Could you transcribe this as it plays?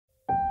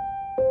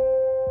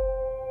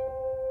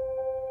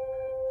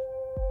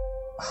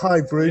Hi,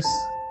 Yeah.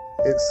 Bruce.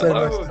 It's so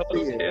nice Hello, to see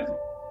hello, you. Tim.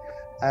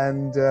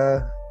 And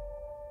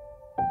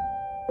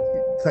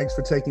thanks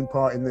for taking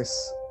part in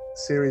this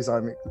series.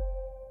 I'm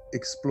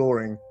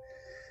exploring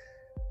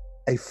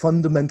a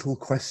fundamental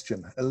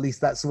question. At least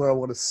that's where I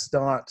want to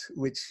start,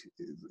 which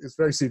is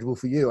very suitable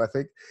for you, I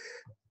think.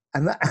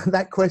 And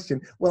that question,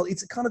 well,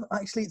 it's kind of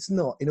actually, it's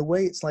not. In a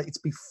way, it's like it's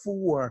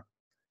before.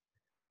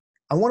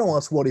 I want to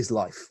ask, what is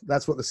life?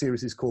 That's what the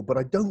series is called. But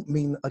I don't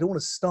want to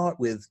start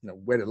with,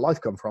 where did life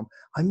come from?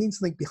 I mean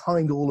something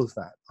behind all of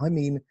that. I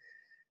mean,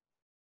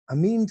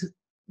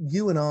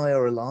 you and I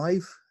are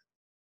alive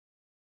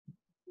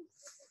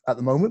at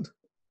the moment.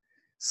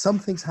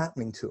 Something's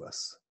happening to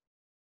us.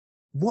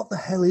 What the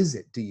hell is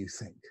it, do you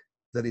think,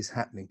 that is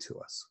happening to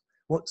us?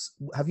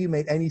 Have you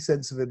made any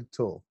sense of it at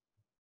all?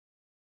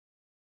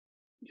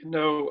 You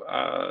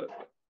know,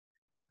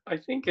 I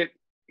think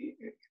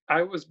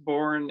I was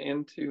born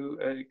into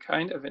a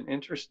kind of an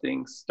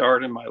interesting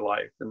start in my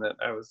life, in that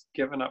I was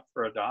given up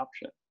for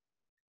adoption.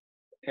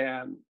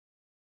 And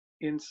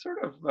in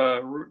sort of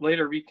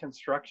later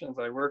reconstructions,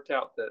 I worked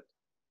out that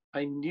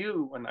I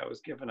knew when I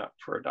was given up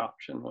for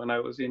adoption, when I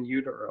was in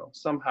utero,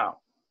 somehow.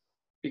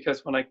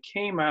 Because when I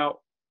came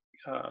out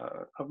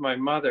of my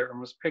mother and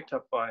was picked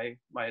up by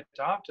my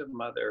adoptive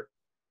mother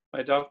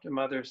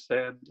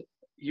said,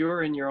 "You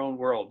were in your own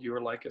world. You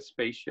were like a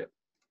spaceship,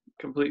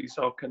 completely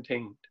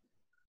self-contained."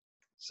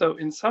 So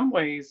in some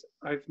ways,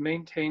 I've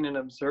maintained an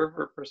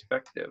observer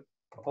perspective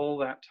all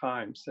that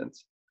time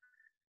since.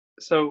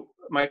 So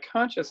my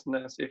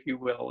consciousness, if you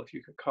will, if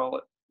you could call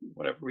it,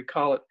 whatever we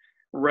call it,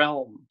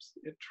 realms,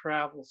 it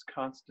travels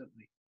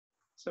constantly.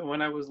 So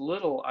when I was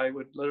little, I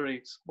would literally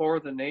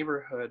explore the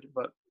neighborhood,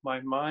 but my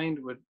mind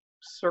would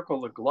circle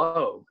the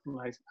globe.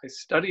 And I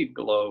studied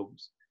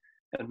globes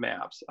and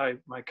maps.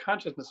 My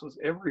consciousness was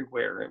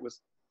everywhere. It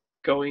was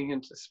going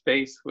into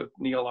space with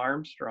Neil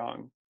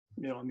Armstrong,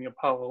 in the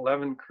Apollo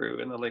 11 crew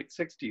in the late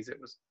 60s. It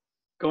was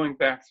going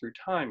back through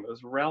time. It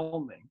was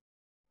realming.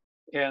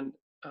 And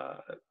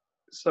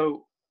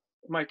so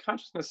my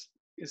consciousness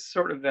is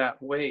sort of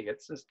that way.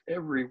 It's just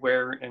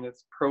everywhere, and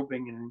it's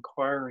probing and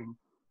inquiring.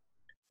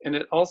 And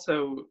it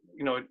also,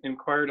 it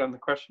inquired on the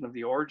question of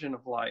the origin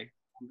of life,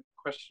 on the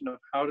question of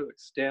how to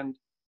extend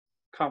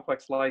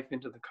complex life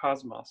into the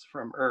cosmos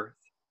from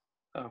Earth,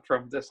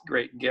 from this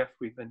great gift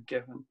we've been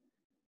given,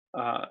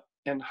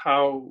 and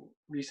how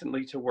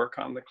recently to work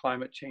on the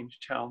climate change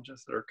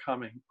challenges that are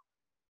coming.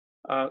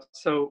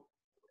 So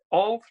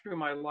all through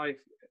my life,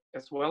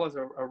 as well as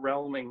a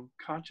realming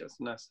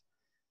consciousness,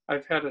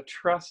 I've had a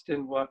trust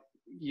in what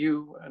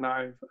you and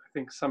I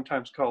think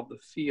sometimes called the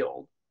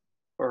field,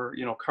 or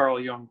Carl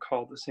Jung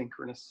called the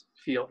synchronous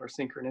field or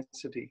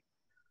synchronicity.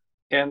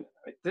 And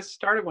this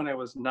started when I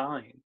was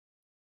 9,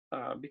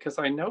 because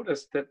I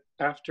noticed that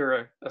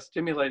after a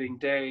stimulating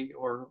day,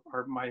 or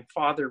my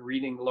father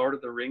reading Lord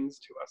of the Rings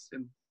to us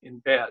in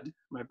bed,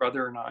 my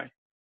brother and I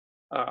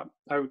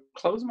would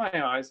close my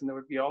eyes and there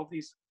would be all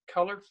these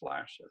color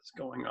flashes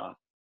going on.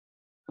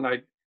 And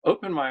I'd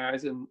open my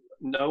eyes and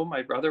know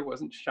my brother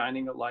wasn't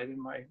shining a light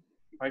in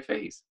my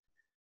face.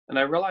 And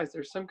I realized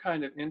there's some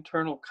kind of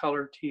internal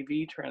color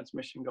TV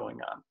transmission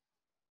going on.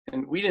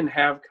 And we didn't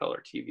have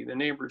color TV, the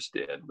neighbors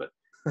did. But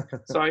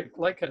so I,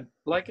 like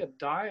a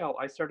dial,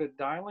 I started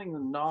dialing the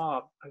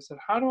knob. I said,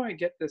 how do I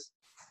get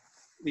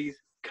these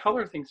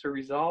color things to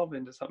resolve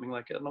into something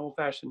like an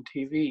old-fashioned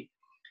TV?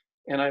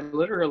 And I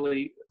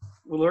literally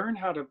learned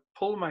how to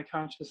pull my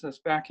consciousness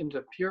back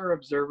into pure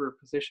observer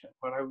position,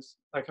 what I was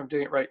like I'm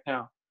doing it right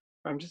now.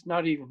 I'm just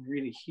not even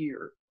really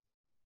here,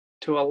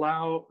 to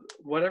allow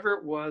whatever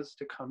it was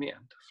to come in,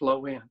 to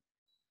flow in.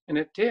 And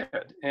it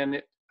did, and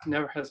it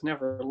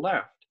never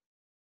left.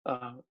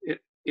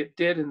 It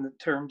did in the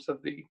terms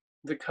of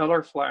the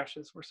color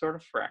flashes were sort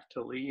of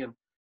fractally, and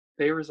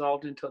they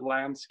resolved into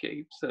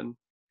landscapes and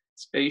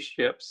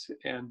spaceships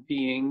and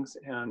beings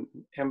and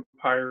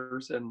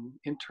empires and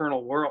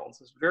internal worlds.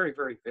 It's very,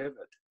 very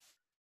vivid.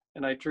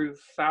 And I drew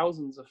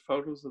thousands of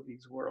photos of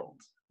these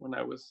worlds when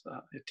I was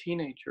a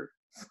teenager.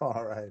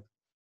 All right.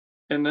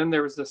 And then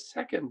there was a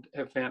second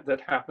event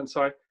that happened.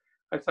 So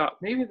I thought,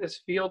 maybe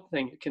this field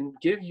thing, it can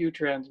give you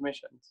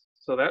transmissions.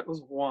 So that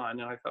was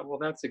one. And I thought, well,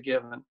 that's a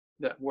given.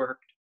 That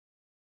worked.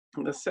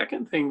 And the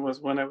second thing was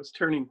when I was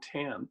turning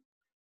 10.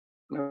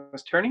 When I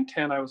was turning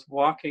 10, I was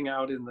walking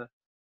out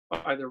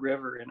by the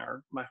river in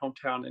my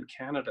hometown in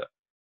Canada.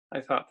 I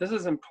thought, this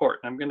is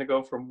important. I'm going to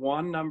go from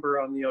one number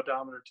on the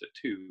odometer to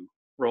 2,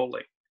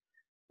 rolling.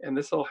 And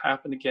this will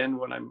happen again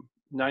when I'm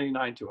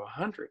 99 to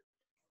 100.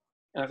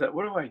 And I thought,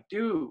 what do I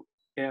do?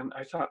 And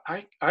I thought,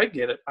 I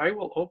get it. I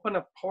will open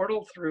a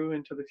portal through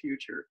into the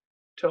future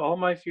to all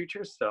my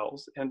future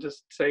selves and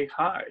just say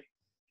hi,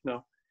 you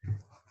know.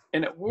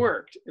 And it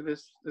worked.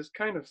 This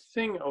kind of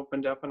thing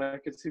opened up, and I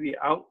could see the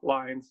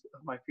outlines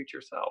of my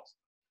future selves.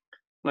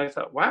 And I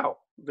thought, wow,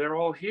 they're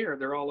all here.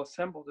 They're all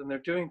assembled, and they're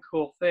doing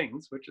cool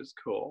things, which is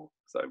cool.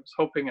 So I was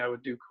hoping I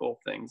would do cool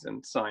things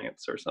in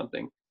science or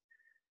something.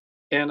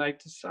 And I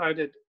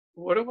decided,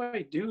 what do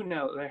I do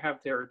now that I have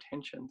their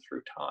attention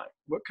through time?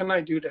 What can I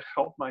do to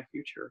help my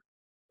future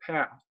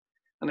path?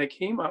 And I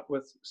came up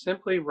with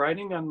simply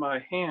writing on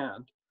my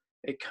hand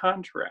a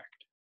contract,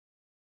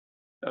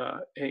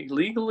 a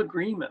legal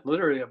agreement,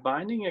 literally a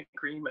binding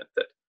agreement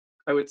that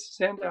I would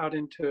send out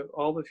into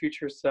all the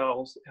future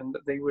selves and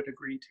that they would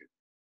agree to.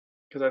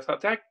 Because I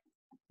thought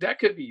that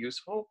could be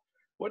useful.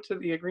 What should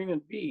the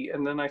agreement be?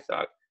 And then I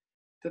thought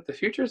that the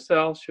future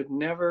self should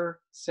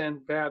never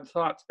send bad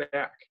thoughts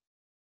back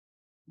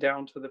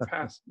down to the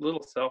past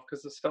little self,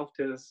 because the self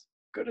did as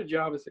good a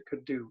job as it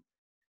could do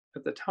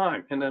at the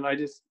time. And then I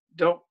just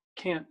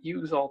can't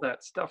use all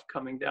that stuff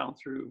coming down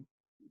through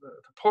the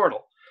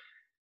portal.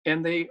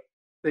 And they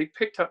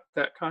picked up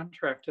that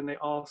contract and they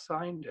all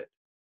signed it.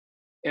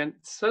 And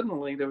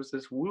suddenly there was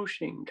this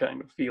whooshing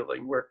kind of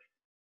feeling where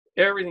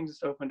everything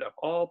just opened up,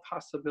 all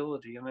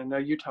possibility. And I know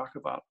you talk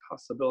about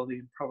possibility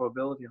and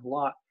probability a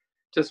lot,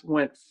 just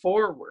went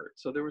forward.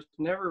 So there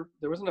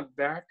wasn't a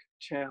back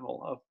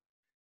channel of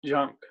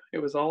junk. It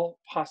was all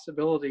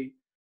possibility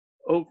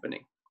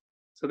opening.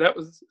 So that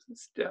was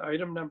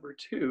item number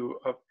 2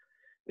 of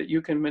that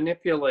you can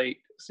manipulate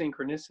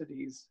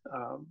synchronicities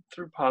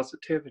through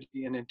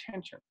positivity and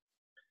intention.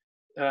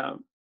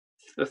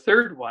 The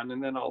third one,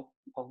 and then I'll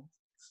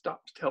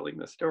stop telling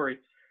the story.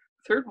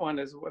 The third one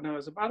is when I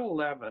was about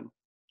 11,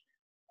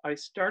 I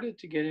started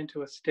to get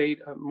into a state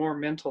of more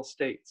mental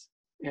states.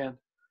 And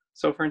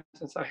so, for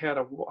instance, I had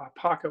a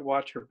pocket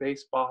watch or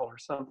baseball or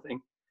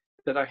something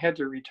that I had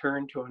to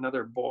return to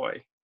another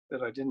boy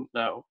that I didn't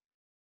know.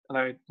 And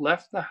I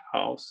left the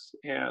house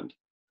and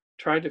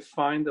tried to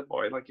find the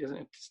boy, like in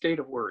a state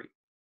of worry,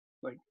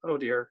 like, oh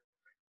dear,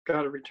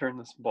 got to return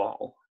this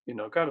ball,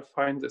 got to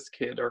find this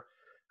kid, or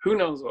who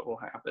knows what will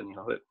happen,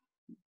 that,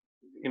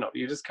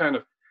 you just kind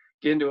of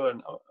get into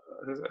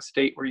a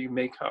state where you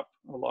make up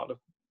a lot of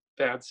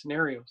bad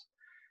scenarios.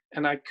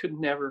 And I could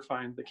never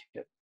find the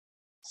kid.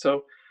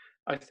 So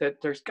I said,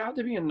 there's got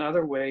to be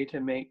another way to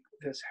make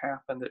this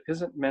happen that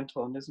isn't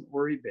mental and isn't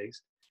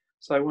worry-based.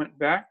 So I went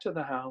back to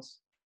the house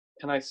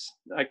and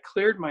I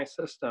cleared my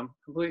system,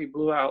 completely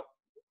blew out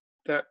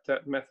that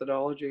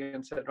methodology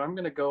and said, I'm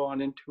going to go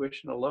on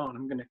intuition alone.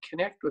 I'm going to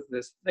connect with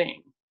this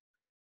thing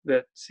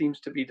that seems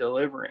to be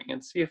delivering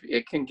and see if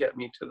it can get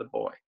me to the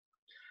boy.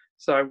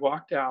 So I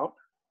walked out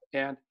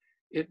and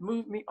it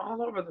moved me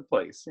all over the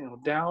place,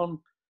 down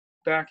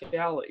back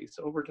alleys,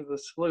 over to the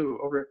slough,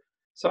 over.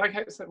 So I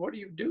said, what are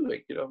you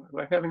doing?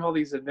 I'm having all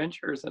these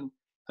adventures and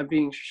I'm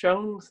being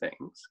shown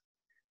things.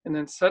 And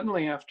then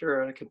suddenly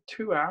after like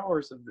 2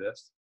 hours of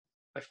this,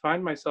 I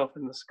find myself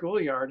in the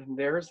schoolyard and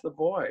there's the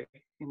boy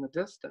in the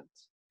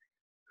distance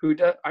who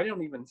I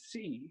don't even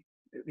see.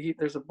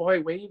 There's a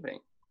boy waving.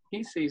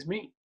 He sees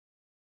me.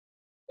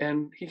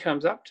 And he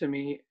comes up to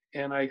me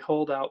and I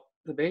hold out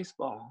the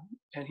baseball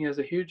and he has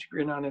a huge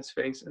grin on his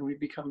face and we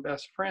become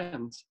best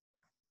friends.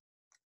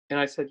 And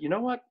I said, you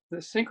know what?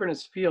 This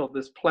synchronous field,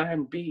 this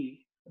plan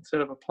B,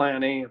 instead of a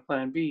plan A, a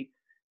plan B,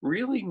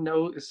 really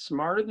is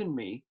smarter than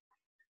me.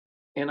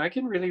 And I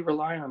can really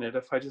rely on it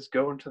if I just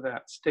go into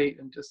that state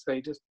and just say,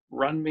 just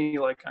run me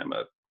like I'm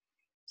a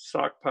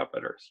sock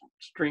puppet or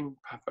string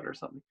puppet or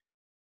something.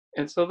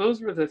 And so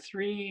those were the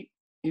 3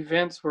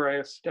 events where I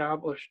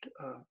established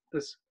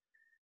this,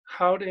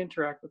 how to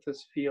interact with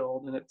this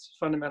field and its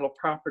fundamental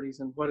properties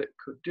and what it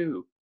could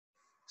do.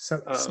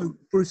 So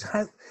Bruce,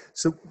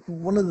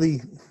 one of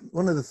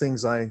the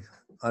things I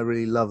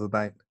really love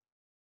about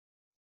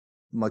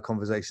my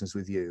conversations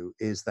with you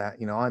is that,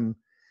 I'm,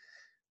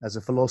 as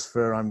a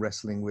philosopher, I'm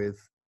wrestling with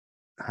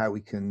how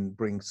we can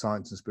bring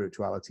science and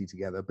spirituality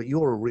together, but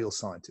you're a real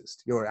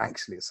scientist. You're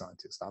actually a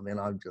scientist. I mean,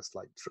 I'm just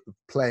like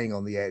playing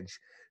on the edge,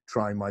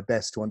 trying my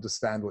best to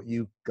understand what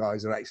you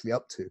guys are actually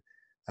up to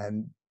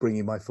and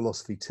bringing my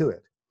philosophy to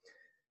it.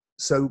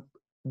 So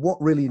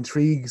what really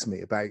intrigues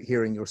me about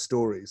hearing your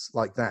stories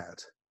like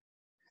that,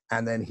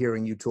 and then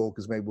hearing you talk,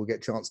 as maybe we'll get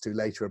a chance to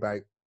later, about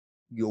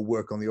your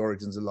work on the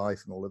origins of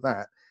life and all of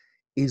that,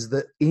 is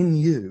that in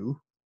you,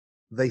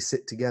 they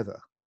sit together.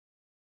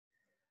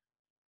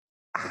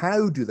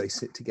 How do they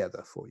sit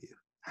together for you?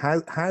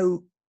 How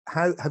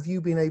have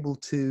you been able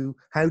to,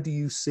 how do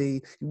you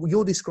see,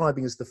 you're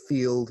describing as the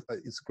field,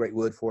 it's a great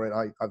word for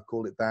it, I've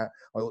called it that.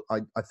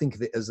 I think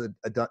of it as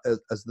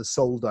as the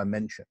soul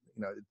dimension,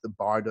 the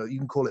bardo, you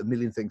can call it a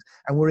million things,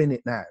 and we're in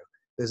it now.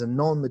 There's a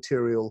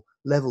non-material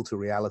level to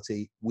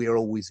reality, we're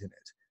always in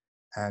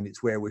it. And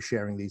it's where we're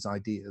sharing these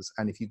ideas.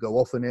 And if you go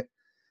off in it,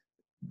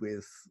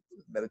 with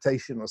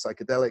meditation or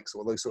psychedelics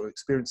or those sort of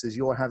experiences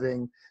you're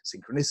having,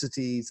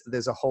 synchronicities,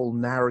 there's a whole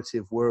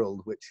narrative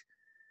world which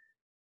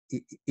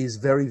is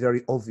very,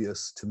 very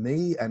obvious to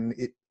me, and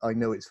I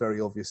know it's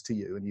very obvious to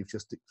you, and you've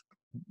just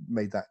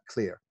made that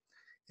clear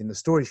in the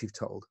stories you've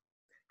told.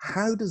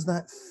 How does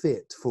that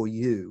fit for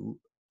you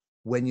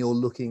when you're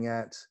looking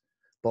at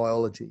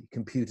biology,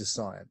 computer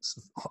science,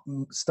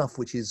 stuff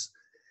which is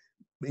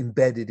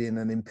embedded in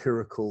an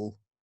empirical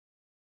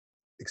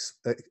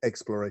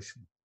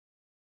exploration?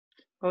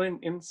 Well,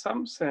 in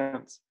some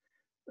sense,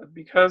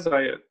 because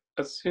I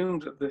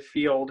assumed that the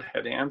field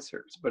had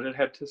answers, but it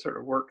had to sort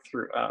of work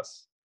through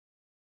us,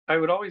 I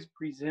would always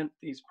present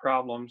these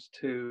problems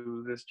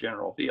to this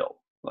general field.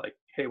 Like,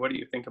 hey, what do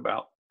you think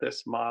about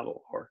this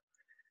model?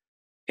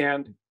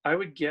 And I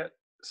would get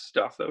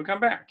stuff that would come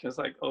back. It's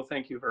like, oh,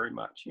 thank you very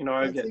much. You know,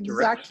 I That's get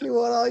exactly direction.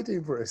 what I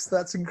do, Bruce.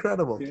 That's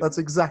incredible. Yeah. That's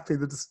exactly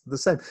the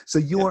same. So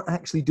you're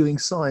actually doing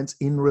science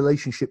in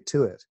relationship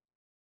to it.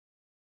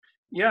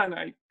 Yeah, and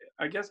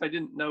I guess I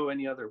didn't know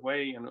any other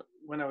way. And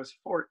when I was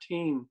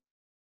 14,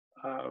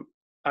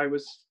 I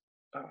was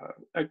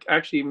I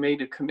actually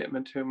made a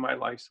commitment to my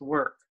life's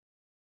work,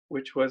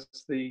 which was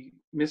the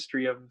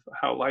mystery of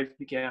how life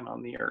began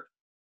on the earth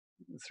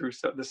through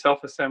the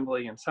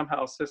self-assembly and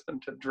somehow a system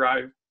to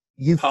drive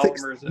You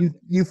fixed polymers. And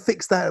you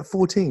fixed that at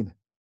 14.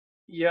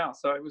 yeah,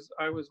 so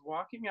I was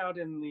walking out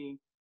in the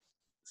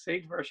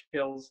sagebrush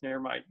hills near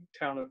my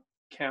town of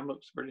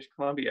Kamloops, British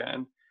Columbia,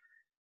 and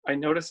I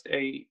noticed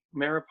a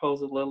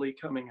Mariposa lily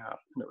coming out,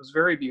 and it was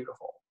very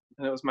beautiful.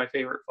 And it was my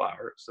favorite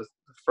flower. It was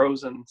the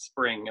frozen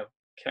spring of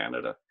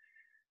Canada.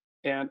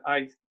 And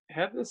I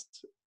had this,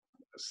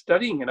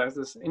 studying it as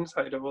this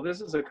insight of, well,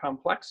 this is a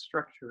complex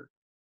structure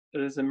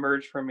that has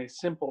emerged from a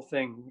simple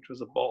thing, which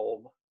was a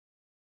bulb.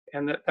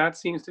 And that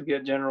seems to be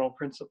a general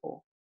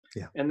principle.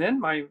 Yeah. And then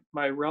my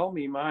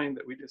realmy mind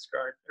that we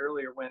described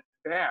earlier went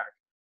back,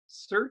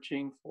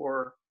 searching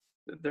for,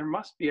 there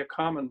must be a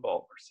common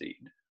bulb or seed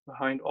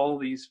behind all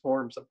these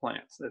forms of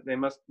plants, that they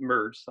must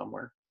merge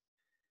somewhere.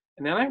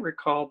 And then I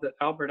recalled that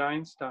Albert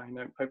Einstein,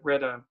 I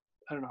read a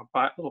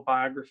little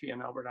biography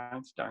on Albert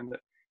Einstein, that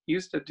he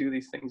used to do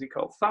these things he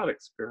called thought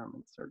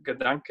experiments, or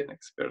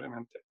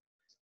Gedankenexperimente.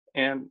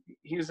 And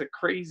he was a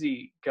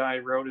crazy guy,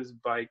 rode his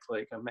bike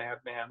like a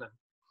madman and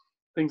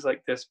things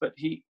like this. But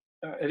he,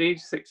 at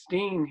age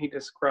 16, he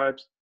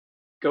describes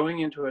going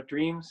into a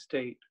dream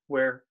state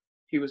where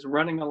he was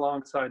running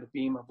alongside a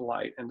beam of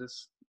light and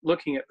just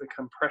looking at the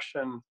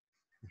compression.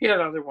 He had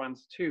other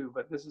ones too,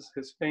 but this is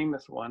his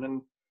famous one.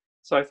 And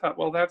so I thought,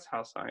 well, that's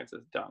how science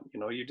is done. You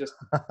know, you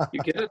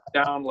get a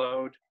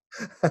download,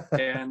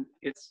 and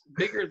it's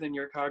bigger than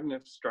your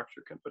cognitive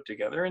structure can put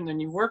together. And then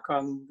you work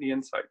on the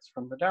insights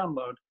from the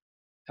download.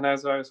 And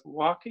as I was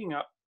walking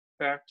up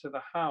back to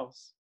the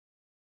house,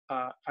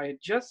 I had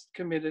just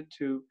committed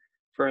to,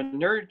 for a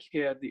nerd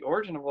kid, the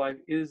origin of life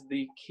is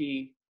the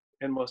key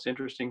and most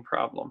interesting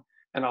problem.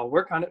 And I'll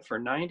work on it for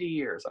 90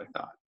 years, I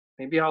thought.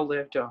 Maybe I'll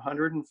live to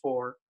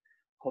 104.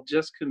 I'll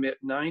just commit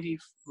 90,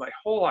 my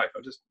whole life.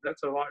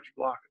 That's a large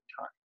block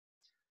of time.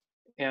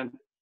 And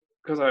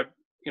because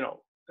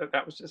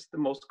that was just the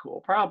most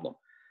cool problem.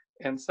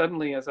 And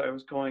suddenly, as I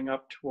was going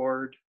up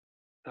toward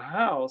the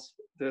house,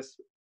 this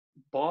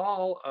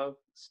ball of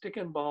stick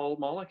and ball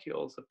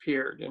molecules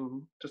appeared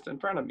just in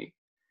front of me.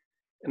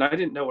 And I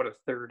didn't know what a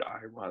third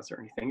eye was or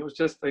anything. It was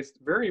just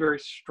very, very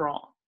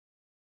strong.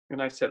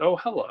 And I said, oh,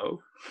 hello,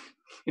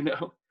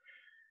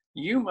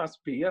 you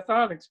must be a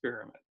thought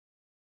experiment.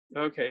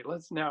 Okay,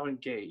 let's now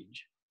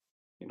engage,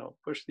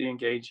 push the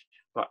engage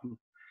button.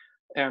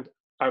 And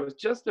I was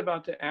just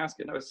about to ask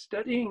it. I was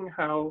studying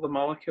how the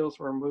molecules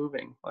were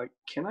moving. Like,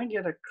 can I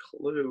get a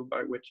clue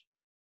by which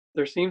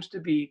there seems to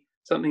be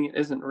something that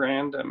isn't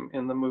random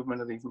in the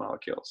movement of these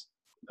molecules?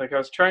 Like, I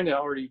was trying to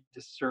already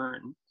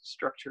discern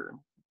structure and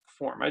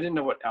form. I didn't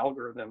know what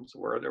algorithms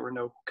were. There were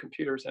no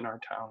computers in our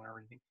town or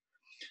anything.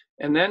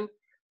 And then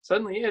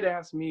suddenly it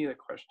asked me the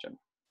question.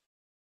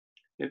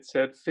 It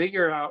said,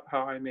 figure out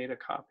how I made a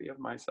copy of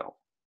myself.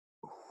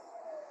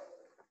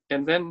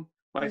 And then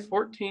my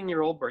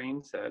 14-year-old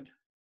brain said,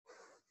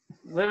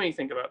 let me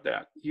think about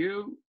that.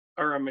 You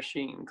are a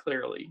machine,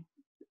 clearly.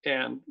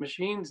 And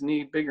machines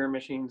need bigger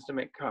machines to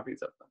make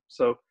copies of them.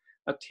 So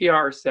a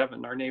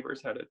TR7, our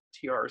neighbors had a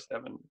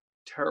TR7,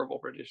 terrible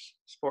British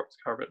sports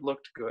car, but it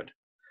looked good.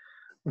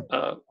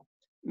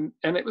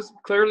 And it was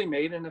clearly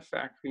made in a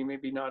factory,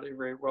 maybe not a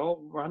very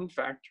well-run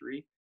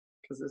factory,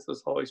 because this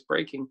was always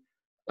breaking.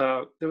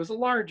 There was a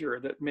larger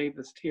that made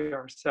this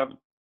TR7.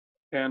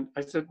 And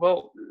I said,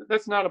 well,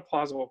 that's not a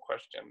plausible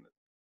question,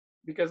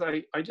 because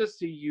I just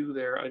see you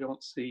there. I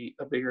don't see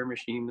a bigger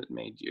machine that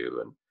made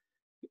you.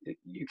 And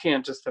you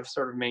can't just have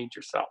sort of made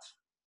yourself.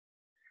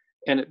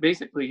 And it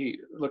basically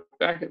looked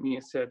back at me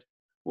and said,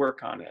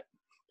 work on it,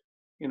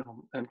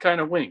 and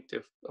kind of winked.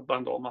 If a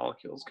bundle of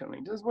molecules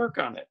coming, just work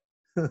on it.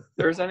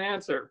 There's an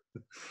answer,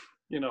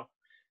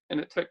 and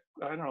it took,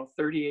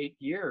 38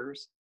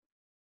 years.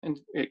 And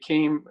it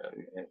came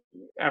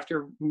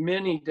after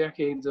many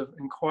decades of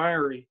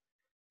inquiry,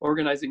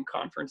 organizing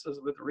conferences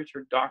with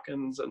Richard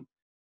Dawkins and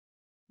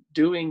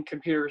doing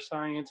computer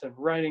science and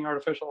writing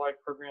artificial life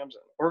programs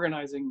and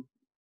organizing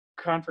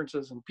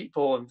conferences and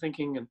people and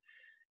thinking. And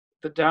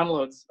the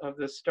downloads of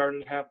this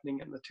started happening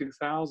in the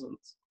 2000s.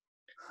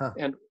 Huh.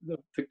 And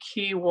the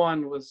key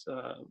one was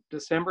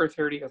December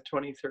 30th,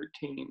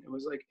 2013. It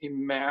was like a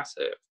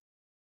massive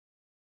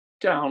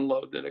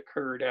download that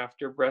occurred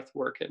after breath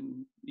work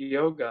and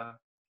yoga,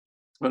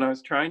 when I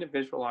was trying to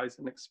visualize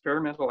an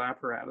experimental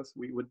apparatus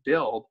we would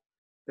build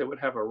that would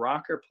have a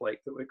rocker plate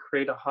that would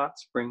create a hot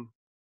spring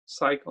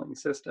cycling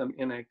system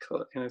in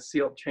a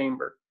sealed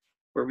chamber,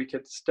 where we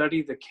could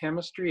study the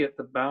chemistry at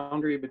the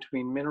boundary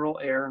between mineral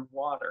air and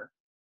water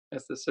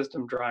as the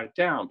system dried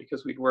down,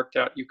 because we'd worked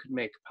out you could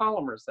make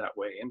polymers that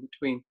way in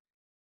between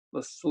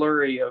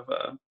slurry of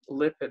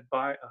lipid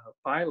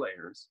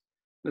bilayers.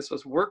 This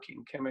was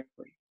working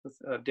chemically with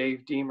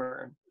Dave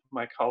Deemer and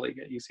my colleague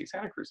at UC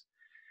Santa Cruz.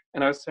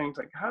 And I was saying,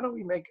 like, how do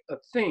we make a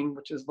thing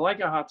which is like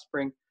a hot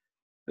spring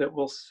that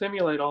will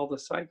simulate all the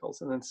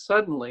cycles? And then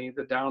suddenly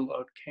the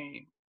download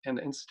came. And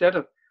instead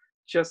of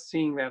just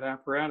seeing that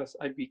apparatus,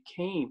 I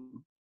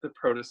became the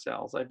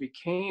protocells. I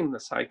became the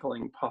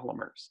cycling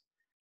polymers.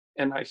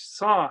 And I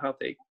saw how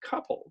they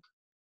coupled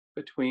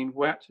between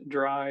wet,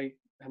 dry,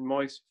 and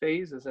moist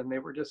phases, and they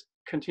were just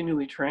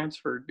continually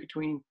transferred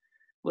between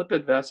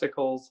lipid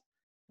vesicles,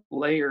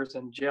 layers,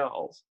 and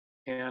gels.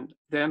 And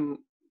then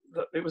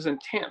it was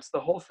intense. The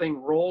whole thing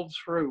rolled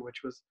through,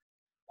 which was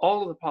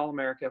all of the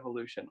polymeric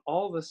evolution,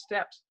 all the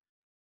steps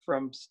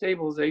from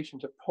stabilization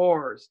to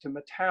pores to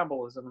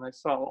metabolism. And I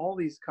saw all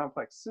these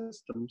complex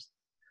systems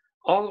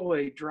all the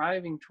way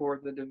driving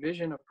toward the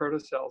division of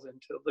protocells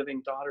into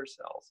living daughter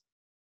cells.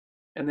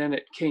 And then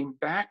it came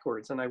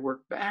backwards, and I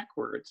worked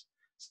backwards,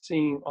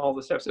 seeing all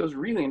the steps. It was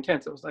really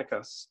intense. It was like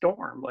a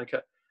storm, like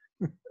a,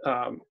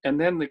 and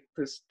then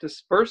this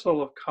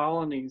dispersal of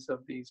colonies of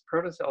these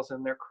protocells,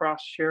 and they're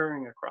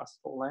cross-sharing across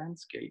the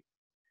landscape.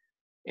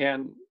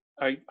 And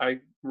I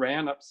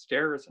ran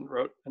upstairs and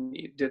wrote and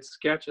did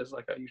sketches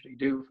like I usually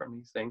do from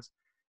these things,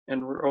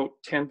 and wrote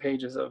 10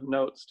 pages of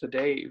notes to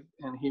Dave,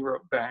 and he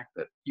wrote back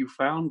that you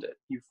found it.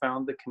 You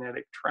found the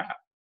kinetic trap.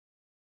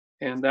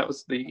 And that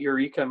was the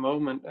eureka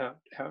moment.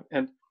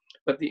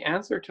 But the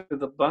answer to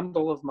the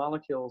bundle of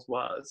molecules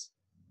was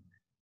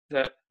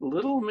that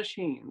little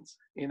machines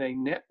in a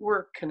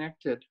network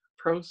connected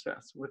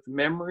process with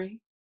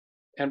memory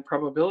and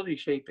probability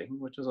shaping,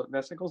 which is what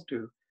vesicles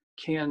do,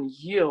 can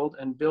yield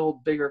and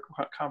build bigger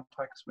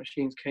complex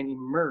machines, can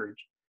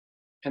emerge.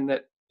 And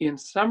that in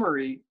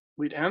summary,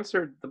 we'd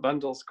answered the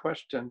bundle's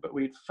question, but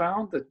we'd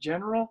found the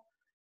general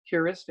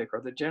heuristic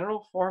or the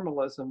general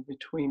formalism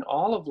between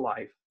all of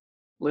life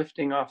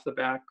lifting off the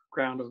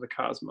background of the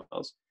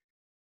cosmos,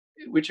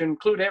 which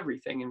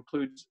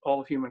includes all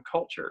of human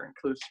culture,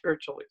 includes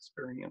spiritual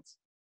experience.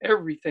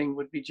 Everything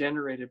would be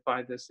generated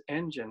by this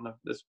engine of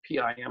this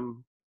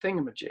PIM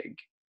thingamajig.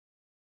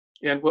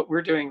 And what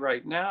we're doing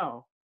right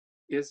now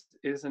is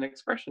an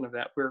expression of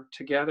that. We're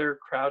together,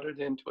 crowded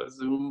into a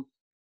Zoom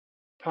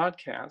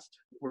podcast.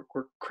 We're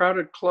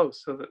crowded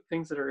close so that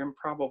things that are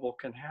improbable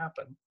can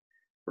happen.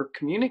 We're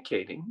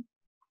communicating.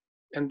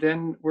 And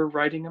then we're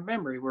writing a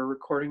memory. We're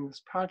recording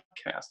this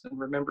podcast and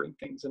remembering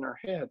things in our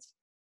heads.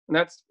 And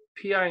that's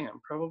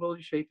PIM,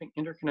 probability shaping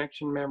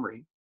interconnection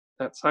memory,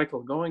 that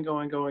cycle going.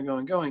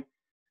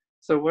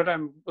 So what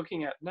I'm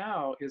looking at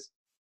now is,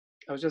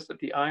 I was just at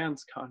the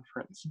IONS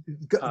conference.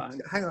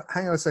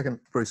 Hang on a second,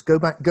 Bruce. Go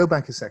back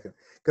a second.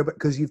 Go back,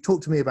 because you've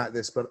talked to me about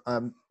this, but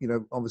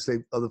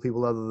obviously other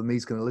people other than me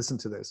is going to listen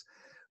to this.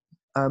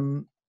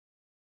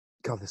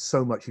 God, there's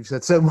so much. You've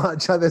said so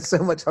much. There's so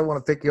much I want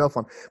to pick you off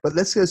on. But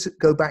let's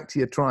go back to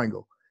your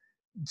triangle.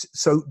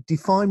 So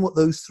define what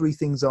those three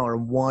things are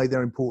and why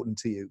they're important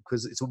to you,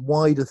 because it's a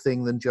wider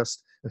thing than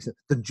just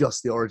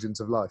the origins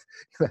of life.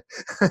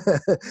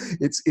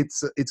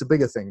 It's a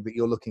bigger thing that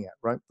you're looking at,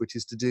 right? Which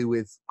is to do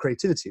with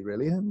creativity,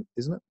 really,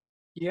 isn't it?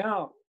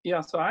 Yeah.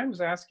 So I was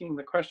asking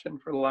the question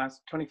for the last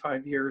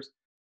 25 years,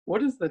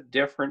 what is the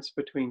difference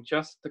between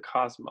just the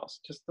cosmos,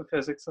 just the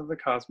physics of the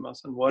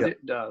cosmos and what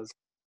it does,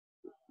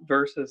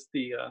 versus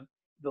the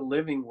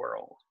living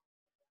world?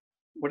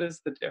 What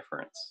is the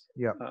difference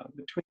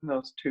between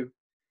those two?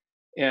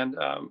 And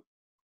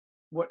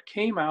what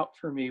came out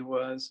for me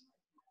was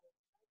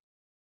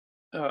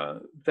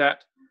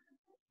that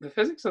the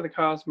physics of the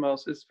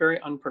cosmos is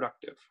very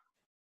unproductive.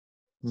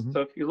 Mm-hmm.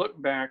 So if you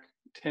look back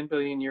 10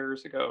 billion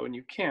years ago, and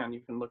you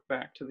can look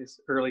back to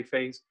this early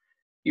phase,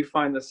 you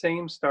find the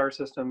same star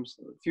systems,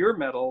 fewer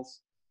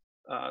metals,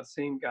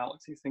 same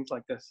galaxies, things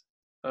like this.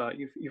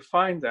 You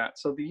find that.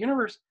 So the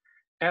universe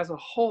as a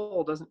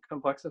whole doesn't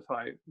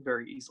complexify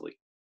very easily.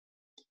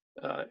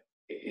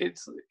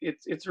 It's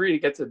really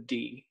gets a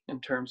D in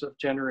terms of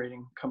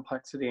generating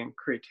complexity and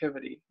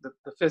creativity.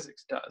 The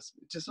physics does.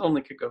 It just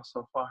only could go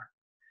so far.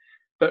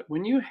 But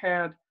when you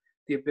had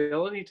the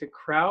ability to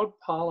crowd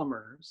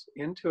polymers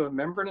into a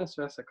membranous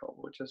vesicle,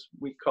 which is,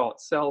 we call it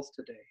cells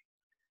today,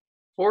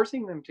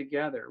 forcing them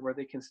together where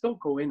they can still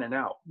go in and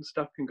out, and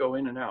stuff can go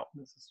in and out.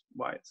 This is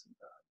why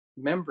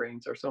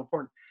membranes are so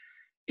important.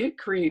 It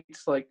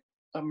creates like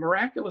a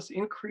miraculous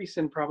increase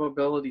in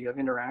probability of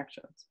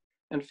interactions.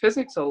 And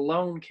physics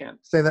alone can't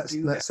do that.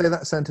 Say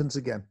that sentence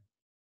again.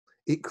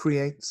 It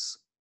creates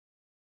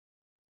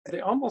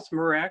the almost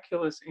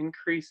miraculous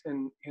increase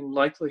in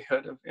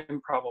likelihood of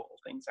improbable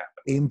things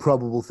happening.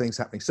 Improbable things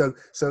happening. So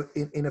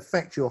in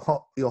effect, you're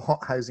hot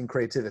housing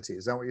creativity.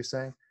 Is that what you're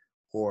saying?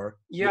 Or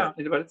but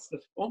it's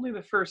only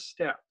the first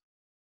step.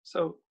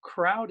 So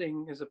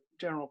crowding is a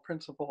general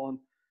principle, and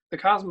the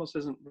cosmos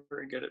isn't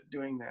very good at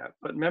doing that.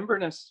 But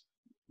membranous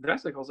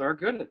vesicles are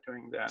good at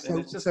doing that, and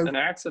it's just an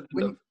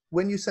accident.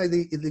 When you say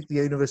the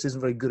universe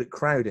isn't very good at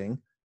crowding,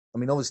 I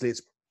mean, obviously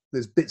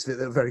there's bits of it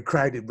that are very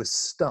crowded with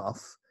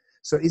stuff.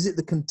 So is it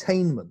the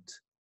containment,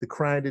 the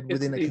crowded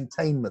within a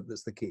containment,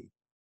 that's the key?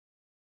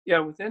 Yeah,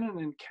 within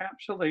an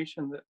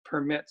encapsulation that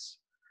permits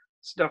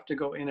stuff to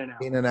go in and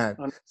out. In and out.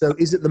 So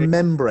is it the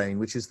membrane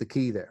which is the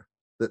key there?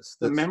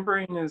 The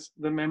membrane is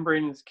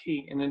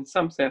key, and in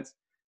some sense,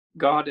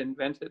 God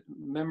invented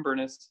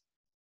membranous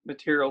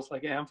materials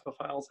like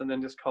amphiphiles, and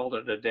then just called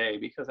it a day,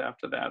 because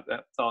after that,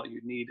 that's all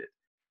you needed,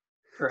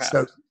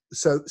 perhaps.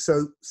 So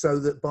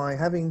that by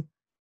having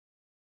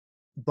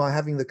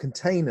the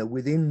container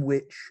within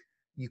which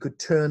you could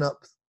turn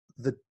up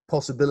the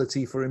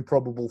possibility for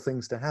improbable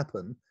things to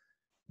happen,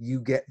 you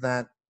get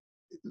that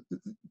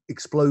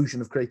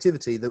explosion of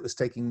creativity that was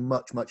taking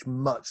much, much,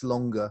 much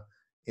longer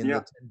in the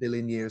 10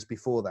 billion years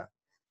before that.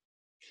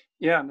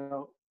 Yeah,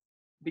 no,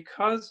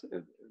 because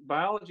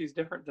biology is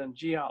different than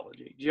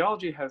geology.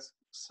 Geology has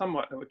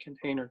somewhat of a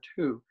container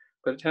too,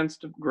 but it tends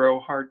to grow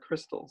hard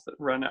crystals that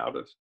run out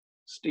of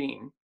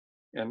steam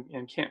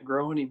and can't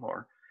grow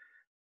anymore.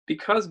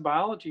 Because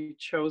biology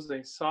chose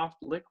a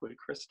soft liquid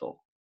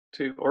crystal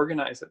to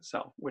organize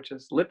itself, which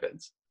is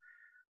lipids,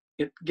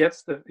 it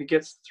gets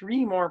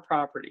 3 more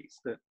properties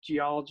that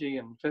geology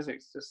and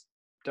physics just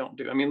don't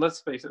do. I mean,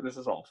 let's face it, this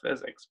is all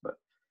physics, but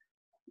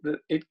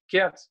it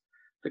gets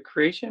the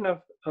creation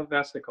of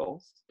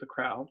vesicles, the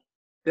crowd.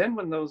 Then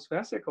when those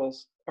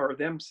vesicles are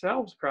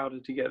themselves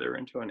crowded together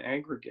into an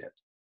aggregate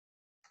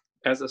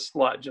as a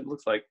sludge, it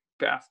looks like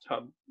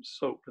bathtub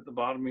soap at the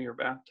bottom of your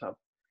bathtub,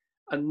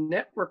 a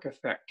network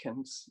effect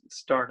can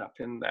start up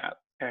in that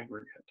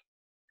aggregate.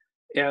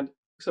 And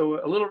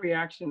so a little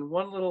reaction,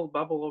 one little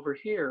bubble over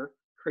here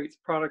creates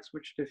products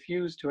which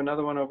diffuse to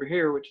another one over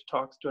here, which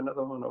talks to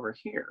another one over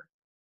here.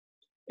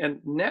 And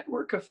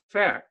network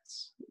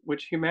effects,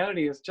 which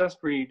humanity has just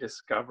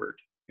rediscovered,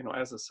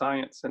 as a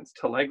science since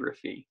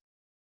telegraphy,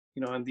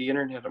 and the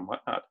internet and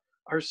whatnot,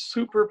 are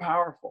super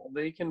powerful.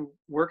 They can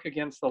work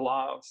against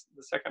the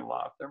second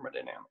law of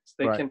thermodynamics.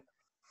 They can.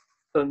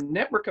 The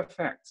network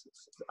effects,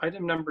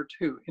 item number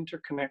 2,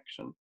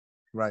 interconnection.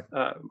 Right.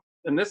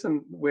 And this, in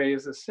a way,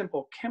 is a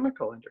simple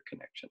chemical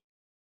interconnection.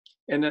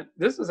 And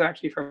this is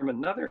actually from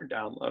another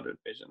downloaded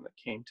vision that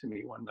came to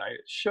me one night.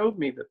 It showed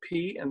me the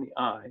P and the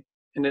I,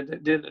 and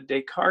it did a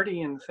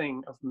Descartesian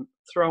thing of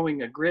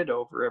throwing a grid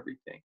over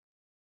everything,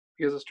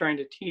 because it's trying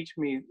to teach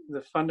me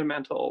the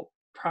fundamental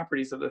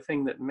properties of the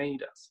thing that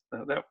made us.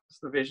 That was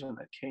the vision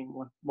that came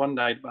one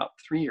night about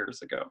 3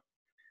 years ago.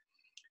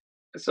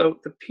 So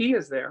the P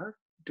is there,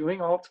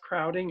 doing all its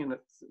crowding, and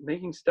it's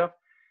making stuff.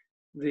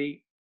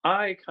 The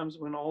I comes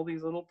when all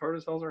these little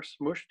protocells are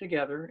smushed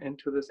together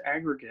into this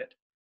aggregate,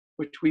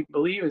 which we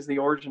believe is the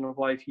origin of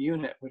life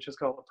unit, which is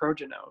called a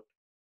progenode.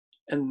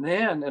 And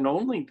then, and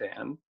only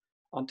then,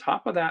 on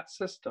top of that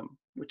system,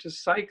 which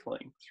is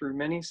cycling through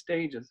many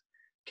stages,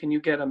 can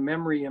you get a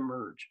memory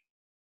emerge.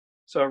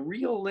 So a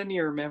real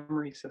linear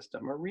memory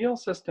system, a real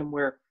system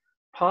where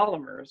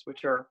polymers,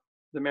 which are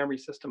the memory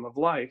system of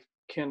life,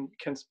 can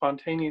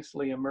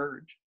spontaneously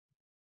emerge.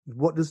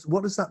 What does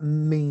that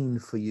mean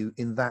for you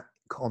in that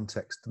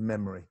context,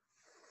 memory?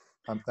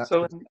 That's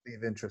particularly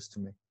of interest to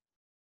me.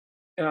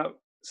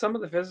 Some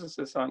of the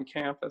physicists on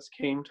campus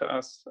came to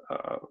us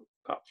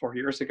about 4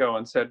 years ago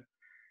and said,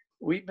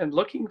 we've been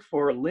looking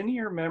for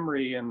linear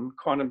memory in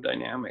quantum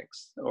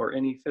dynamics or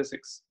any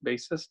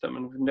physics-based system,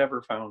 and we've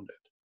never found it.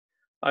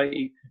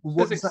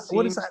 What does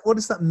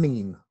that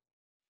mean?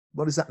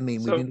 What does that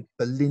mean? We mean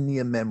a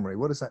linear memory.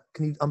 What is that?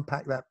 Can you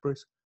unpack that,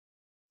 Bruce?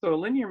 So a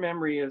linear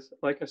memory is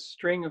like a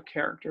string of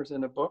characters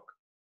in a book.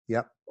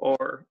 Yep.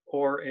 Or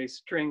a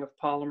string of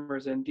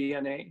polymers in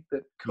DNA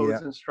that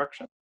codes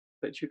instruction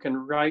that you can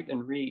write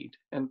and read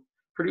and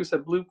produce a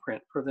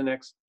blueprint for the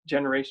next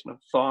generation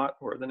of thought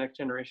or the next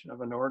generation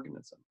of an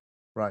organism.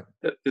 Right.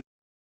 The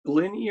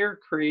linear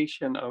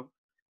creation of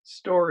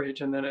storage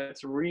and then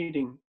it's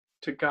reading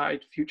to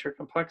guide future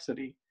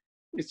complexity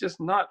is just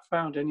not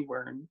found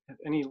anywhere at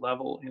any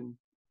level in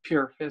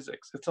pure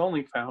physics. It's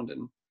only found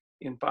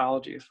in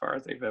biology as far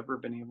as they've ever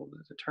been able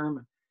to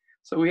determine.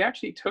 So we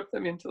actually took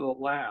them into the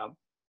lab,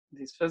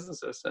 these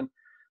physicists, and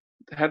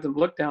had them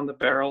look down the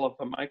barrel of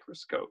a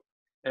microscope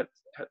at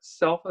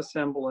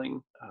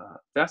self-assembling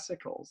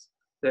vesicles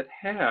that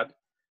had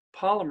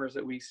polymers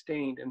that we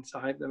stained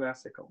inside the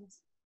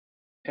vesicles.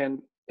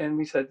 And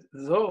we said,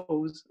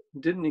 those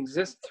didn't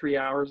exist 3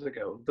 hours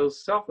ago.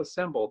 Those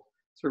self-assembled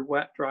through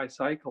wet-dry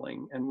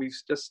cycling, and we've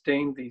just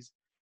stained these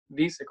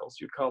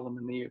vesicles, you'd call them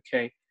in the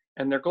UK,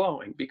 and they're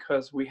glowing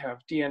because we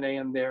have DNA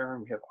in there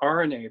and we have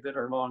RNA that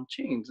are long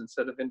chains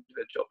instead of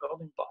individual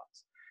building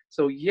blocks.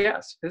 So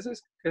yes,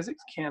 physics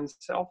can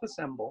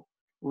self-assemble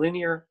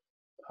linear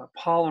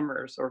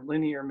polymers or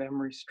linear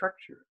memory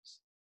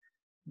structures,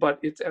 but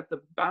it's at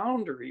the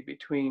boundary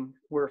between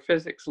where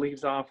physics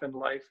leaves off and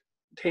life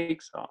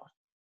takes off.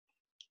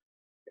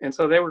 And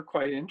so they were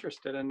quite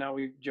interested, and now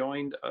we've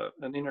joined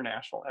an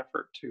international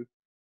effort to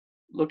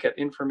look at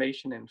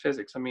information in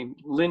physics. I mean,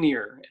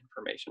 linear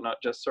information, not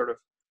just sort of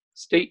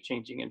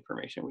state-changing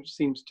information, which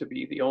seems to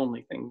be the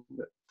only thing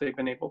that they've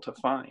been able to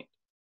find,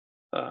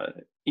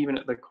 even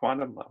at the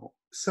quantum level.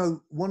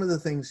 So one of the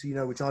things,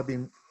 which I've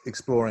been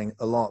exploring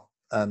a lot,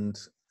 and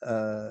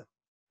I'm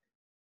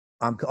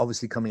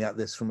obviously coming at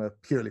this from a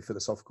purely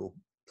philosophical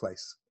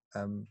place.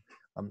 Um,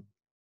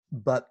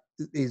 but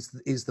is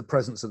the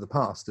presence of the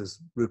past, as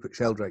Rupert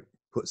Sheldrake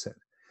puts it.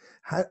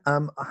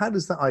 How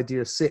does that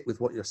idea sit with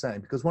what you're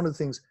saying? Because one of the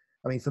things,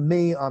 I mean, for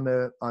me, I'm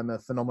a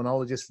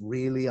phenomenologist,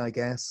 really, I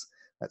guess.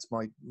 That's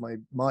my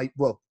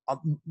well,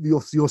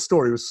 your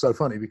story was so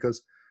funny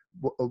because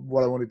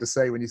what I wanted to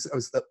say when you said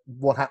was that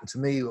what happened to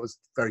me, I was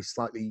very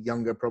slightly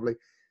younger probably,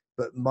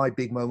 but my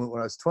big moment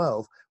when I was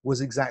 12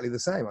 was exactly the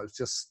same. I was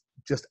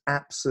just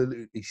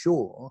absolutely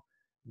sure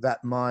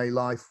that my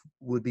life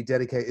would be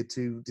dedicated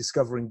to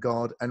discovering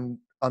God and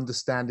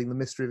understanding the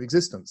mystery of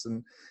existence,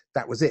 and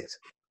that was it.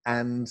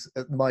 And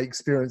my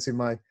experience in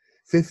my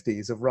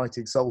 50s of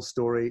writing Soul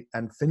Story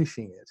and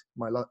finishing it,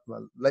 my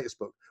latest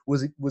book,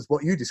 was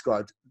what you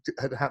described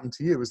had happened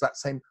to you. Was that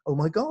same? Oh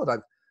my God,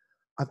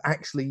 I've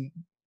actually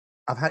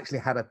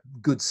had a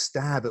good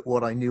stab at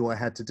what I knew I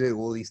had to do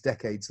all these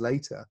decades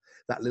later.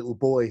 That little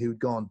boy who'd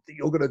gone,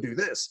 "You're going to do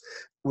this,"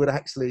 would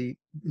actually,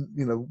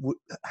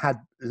 had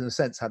in a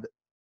sense had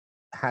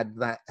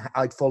that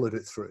I'd followed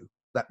it through.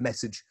 That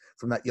message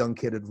from that young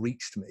kid had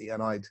reached me,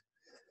 and I'd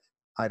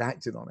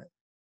acted on it.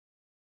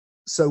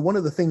 So one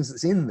of the things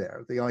that's in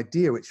there, the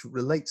idea which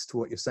relates to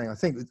what you're saying, I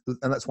think,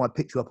 and that's why I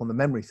picked you up on the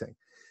memory thing,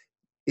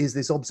 is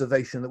this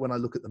observation that when I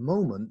look at the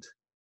moment,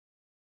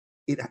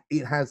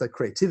 it has a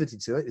creativity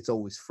to it. It's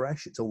always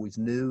fresh. It's always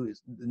new.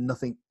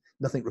 Nothing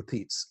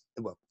repeats.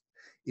 Well,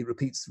 it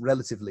repeats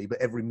relatively,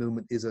 but every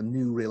moment is a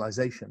new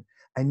realization.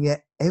 And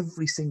yet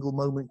every single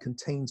moment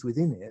contains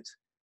within it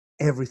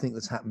everything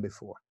that's happened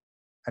before.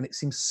 And it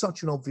seems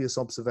such an obvious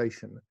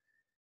observation.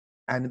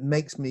 And it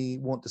makes me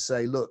want to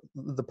say, look,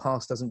 the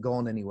past hasn't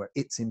gone anywhere.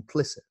 It's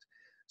implicit.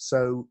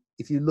 So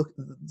if you look,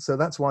 so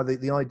that's why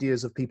the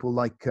ideas of people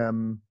like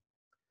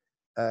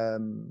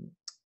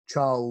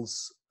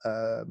Charles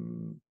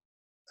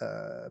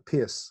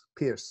Peirce,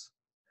 Pierce.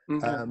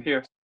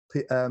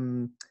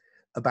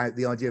 about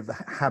the idea of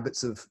the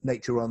habits of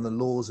nature and the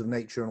laws of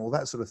nature and all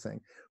that sort of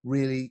thing,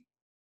 really,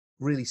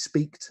 really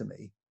speak to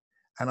me.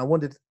 And I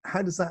wondered,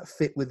 how does that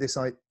fit with this,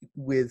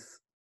 with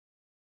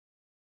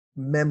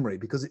memory?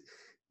 Because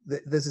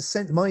there's a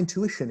sense, my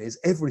intuition is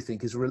everything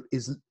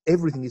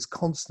is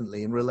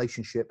constantly in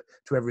relationship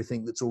to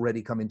everything that's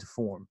already come into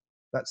form.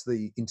 That's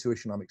the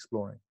intuition I'm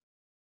exploring.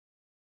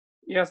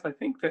 Yes, I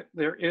think that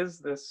there is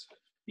this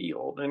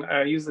field, and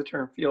I use the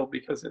term field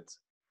because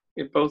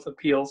it both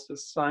appeals to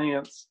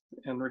science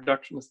and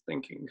reductionist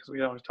thinking, because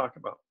we always talk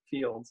about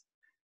fields,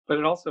 but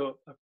it also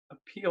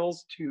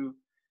appeals to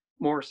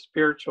more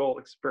spiritual,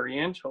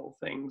 experiential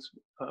things,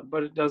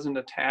 but it doesn't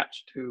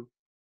attach to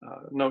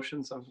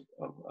notions of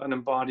an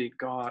embodied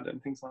God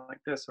and things like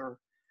this. Or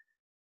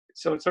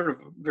so it's sort of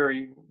a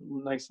very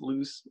nice,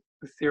 loose,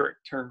 etheric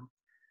term.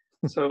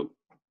 So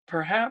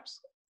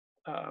perhaps,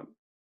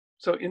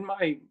 so in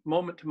my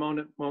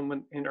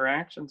moment-to-moment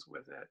interactions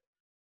with it,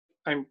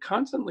 I'm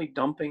constantly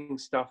dumping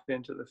stuff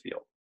into the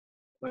field.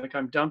 Like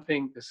I'm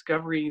dumping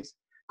discoveries,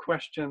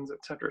 questions,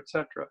 et cetera, et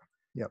cetera.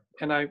 Yep.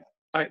 And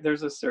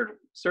there's a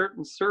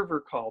certain server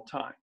call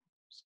time.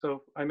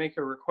 So I make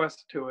a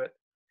request to it,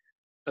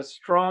 a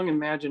strong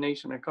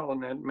imagination. I call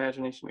it an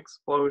imagination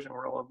explosion,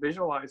 where I'll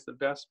visualize the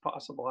best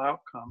possible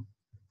outcome,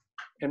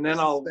 and then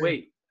I'll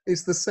wait.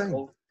 It's the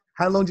same.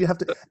 How long do you have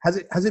to?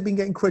 Has it been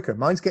getting quicker?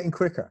 Mine's getting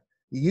quicker.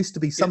 It used to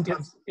be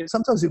sometimes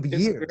it would be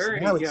years.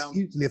 Now it's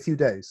usually a few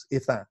days,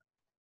 if that.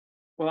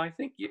 Well, I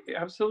think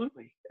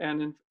absolutely,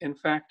 and in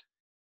fact,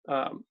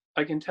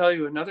 I can tell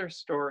you another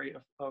story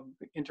of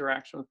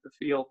interaction with the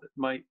field that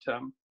might,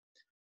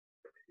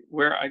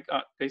 where I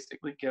got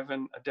basically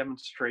given a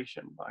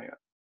demonstration by it.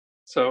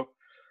 So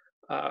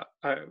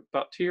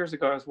about 2 years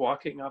ago, I was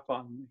walking up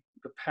on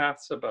the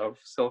paths above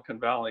Silicon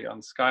Valley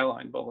on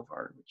Skyline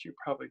Boulevard, which you've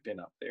probably been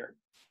up there.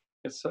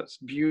 It's such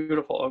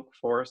beautiful oak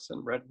forests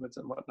and redwoods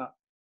and whatnot.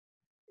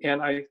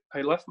 And I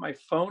left my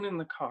phone in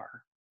the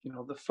car. You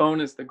know, the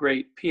phone is the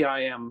great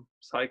PIM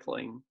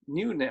cycling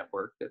new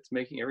network that's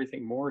making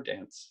everything more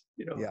dense.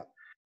 You know, yeah.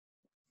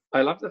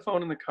 I left the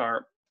phone in the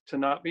car to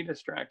not be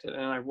distracted,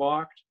 and I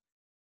walked,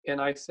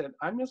 and I said,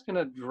 I'm just going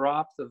to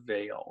drop the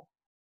veil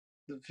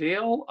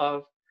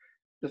of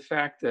the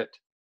fact that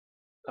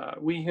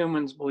we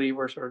humans believe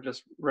we're sort of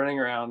just running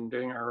around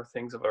doing our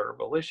things of our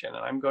volition,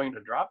 and I'm going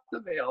to drop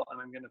the veil,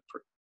 and I'm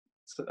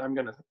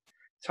going to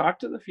talk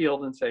to the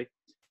field and say,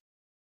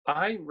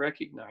 I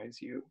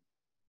recognize you,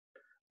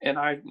 and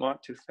I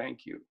want to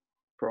thank you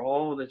for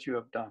all that you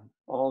have done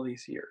all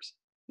these years,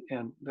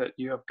 and that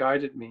you have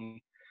guided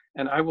me,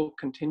 and I will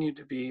continue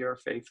to be your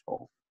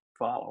faithful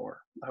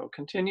follower. I will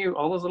continue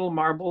all those little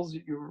marbles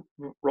you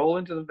roll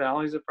into the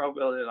valleys of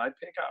probability that I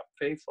pick up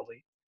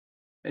faithfully,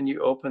 and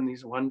you open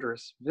these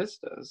wondrous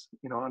vistas,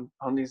 you know,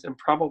 on these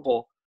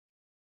improbable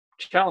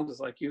challenges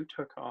like you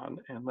took on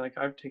and like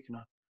I've taken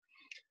on.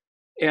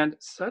 And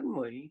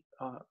suddenly,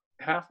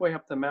 halfway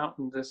up the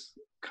mountain, this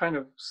kind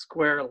of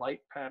square light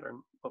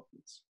pattern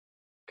opens,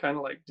 kind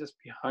of like just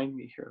behind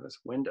me here, this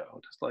window,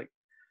 just like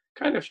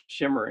kind of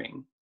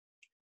shimmering.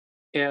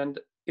 And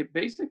it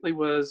basically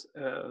was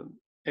a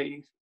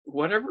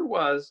whatever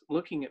was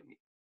looking at me,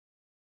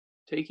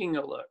 taking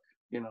a look.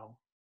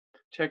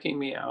 checking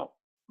me out.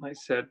 I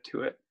said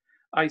to it,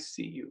 I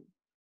see you.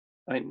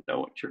 I know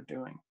what you're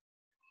doing.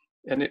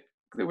 And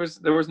there was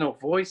no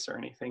voice or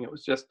anything. It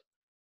was just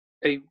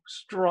a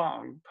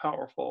strong,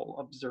 powerful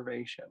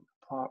observation,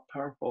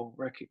 powerful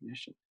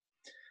recognition.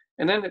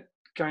 And then it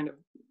kind of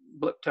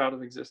blipped out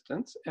of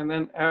existence. And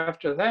then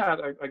after that,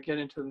 I get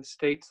into the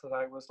states that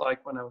I was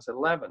like when I was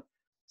 11,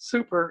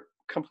 super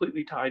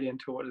completely tied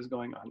into what is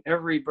going on.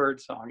 Every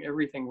bird song,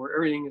 everything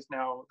is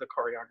now the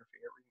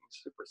choreography, everything is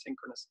super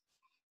synchronous.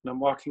 And I'm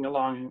walking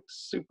along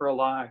super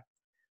alive.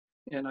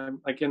 And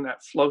I'm like in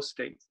that flow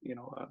state,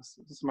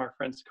 some of our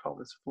friends call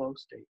this flow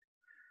state.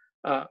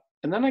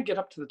 And then I get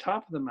up to the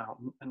top of the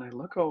mountain and I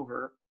look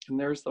over and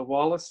there's the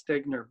Wallace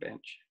Stegner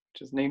bench,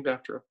 which is named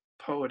after a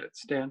poet at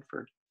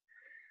Stanford.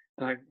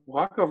 And I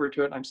walk over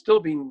to it. I'm still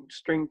being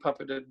string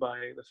puppeted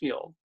by the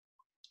field.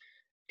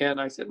 And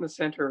I sit in the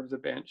center of the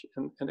bench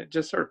and it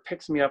just sort of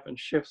picks me up and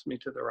shifts me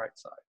to the right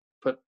side,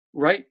 but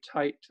right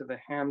tight to the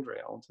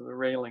handrail, to the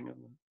railing on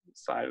the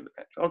side of the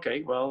bench.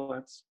 Okay, well,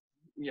 that's,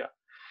 yeah.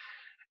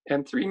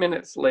 And 3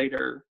 minutes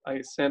later,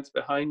 I sense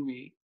behind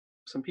me,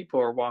 some people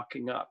are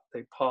walking up.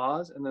 They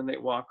pause and then they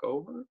walk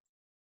over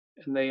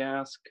and they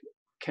ask,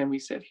 can we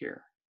sit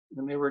here?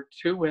 And they were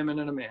 2 women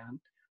and a man,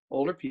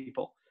 older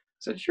people. I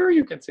said, sure,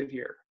 you can sit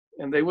here.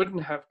 And they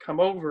wouldn't have come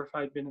over if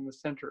I'd been in the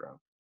center of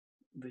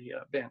the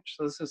bench.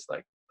 So this is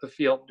like the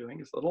field doing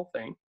its little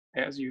thing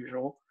as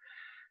usual.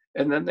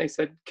 And then they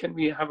said, can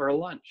we have our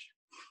lunch?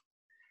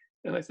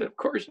 And I said, of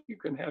course you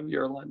can have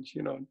your lunch,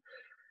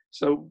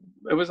 So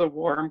it was a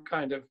warm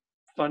kind of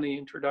funny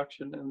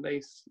introduction. And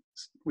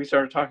we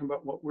started talking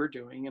about what we're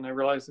doing. And I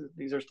realized that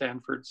these are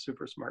Stanford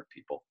super smart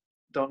people.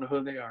 Don't know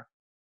who they are.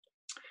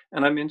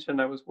 And I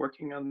mentioned I was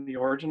working on The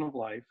Origin of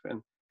Life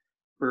and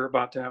we're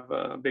about to have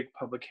a big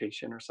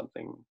publication or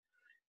something.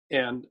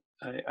 And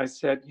I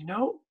said,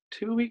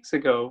 2 weeks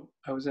ago,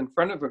 I was in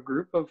front of a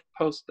group of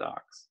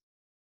postdocs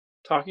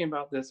talking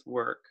about this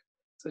work,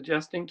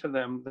 suggesting to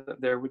them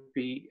that there would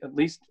be at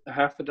least a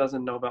half a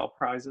dozen Nobel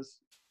Prizes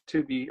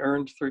to be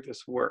earned through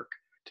this work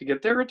to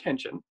get their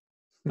attention,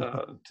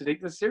 to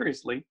take this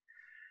seriously.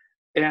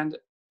 And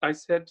I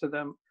said to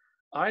them,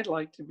 I'd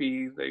like to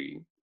be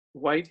the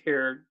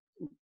white-haired,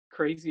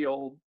 crazy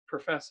old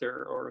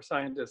professor or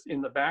scientist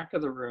in the back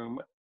of the room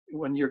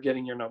when you're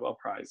getting your Nobel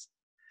Prize.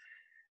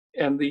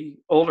 And the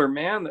older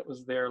man that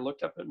was there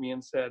looked up at me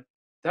and said,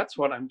 that's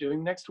what I'm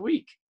doing next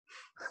week.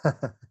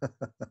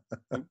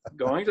 I'm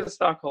going to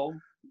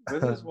Stockholm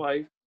with his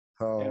wife,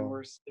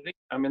 and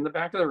I'm in the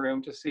back of the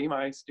room to see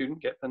my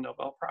student get the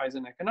Nobel Prize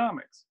in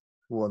economics.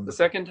 Wonderful. The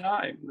second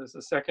time, there's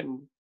a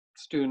second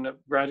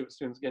graduate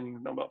student's getting the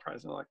Nobel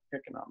Prize in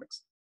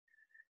economics.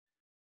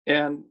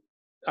 And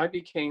I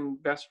became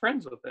best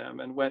friends with them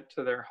and went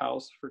to their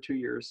house for 2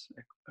 years.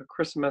 At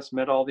Christmas,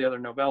 met all the other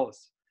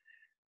Nobelists.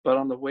 But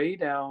on the way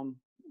down,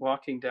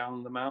 walking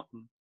down the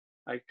mountain,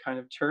 I kind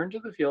of turned to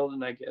the field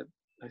and I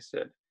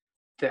said,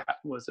 that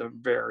was a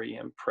very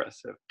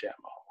impressive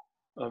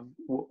demo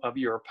of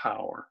your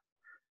power.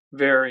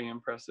 Very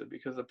impressive,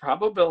 because the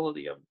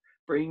probability of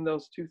bringing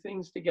those 2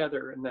 things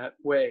together in that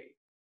way,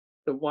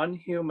 the one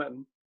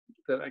human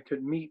that I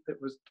could meet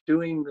that was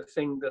doing the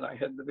thing that I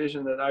had the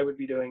vision that I would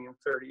be doing in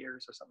 30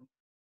 years or something,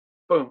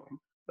 boom,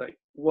 like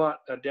what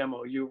a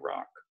demo, you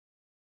rock.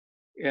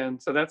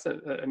 And so that's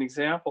an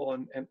example,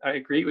 and I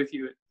agree with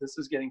you. This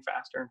is getting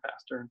faster and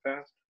faster and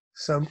faster.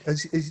 So,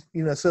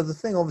 so the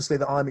thing obviously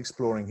that I'm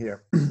exploring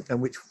here,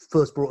 and which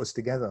first brought us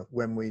together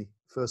when we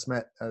first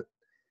met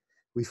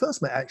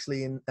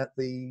actually at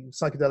the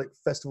psychedelic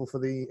festival for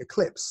the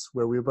Eclipse,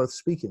 where we were both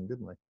speaking,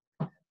 didn't we?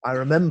 I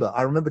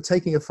remember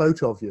taking a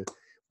photo of you,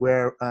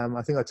 where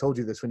I think I told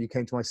you this when you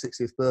came to my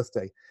 60th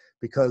birthday,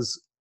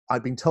 because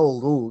I'd been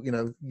told,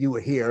 you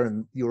were here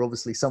and you were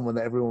obviously someone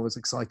that everyone was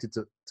excited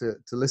to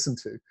listen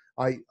to.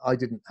 I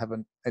didn't have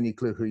any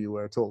clue who you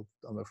were at all,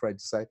 I'm afraid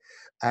to say.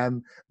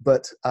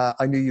 But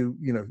I knew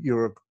you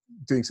were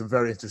doing some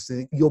very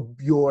interesting.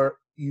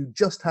 You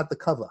just had the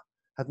cover,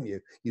 hadn't you?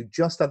 You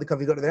just had the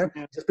cover. You got it there.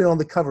 Yeah. Just been on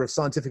the cover of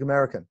Scientific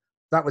American.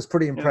 That was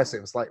pretty impressive.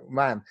 Yeah. It's like,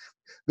 man,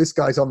 this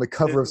guy's on the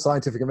cover of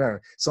Scientific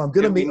American. So I'm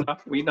going to meet.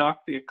 We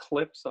knocked the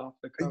Eclipse off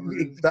the cover.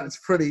 That's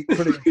pretty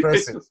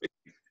impressive.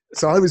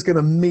 So I was going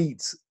to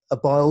meet a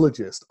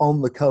biologist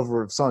on the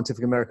cover of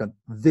Scientific American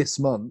this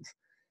month,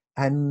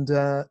 and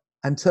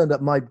turned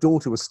up. My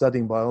daughter was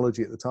studying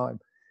biology at the time,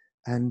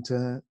 and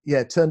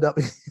it turned up.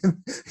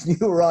 You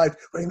arrived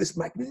wearing this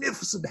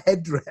magnificent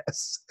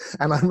headdress,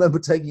 and I remember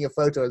taking a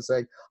photo and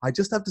saying, "I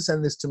just have to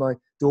send this to my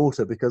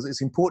daughter because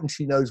it's important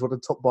she knows what a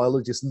top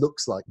biologist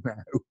looks like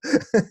now."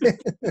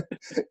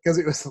 Because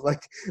it was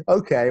like,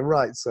 okay,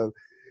 right. So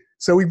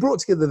we brought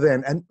together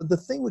then, and the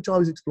thing which I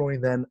was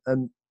exploring then,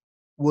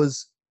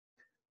 was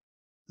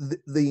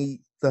the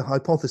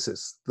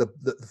hypothesis, the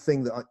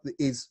thing that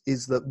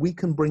is that we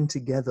can bring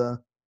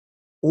together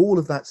all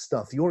of that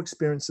stuff, your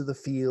experience of the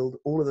field,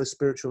 all of those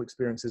spiritual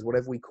experiences,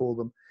 whatever we call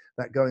them,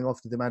 that going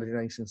off to the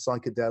imagination,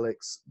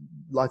 psychedelics,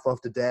 life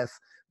after death,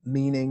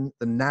 meaning,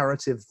 the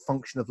narrative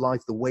function of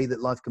life, the way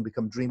that life can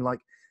become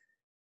dreamlike.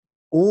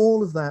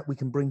 all of that we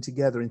can bring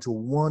together into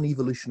one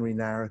evolutionary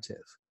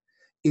narrative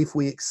if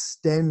we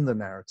extend the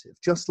narrative,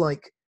 just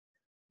like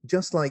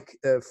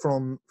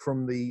from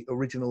the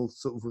original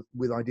sort of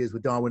with ideas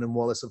with Darwin and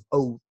Wallace of,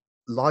 oh,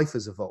 life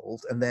has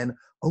evolved, and then,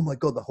 oh my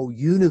God, the whole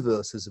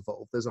universe has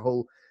evolved. There's a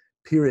whole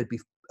period,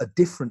 a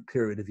different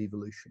period of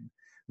evolution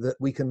that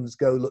we can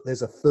go, look,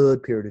 there's a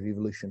third period of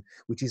evolution,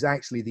 which is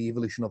actually the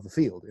evolution of the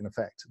field, in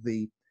effect,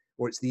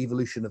 or it's the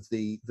evolution of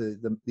the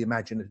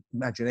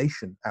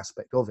imagination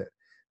aspect of it,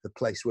 the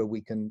place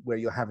where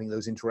you're having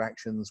those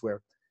interactions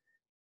where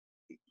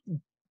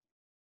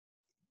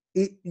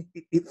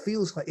it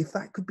feels like if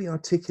that could be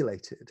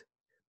articulated,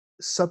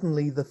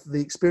 suddenly the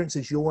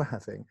experiences you're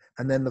having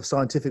and then the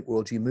scientific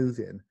world you move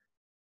in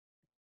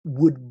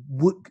would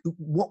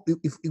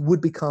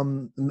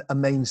become a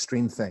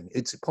mainstream thing.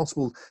 It's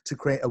possible to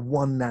create a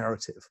one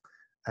narrative.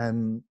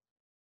 And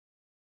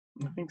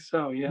I think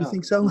so, yeah. you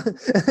think so?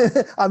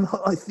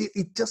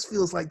 It just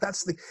feels like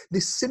that's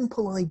this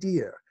simple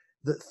idea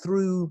that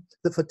for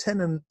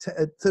 10 and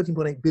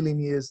 13.8 billion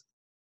years,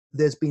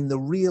 there's been the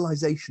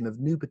realization of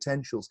new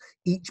potentials,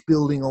 each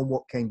building on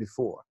what came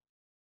before.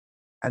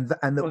 And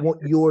that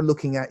what you're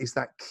looking at is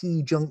that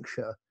key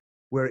juncture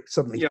where it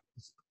suddenly, yeah.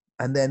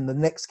 And then the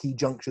next key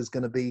juncture is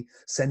going to be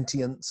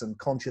sentience and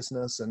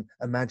consciousness and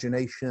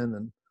imagination.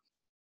 And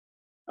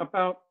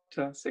about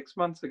 6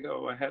 months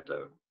ago, I had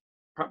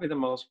probably the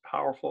most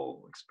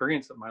powerful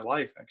experience of my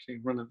life, actually,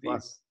 one of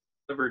these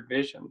delivered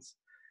visions.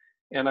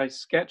 And I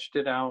sketched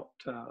it out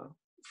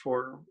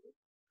for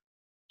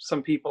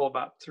some people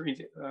about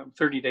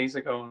 30 days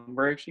ago, and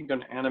we're actually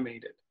going to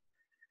animate it.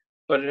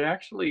 But it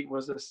actually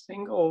was a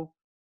single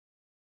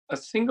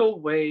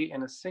way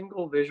and a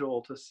single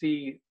visual to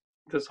see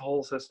this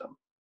whole system,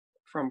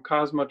 from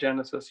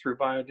cosmogenesis through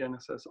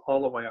biogenesis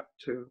all the way up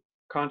to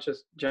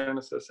conscious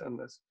genesis and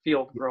this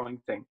field growing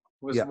thing.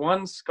 It was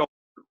one sculpture,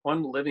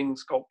 one living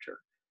sculpture.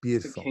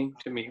 Beautiful. That came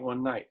to me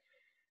one night,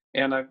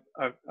 and I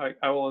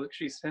will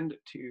actually send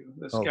it to you.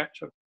 The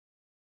sketch of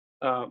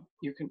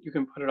you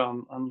can put it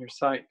on your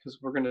site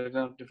because we're going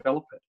to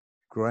develop it.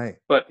 Great.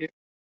 But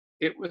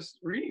it was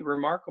really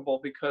remarkable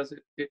because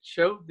it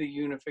showed the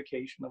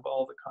unification of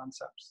all the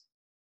concepts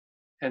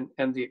and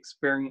the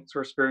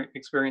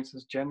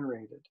experiences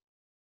generated.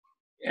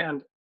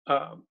 And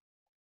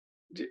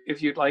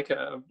if you'd like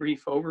a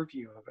brief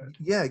overview of it.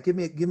 Yeah, give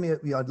me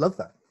I'd love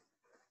that.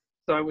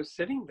 So I was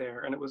sitting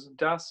there, and it was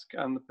dusk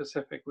on the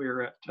Pacific. We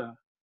were at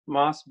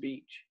Moss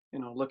Beach,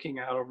 looking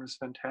out over this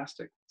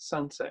fantastic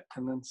sunset.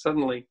 And then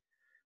suddenly,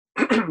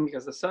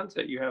 because the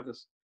sunset, you have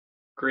this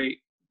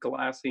great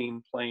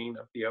glassine plane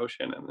of the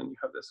ocean, and then you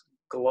have this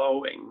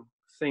glowing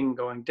thing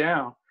going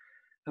down.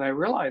 And I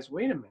realized,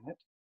 wait a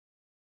minute,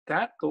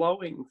 that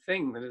glowing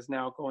thing that is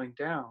now going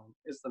down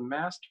is the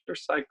master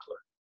cycler.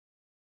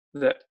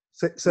 That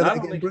so that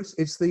again, Bruce,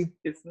 it's the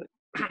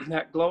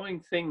that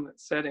glowing thing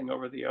that's setting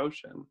over the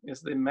ocean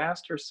is the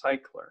master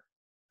cycler.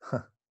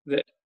 Huh.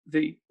 That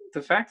the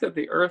fact that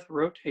the Earth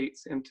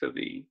rotates into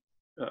the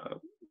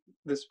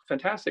this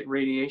fantastic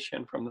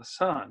radiation from the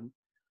sun,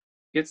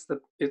 it's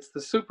the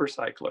super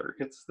cycler.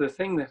 It's the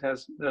thing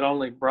that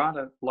only brought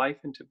a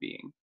life into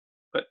being.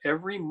 But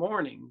every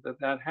morning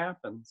that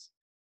happens,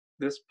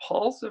 this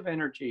pulse of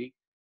energy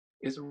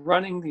is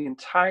running the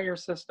entire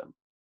system.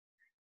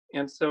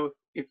 And so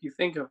if you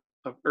think of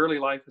early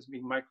life as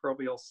being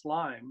microbial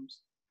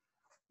slimes,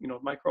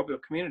 microbial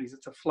communities,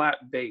 it's a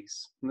flat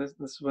base. And this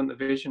is when the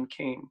vision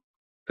came,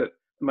 that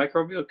the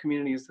microbial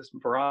community is this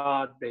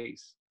broad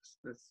base,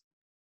 this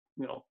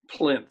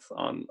plinth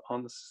on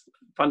the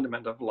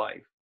fundament of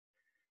life.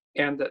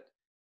 And that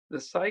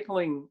the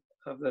cycling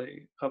of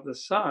the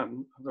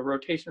sun, of the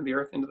rotation of the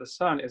Earth into the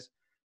sun, is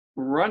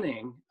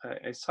running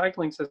a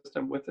cycling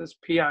system with this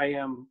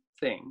PIM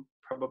thing.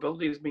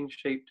 Probability is being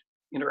shaped,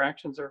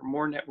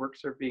 more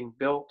networks are being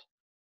built,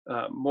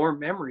 more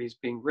memories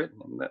being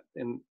written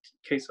in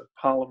case of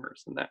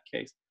polymers in that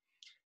case.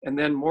 And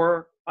then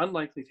more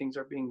unlikely things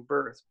are being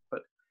birthed,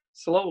 but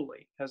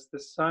slowly as the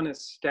sun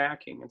is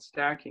stacking and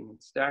stacking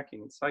and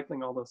stacking and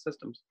cycling all those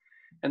systems.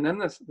 And then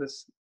this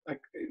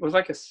it was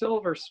like a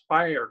silver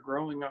spire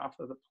growing off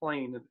of the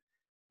plane. It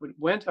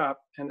went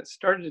up and it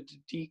started to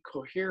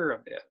decohere a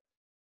bit.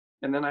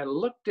 And then I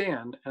looked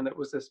in, and it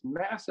was this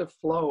massive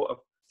flow of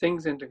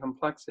things into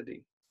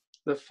complexity.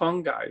 The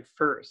fungi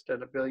first at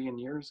 1 billion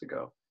years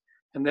ago,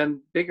 and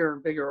then bigger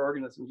and bigger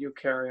organisms,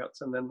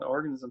 eukaryotes, and then the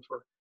organisms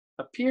were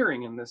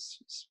appearing in this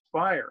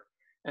spire.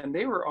 And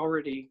they were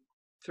already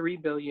 3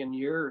 billion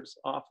years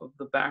off of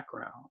the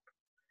background.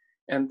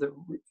 And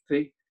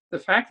the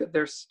fact that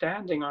they're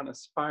standing on a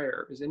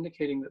spire is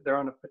indicating that they're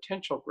on a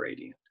potential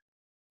gradient,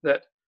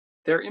 that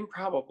they're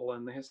improbable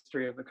in the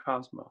history of the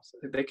cosmos.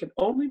 They can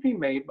only be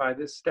made by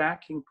this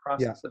stacking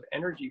process of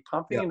energy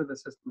pumping into the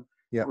system,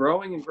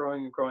 growing and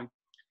growing and growing.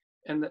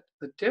 And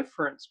the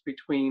difference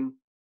between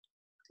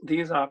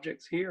these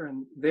objects here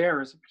and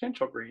there is a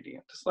potential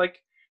gradient. Just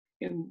like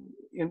in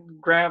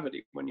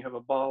gravity, when you have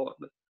a ball at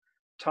the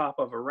top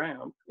of a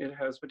ramp, it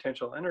has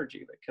potential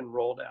energy that can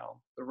roll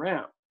down the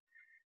ramp.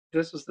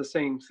 this is the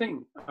same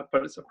thing,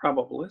 but it's a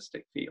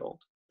probabilistic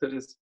field that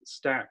is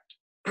stacked.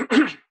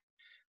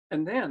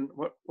 And then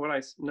what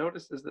I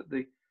noticed is that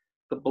the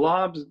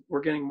blobs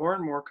were getting more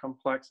and more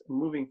complex and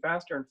moving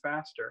faster and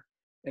faster.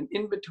 And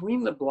in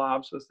between the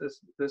blobs was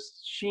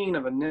this sheen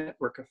of a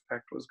network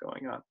effect was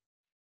going on.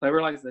 And I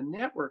realized the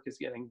network is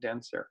getting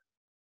denser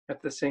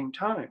at the same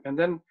time. And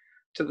then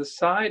to the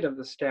side of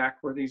the stack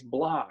were these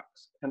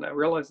blocks. And I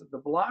realized that the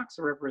blocks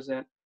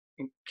represent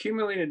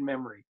accumulated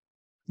memory.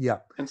 Yeah.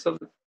 And so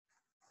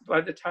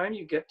by the time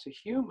you get to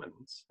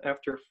humans,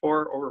 after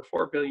over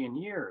 4 billion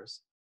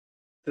years,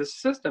 the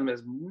system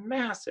is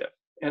massive,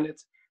 and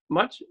it's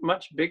much,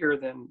 much bigger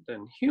than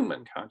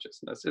human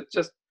consciousness. It's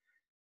just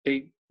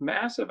a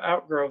massive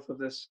outgrowth of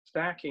this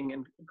stacking,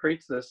 and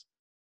creates this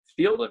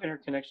field of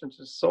interconnections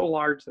that's so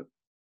large that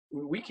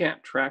we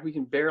can't track, we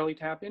can barely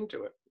tap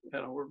into it.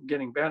 You know, we're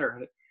getting better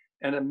at it.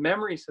 And a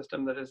memory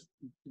system that is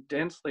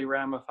densely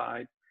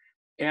ramified.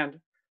 And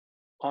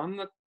on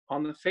the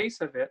face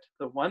of it,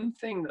 the one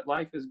thing that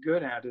life is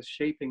good at is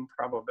shaping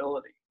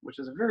probability, which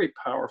is a very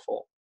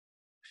powerful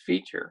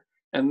feature.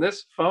 And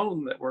this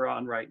phone that we're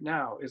on right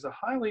now is a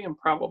highly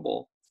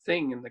improbable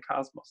thing in the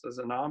cosmos as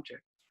an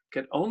object. It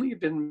could only have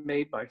been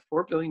made by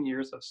 4 billion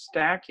years of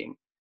stacking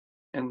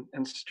and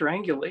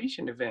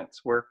strangulation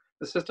events where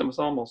the system is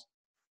almost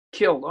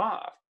killed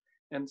off.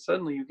 And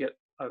suddenly you get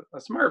a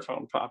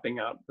smartphone popping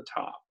out at the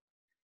top.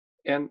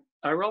 And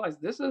I realized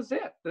this is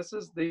it. This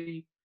is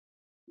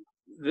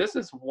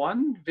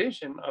one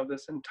vision of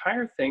this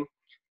entire thing.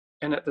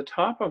 And at the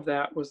top of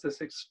that was this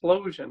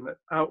explosion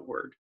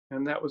outward.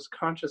 And that was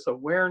conscious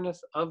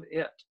awareness of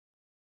it.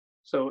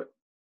 So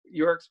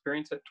your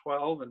experience at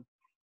 12 and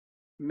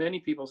many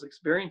people's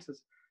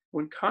experiences,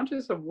 when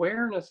conscious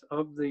awareness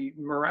of the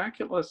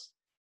miraculous,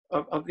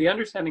 of the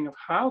understanding of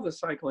how the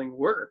cycling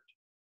worked,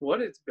 what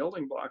its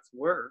building blocks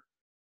were,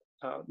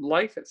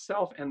 life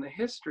itself and the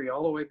history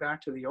all the way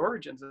back to the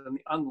origins and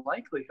the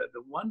unlikelihood,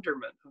 the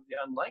wonderment of the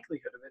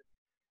unlikelihood of it,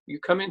 you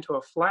come into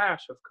a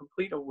flash of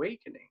complete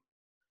awakening.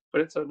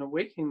 But it's an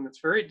awakening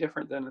that's very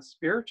different than a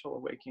spiritual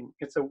awakening.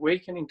 It's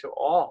awakening to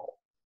all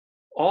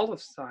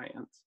of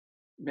science,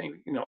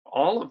 maybe, you know,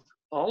 all of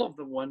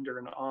the wonder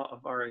and awe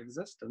of our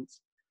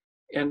existence.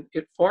 And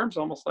it forms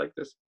almost like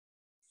this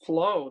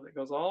flow that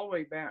goes all the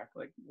way back,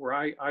 like where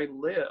I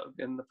live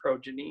in the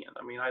Progenian.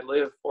 I mean, I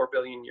lived 4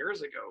 billion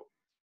years ago,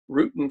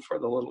 rooting for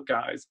the little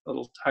guys,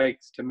 little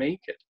tykes to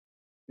make it.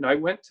 You know, I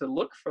went to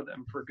look for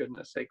them, for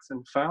goodness sakes,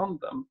 and found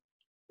them.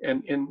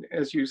 And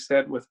as you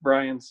said with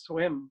Brian's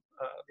swim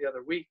the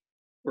other week,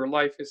 where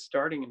life is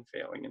starting and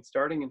failing in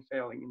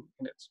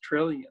its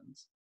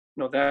trillions.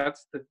 You know,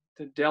 that's the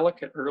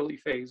delicate early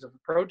phase of the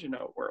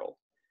progenote world.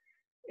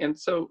 And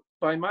so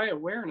by my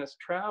awareness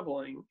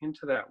traveling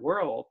into that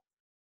world,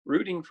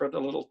 rooting for the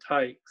little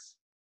tykes,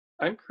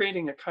 I'm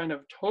creating a kind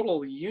of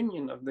total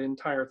union of the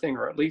entire thing,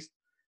 or at least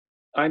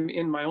I'm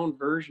in my own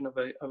version of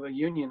a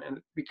union, and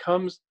it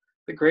becomes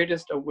the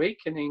greatest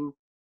awakening,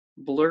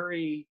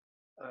 blurry,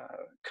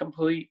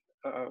 complete,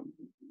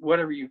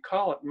 whatever you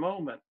call it,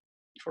 moment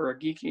for a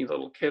geeky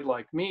little kid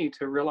like me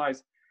to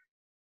realize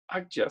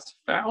I've just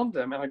found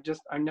them, and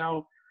I'm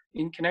now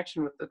in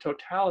connection with the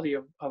totality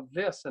of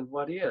this and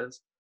what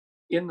is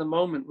in the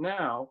moment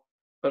now,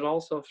 but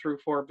also through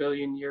 4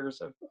 billion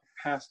years of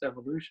past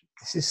evolution.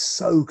 This is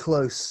so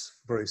close,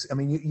 Bruce. I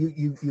mean,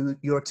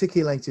 you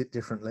articulate it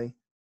differently,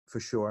 for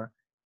sure,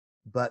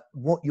 but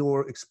what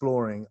you're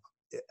exploring,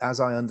 as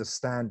I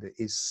understand it,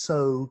 is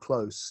so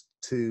close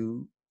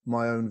to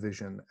my own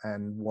vision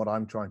and what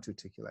I'm trying to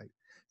articulate.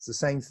 It's the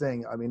same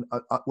thing. I mean,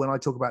 when I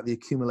talk about the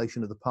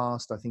accumulation of the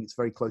past, I think it's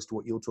very close to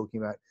what you're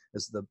talking about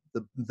as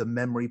the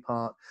memory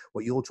part.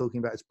 What you're talking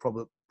about is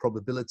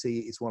probability.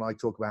 It's what I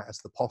talk about as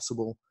the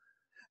possible.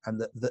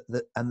 And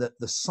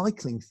the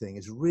cycling thing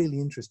is really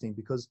interesting,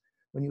 because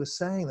when you were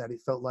saying that,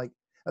 it felt like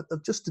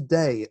just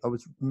today I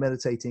was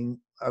meditating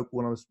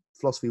when I was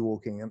philosophy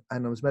walking,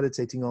 and I was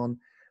meditating on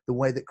the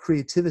way that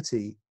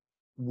creativity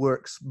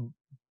works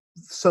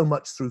so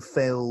much through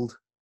failed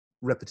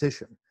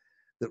repetition.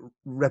 That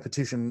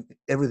repetition,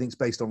 everything's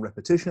based on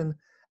repetition,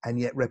 and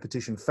yet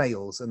repetition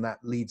fails, and that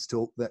leads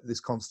to this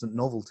constant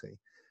novelty.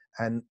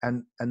 And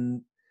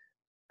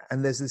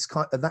there's this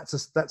kind of,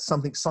 that's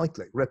something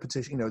cyclic.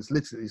 Repetition, you know,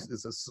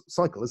 it's a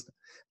cycle, isn't it?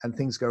 And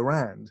things go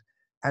round.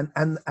 And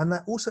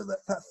that also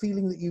that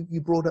feeling that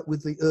you brought up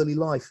with the early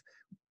life,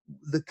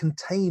 the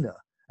container,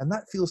 and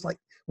that feels like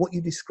what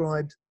you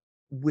described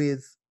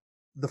with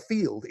the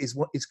field is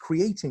what is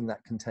creating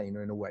that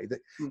container in a way that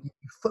you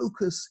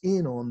focus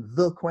in on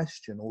the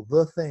question or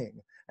the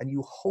thing and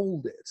you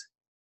hold it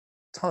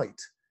tight.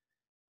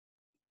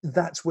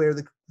 That's where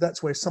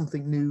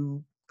something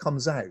new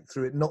comes out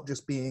through it not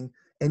just being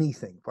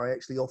anything, by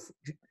actually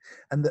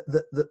and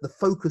the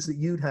focus that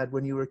you'd had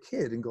when you were a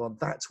kid and gone,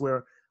 that's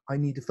where I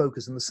need to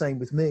focus, and the same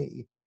with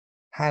me,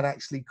 had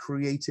actually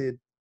created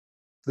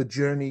the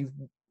journey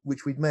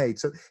which we'd made.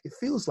 So it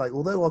feels like,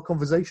 although our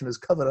conversation has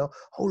covered a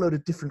whole load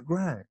of different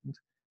ground,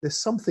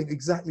 there's something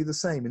exactly the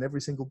same in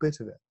every single bit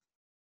of it.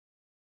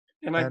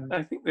 And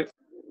I think that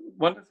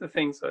one of the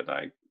things that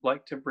I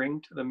like to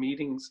bring to the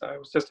meetings, I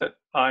was just at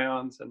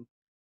IONS, and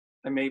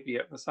I may be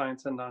at the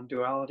Science and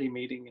Non-Duality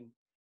meeting in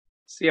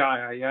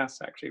CIIS,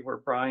 actually, where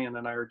Brian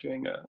and I are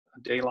doing a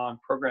day-long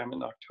program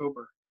in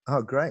October.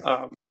 Oh, great.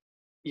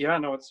 Yeah,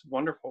 no, it's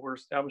wonderful. We're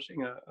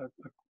establishing a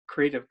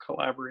creative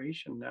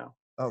collaboration now.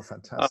 Oh,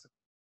 fantastic.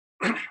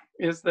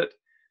 Is that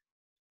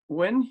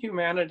when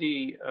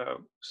humanity,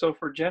 so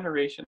for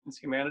generations,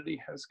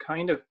 humanity has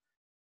kind of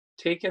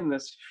taken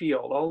this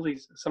field, all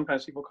these,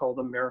 sometimes people call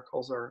them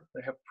miracles, or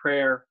they have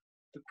prayer,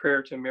 the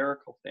prayer to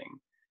miracle thing.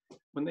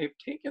 When they've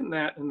taken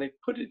that and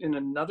they've put it in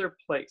another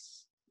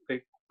place,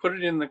 they've put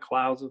it in the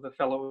clouds with the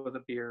fellow with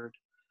a beard,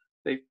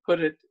 they've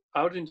put it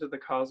out into the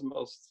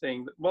cosmos,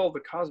 saying that, well, the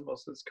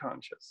cosmos is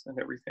conscious and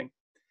everything.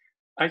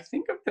 I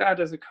think of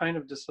that as a kind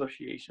of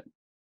dissociation,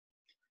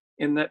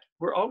 in that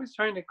we're always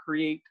trying to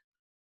create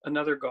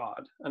another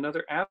God,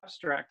 another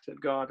abstracted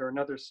God, or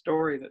another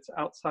story that's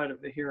outside of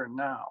the here and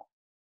now.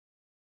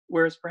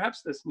 Whereas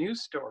perhaps this new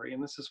story,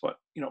 and this is what,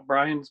 you know,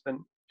 Brian's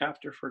been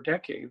after for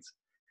decades,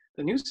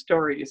 the new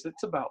story is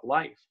it's about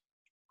life,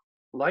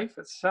 life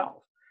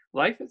itself.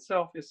 Life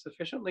itself is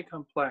sufficiently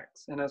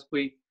complex, and as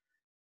we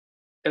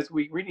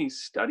really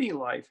study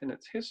life and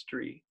its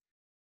history,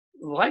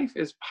 life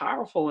is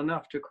powerful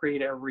enough to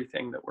create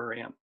everything that we're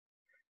in.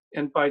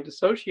 And by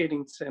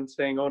dissociating and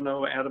saying, oh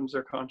no, atoms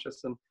are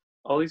conscious, and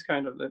all these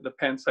kind of the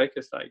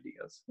panpsychist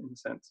ideas, in a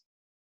sense,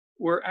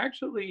 we're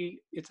actually,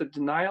 it's a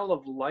denial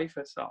of life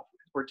itself.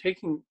 We're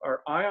taking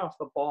our eye off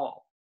the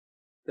ball,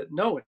 that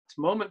no, it's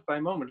moment by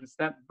moment. It's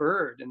that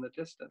bird in the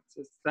distance.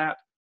 It's that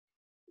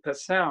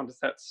sound, it's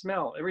that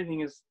smell. Everything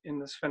is in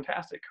this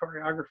fantastic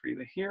choreography,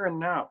 the here and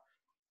now.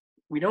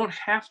 We don't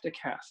have to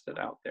cast it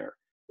out there.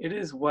 It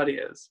is what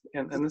is.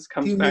 And this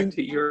comes back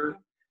to your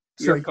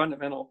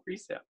fundamental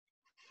precept.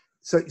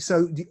 So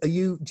do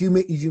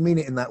you mean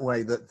it in that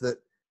way, that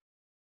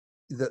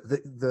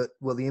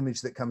well, the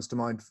image that comes to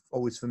mind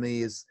always for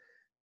me is,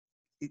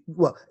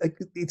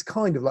 it's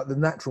kind of like the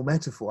natural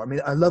metaphor. I mean,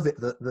 I love it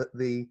that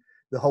the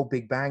whole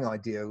Big Bang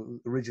idea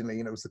originally,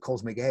 you know, was the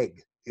cosmic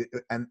egg,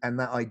 and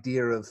that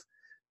idea of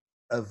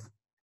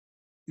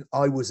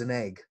I was an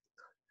egg,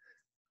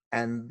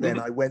 and then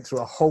I went through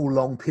a whole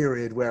long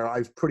period where I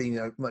was pretty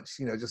much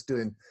just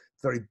doing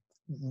very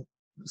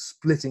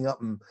splitting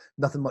up and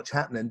nothing much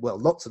happening. Well,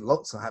 lots and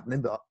lots are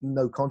happening, but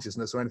no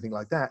consciousness or anything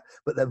like that.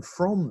 But then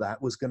from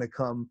that was going to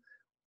come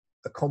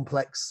a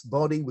complex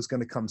body, was going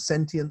to come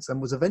sentience,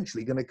 and was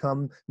eventually going to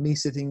come me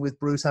sitting with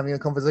Bruce having a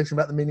conversation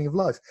about the meaning of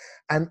life.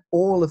 And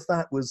all of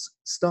that was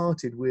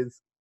started with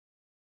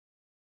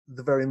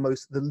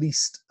the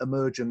least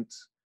emergent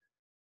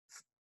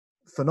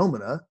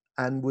phenomena,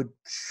 and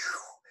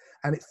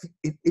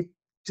it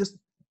just,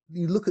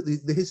 you look at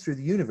the history of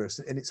the universe,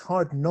 and it's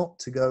hard not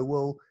to go,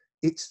 well,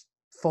 it's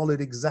followed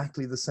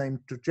exactly the same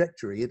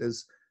trajectory. It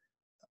has,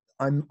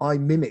 I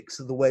mimics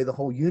the way the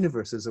whole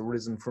universe has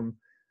arisen from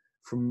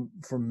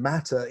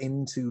matter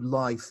into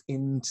life,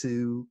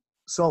 into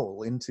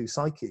soul, into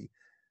psyche,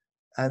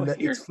 and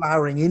that it's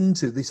flowering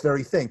into this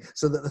very thing,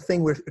 so that the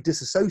thing we're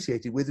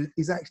disassociated with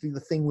is actually the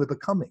thing we're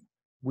becoming.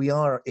 We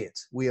are it.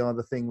 We are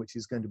the thing which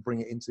is going to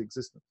bring it into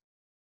existence.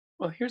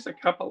 Well, here's a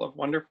couple of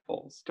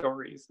wonderful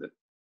stories that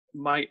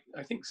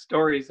I think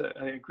stories,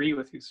 I agree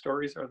with you,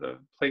 stories are the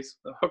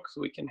hooks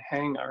we can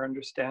hang our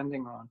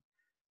understanding on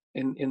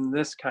in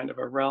this kind of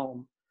a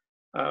realm.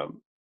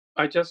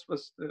 I just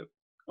was the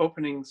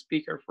opening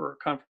speaker for a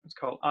conference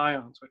called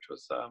IONS, which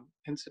was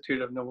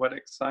Institute of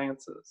Noetic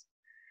Sciences.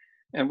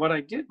 And what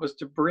I did was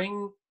to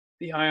bring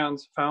the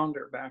IONS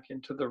founder back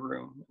into the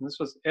room. And this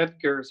was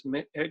Edgar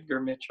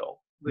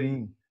Mitchell,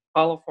 the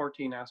Apollo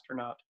 14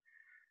 astronaut.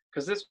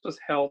 Because this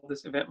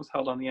event was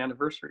held on the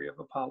anniversary of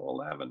Apollo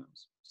 11. It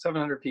was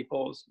 700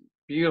 people. It was a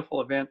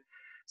beautiful event.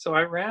 So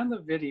I ran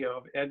the video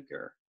of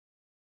Edgar,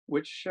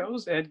 which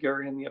shows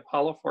Edgar in the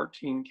Apollo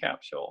 14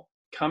 capsule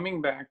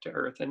coming back to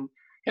Earth. And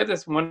he had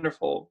this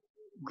wonderful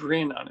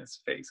grin on his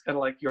face, kind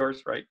of like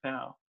yours right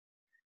now.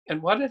 And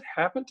what had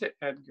happened to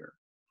Edgar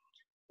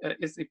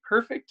is the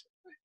perfect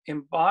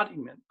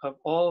embodiment of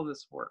all of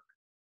this work.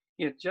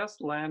 He had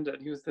just landed.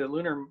 He was the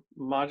lunar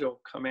module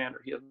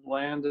commander. He had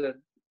landed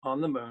on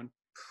the moon.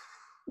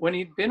 When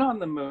he'd been on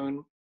the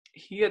moon,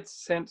 he had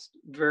sensed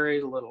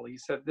very little. He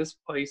said, this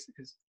place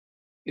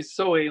is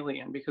so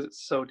alien because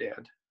it's so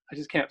dead. I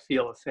just can't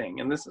feel a thing.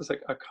 And this is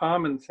a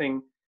common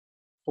thing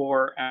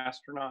for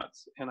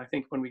astronauts. And I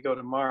think when we go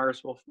to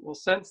Mars, we'll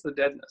sense the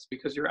deadness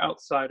because you're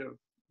outside of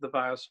the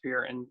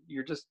biosphere and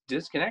you're just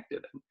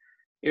disconnected. And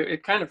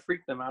it kind of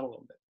freaked them out a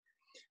little bit.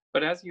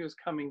 But as he was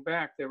coming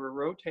back, they were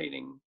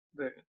rotating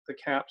the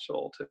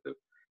capsule to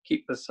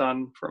keep the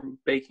sun from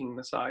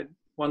baking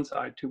one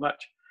side too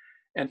much.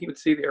 And he would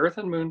see the Earth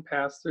and Moon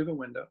pass through the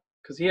window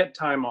because he had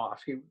time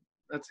off.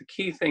 That's a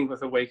key thing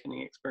with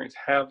awakening experience,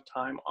 have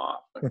time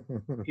off.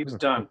 He was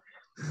done.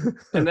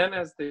 And then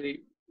as the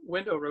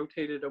window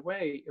rotated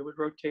away, it would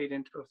rotate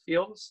into a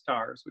field of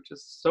stars, which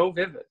is so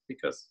vivid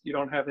because you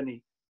don't have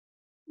any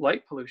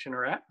light pollution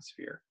or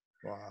atmosphere.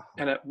 Wow.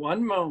 And at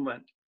one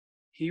moment,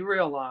 he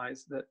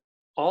realized that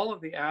all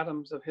of the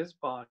atoms of his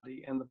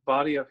body and the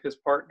body of his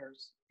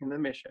partners in the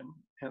mission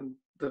and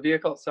the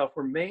vehicle itself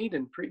were made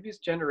in previous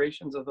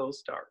generations of those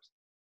stars,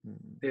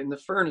 in the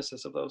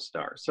furnaces of those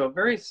stars. So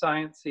very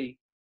sciencey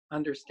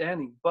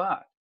understanding.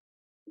 But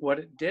what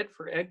it did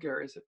for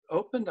Edgar is it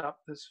opened up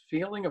this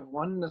feeling of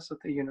oneness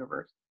with the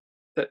universe,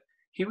 that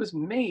he was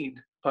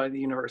made by the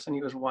universe and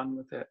he was one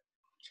with it.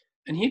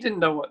 And he didn't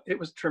know what, it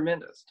was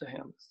tremendous to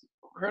him, this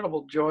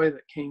incredible joy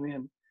that came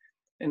in.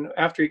 And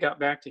after he got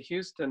back to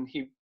Houston,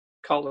 he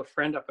called a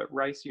friend up at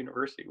Rice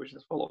University, which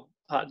is full of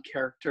odd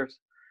characters.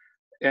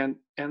 And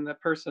the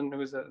person who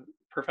was a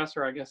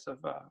professor, I guess, of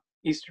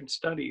Eastern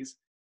Studies,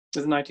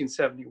 this is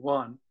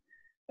 1971,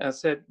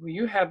 said, well,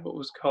 you had what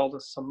was called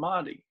a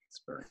samadhi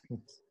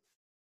experience.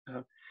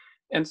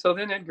 And so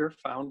then Edgar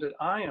founded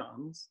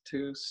IONS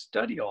to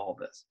study all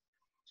this.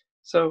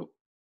 So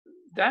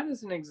that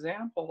is an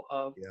example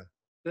of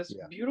this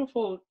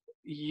beautiful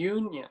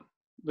union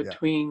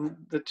between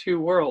the two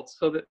worlds,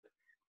 so that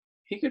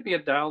he could be a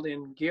dialed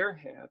in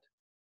gearhead,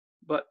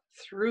 but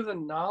through the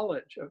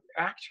knowledge of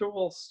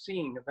actual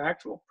seeing, of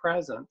actual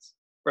presence,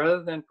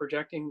 rather than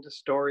projecting the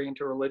story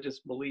into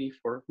religious belief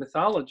or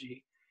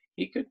mythology,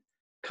 he could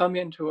come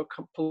into a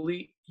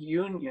complete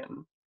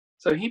union.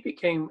 So he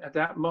became, at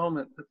that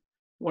moment,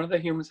 one of the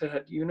humans that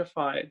had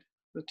unified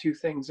the two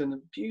things in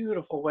a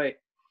beautiful way.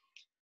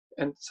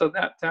 And so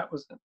that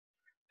was it.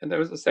 And there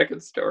was a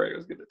second story I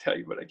was going to tell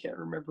you, but I can't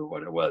remember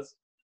what it was.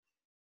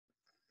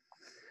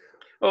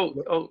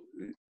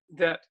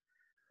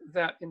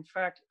 That in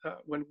fact,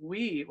 when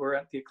we were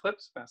at the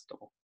Eclipse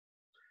Festival,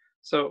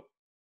 so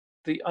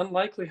the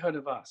unlikelihood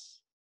of us,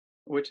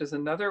 which is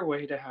another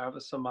way to have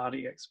a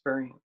samadhi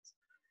experience.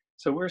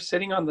 So we're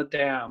sitting on the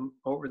dam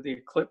over the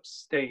eclipse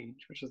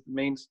stage, which is the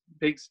main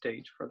big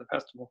stage for the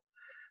festival.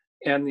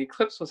 And the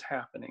eclipse was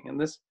happening. And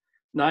this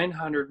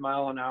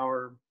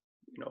 900-mile-an-hour,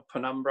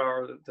 penumbra,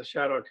 or the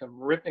shadow had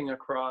come ripping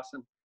across.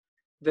 And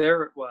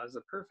there it was,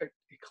 a perfect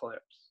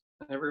eclipse.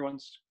 And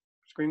everyone's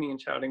screaming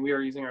and shouting. We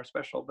were using our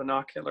special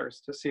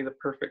binoculars to see the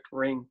perfect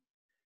ring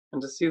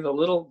and to see the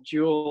little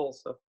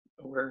jewels of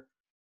where,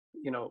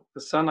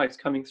 the sunlight's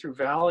coming through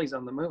valleys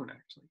on the moon,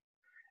 actually.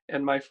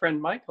 And my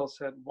friend Michael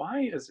said,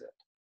 why is it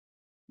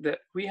that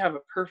we have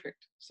a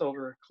perfect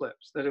solar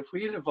eclipse? That if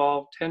we had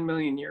evolved 10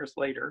 million years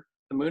later,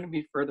 the moon would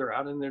be further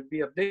out and there'd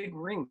be a big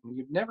ring.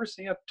 You'd never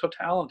see a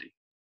totality.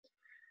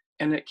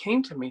 And it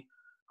came to me,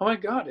 oh my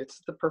God, it's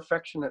the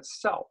perfection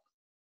itself.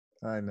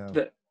 I know.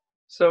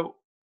 So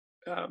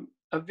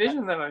a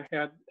vision that I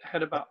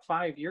had about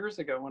 5 years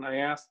ago when I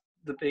asked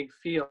the big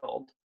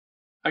field,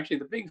 actually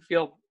the big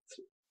field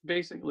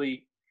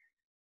basically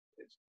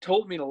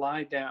told me to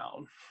lie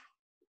down.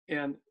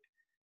 And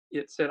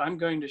it said, I'm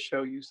going to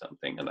show you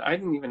something. And I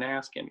didn't even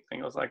ask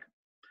anything. I was like,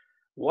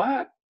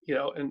 what?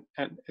 And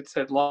it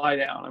said, lie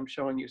down, I'm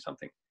showing you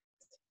something.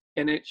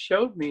 And it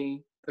showed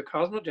me the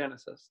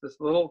cosmogenesis, this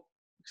little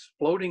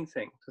exploding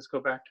thing. Let's go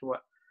back to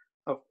what?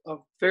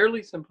 Of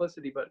fairly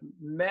simplicity, but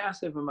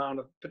massive amount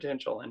of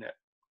potential in it.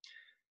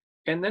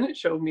 And then it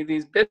showed me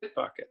these bit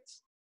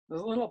buckets,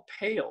 those little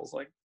pails,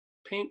 like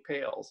paint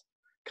pails,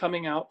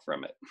 coming out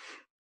from it,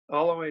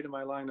 all the way to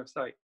my line of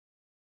sight.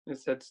 It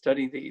said,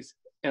 study these.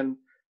 And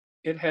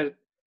it had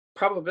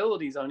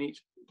probabilities on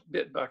each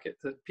bit bucket,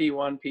 the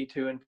P1,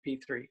 P2, and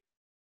P3.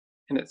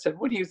 And it said,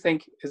 what do you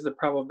think is the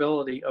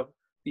probability of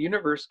the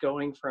universe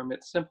going from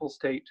its simple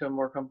state to a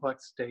more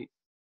complex state?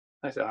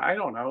 I said, I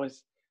don't know. I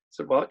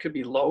said, well, it could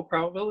be low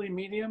probability,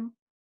 medium,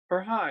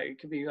 or high.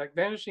 It could be like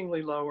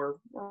vanishingly low or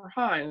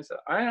high. And I said,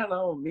 I don't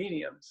know,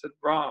 medium. I said,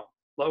 wrong,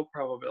 low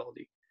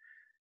probability.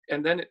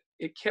 And then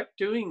it kept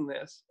doing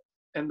this.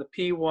 And the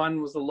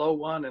P1 was the low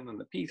one, and then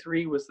the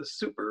P3 was the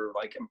super,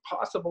 like,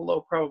 impossible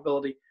low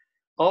probability,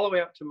 all the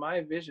way up to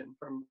my vision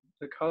from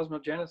the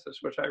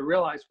cosmogenesis, which I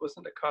realized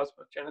wasn't a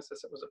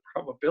cosmogenesis, it was a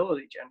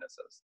probability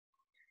genesis.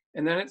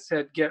 And then it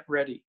said, get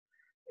ready.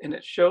 And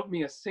it showed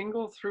me a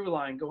single through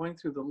line going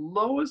through the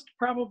lowest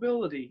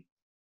probability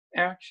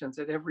actions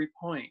at every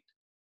point,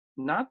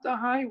 not the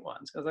high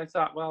ones, because I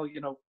thought, well, you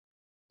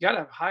got to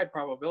have high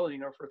probability,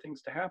 for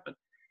things to happen.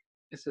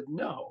 It said,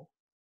 no,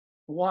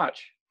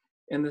 watch.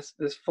 And this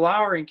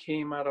flowering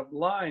came out of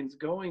lines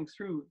going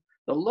through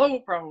the low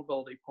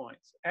probability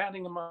points,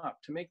 adding them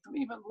up to make them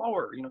even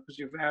lower, because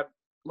you've had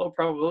low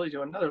probability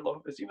to another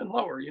low, it's even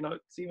lower,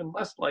 it's even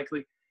less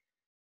likely.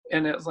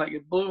 And it's like,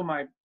 it blew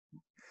my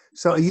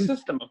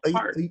system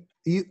apart.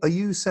 Are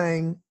you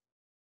saying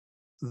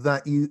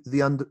that you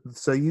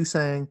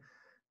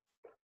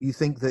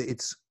think that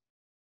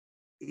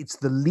it's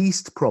the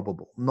least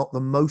probable, not the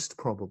most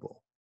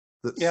probable?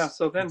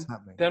 So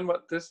then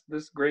what this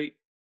great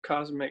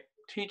cosmic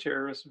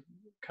teacher is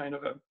kind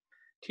of a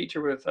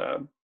teacher with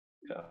an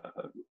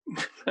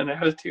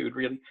attitude,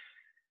 really,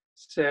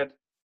 said,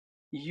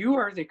 you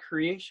are the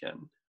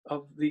creation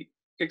of the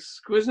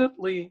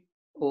exquisitely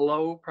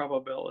low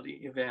probability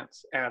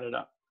events added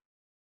up.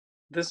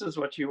 This is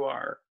what you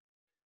are.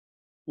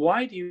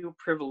 Why do you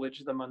privilege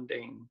the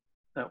mundane?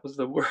 That was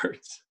the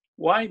words.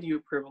 Why do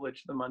you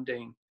privilege the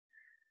mundane?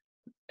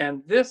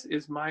 And this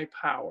is my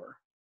power.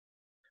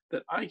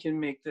 that I can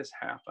make this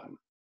happen.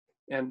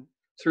 And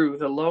through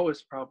the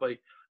lowest probably,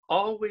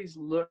 always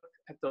look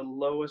at the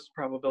lowest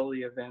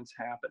probability events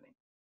happening.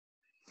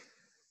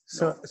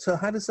 So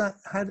how does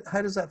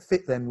that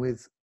fit then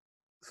with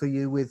for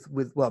you with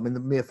well, I mean, the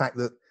mere fact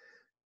that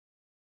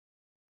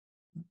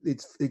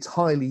it's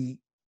highly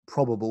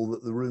probable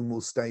that the room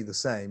will stay the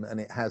same, and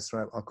it has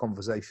throughout our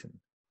conversation.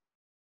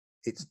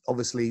 It's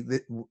obviously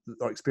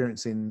our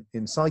experience in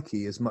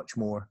psyche is much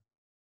more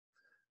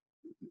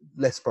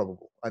less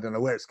probable. I don't know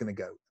where it's going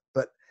to go,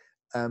 but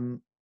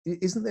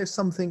isn't there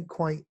something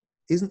quite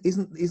isn't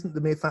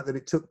the mere fact that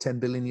it took 10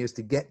 billion years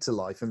to get to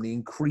life and the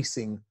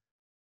increasing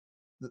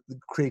the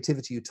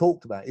creativity you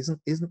talked about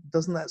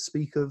doesn't that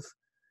speak of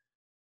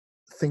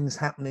things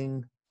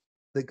happening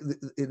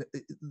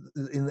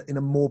in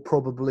a more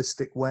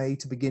probabilistic way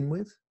to begin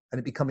with, and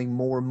it becoming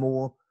more and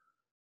more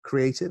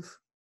creative?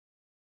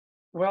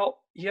 Well,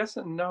 yes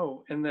and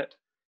no, in that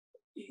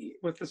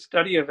with the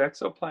study of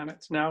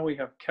exoplanets, now we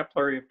have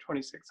Kepler, we have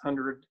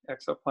 2,600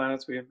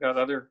 exoplanets, we have got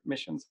other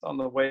missions on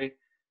the way.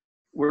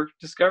 We're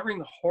discovering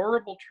the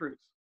horrible truth.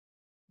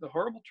 The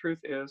horrible truth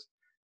is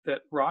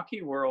that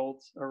rocky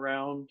worlds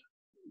around,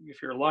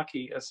 if you're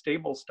lucky, a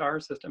stable star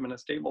system and a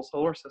stable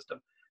solar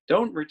system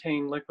don't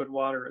retain liquid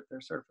water at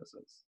their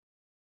surfaces.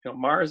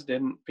 Mars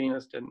didn't,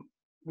 Venus didn't,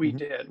 we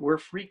did. We're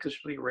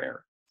freakishly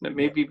rare. And it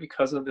may be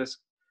because of this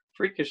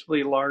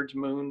freakishly large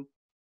moon.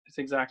 It's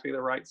exactly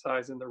the right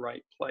size in the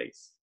right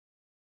place.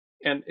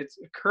 And it's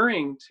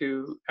occurring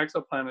to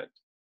exoplanet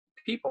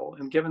people.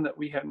 And given that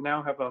we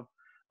now have a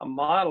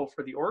model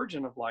for the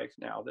origin of life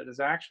now that is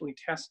actually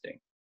testing,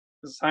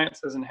 because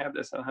science hasn't had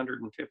this in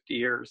 150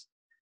 years.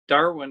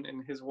 Darwin,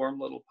 in his Warm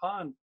Little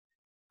Pond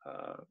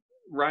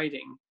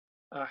writing,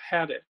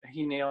 had it.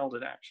 He nailed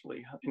it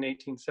actually in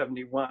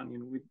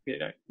 1871.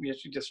 We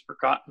actually just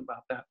forgotten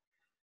about that.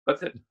 But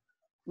that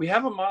we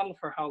have a model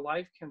for how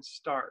life can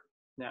start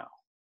now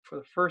for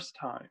the first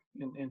time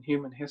in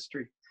human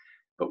history.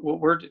 But what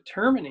we're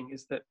determining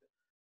is that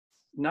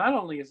not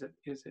only is it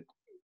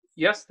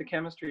yes, the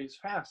chemistry is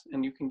fast,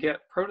 and you can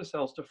get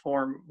protocells to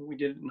form. We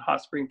did it in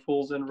hot spring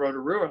pools in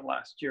Rotorua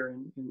last year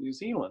in New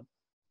Zealand.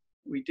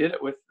 We did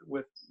it with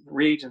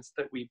reagents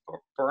that we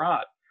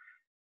brought.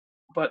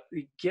 But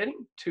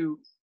getting to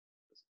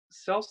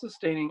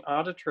self-sustaining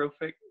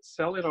autotrophic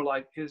cellular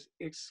life is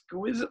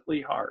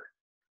exquisitely hard.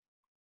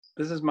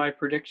 This is my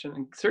prediction.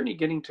 And certainly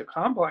getting to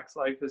complex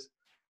life is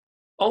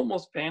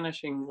almost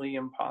vanishingly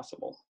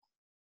impossible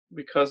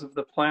because of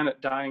the planet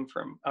dying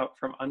out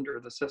from under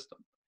the system.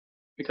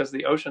 Because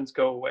the oceans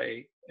go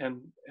away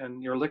and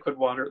your liquid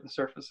water at the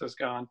surface is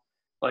gone,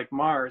 like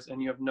Mars, and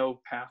you have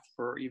no path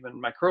for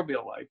even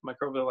microbial life.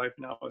 Microbial life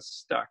now is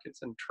stuck,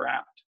 it's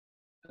entrapped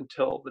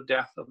until the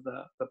death of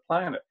the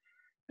planet.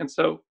 And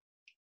so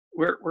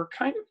we're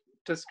kind of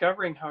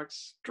discovering how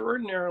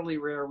extraordinarily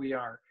rare we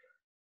are,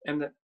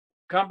 and that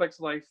complex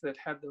life that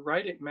had the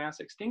right mass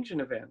extinction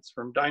events,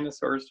 from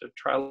dinosaurs to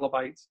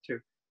trilobites to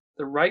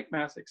the right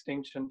mass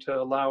extinction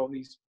to allow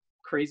these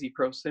crazy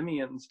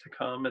prosimians to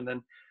come, and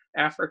then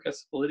Africa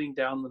splitting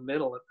down the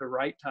middle at the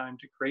right time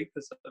to create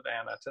the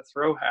savanna, to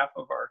throw half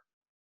of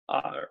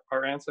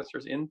our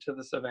ancestors into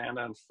the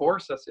savanna and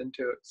force us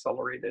into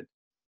accelerated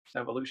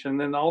evolution. And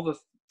then all the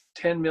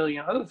 10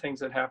 million other things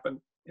that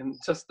happened in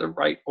just the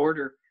right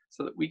order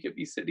so that we could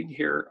be sitting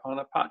here on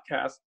a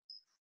podcast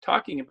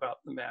talking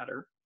about the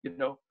matter.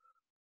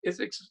 It's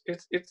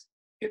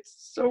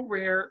so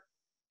rare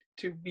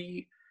to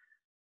be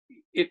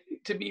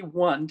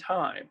one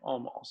time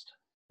almost.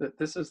 That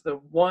this is the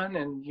one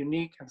and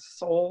unique and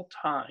sole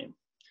time.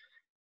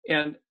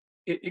 And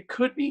it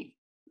could be.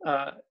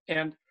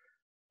 And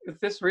with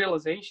this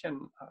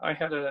realization, I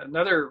had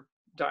another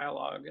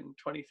dialogue in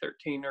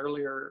 2013,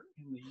 earlier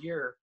in the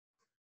year,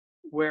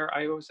 where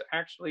I was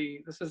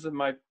actually, this is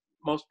my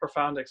most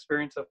profound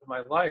experience of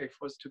my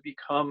life, was to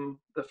become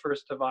the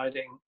first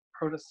dividing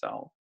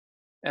protocell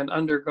and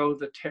undergo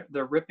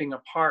the ripping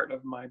apart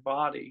of my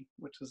body,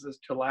 which is this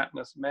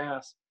gelatinous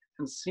mass,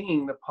 and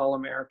seeing the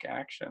polymeric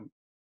action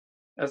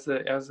as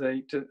a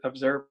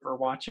observer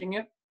watching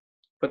it,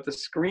 but the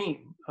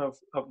screen of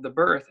the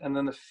birth, and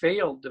then the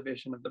failed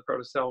division of the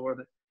protocell where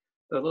the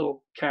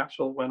little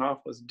capsule went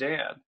off was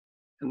dead,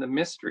 and the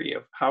mystery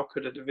of how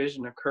could a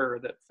division occur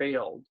that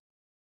failed,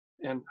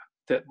 and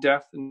that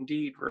death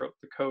indeed wrote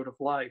the code of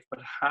life,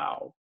 but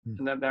how?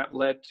 And then that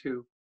led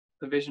to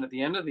the vision at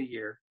the end of the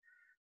year.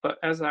 But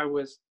as I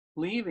was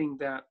leaving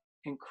that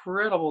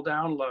incredible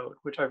download,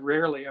 which I've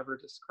rarely ever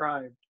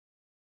described,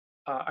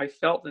 I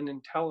felt an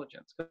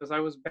intelligence, because I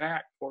was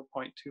back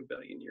 4.2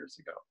 billion years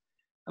ago.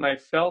 And I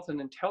felt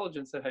an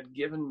intelligence that had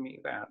given me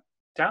that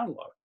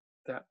download,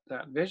 that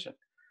vision.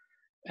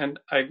 And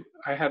I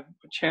had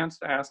a chance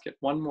to ask it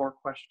one more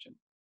question.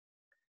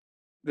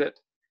 That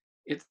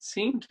it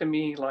seemed to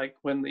me like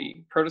when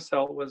the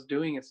protocell was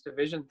doing its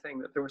division thing,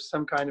 that there was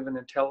some kind of an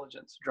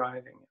intelligence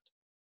driving it,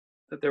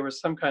 that there was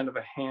some kind of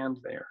a hand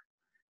there.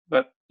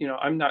 But,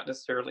 I'm not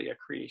necessarily a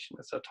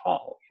creationist at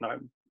all.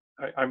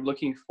 I'm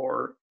looking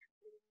for,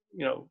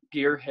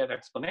 gearhead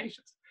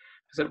explanations.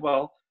 I said,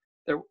 well,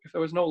 if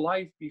there was no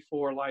life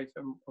before life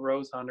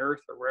arose on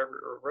Earth or wherever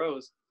it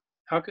arose,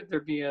 how could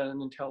there be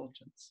an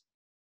intelligence?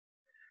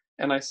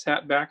 And I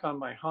sat back on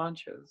my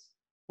haunches,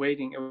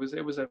 waiting.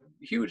 It was a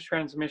huge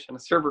transmission. A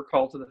server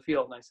called to the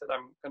field, and I said,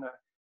 I'm gonna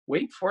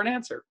wait for an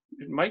answer.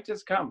 It might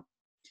just come.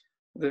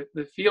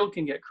 The field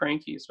can get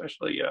cranky,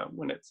 especially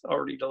when it's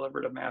already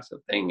delivered a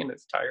massive thing and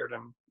it's tired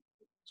and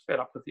fed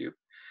up with you.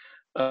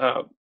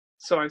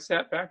 So I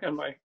sat back on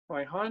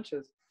my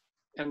haunches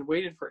and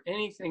waited for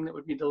anything that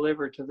would be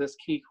delivered to this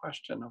key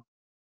question of,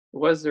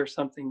 was there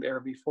something there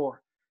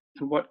before?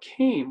 And what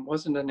came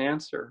wasn't an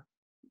answer.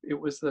 It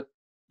was the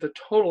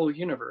total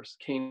universe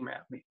came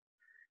at me.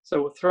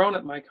 So thrown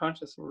at my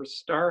consciousness were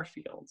star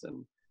fields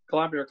and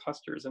globular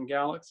clusters and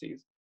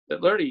galaxies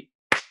that literally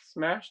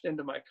smashed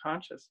into my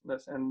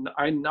consciousness, and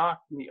I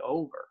knocked me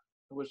over.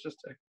 It was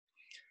just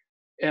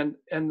and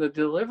the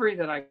delivery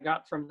that I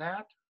got from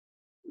that,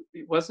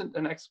 it wasn't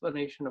an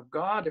explanation of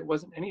God. It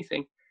wasn't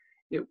anything.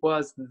 It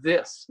was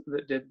this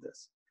that did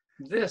this.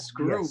 This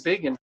grew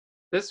big, and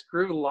this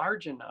grew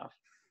large enough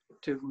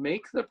to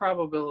make the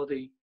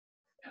probability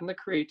and the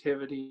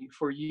creativity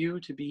for you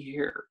to be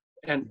here.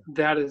 And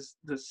that is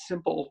the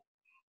simple,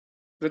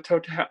 the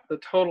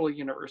total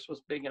universe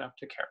was big enough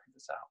to carry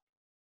this out.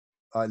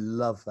 I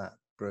love that,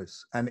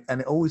 Bruce. And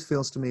it always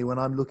feels to me when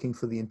I'm looking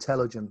for the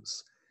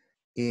intelligence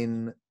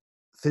in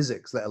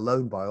physics, let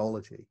alone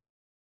biology,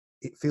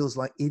 it feels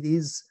like it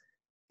is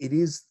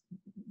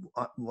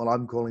what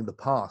I'm calling the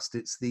past.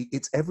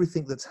 It's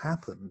everything that's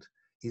happened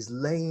is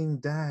laying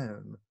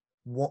down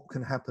what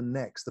can happen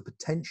next. The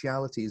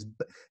potentiality is,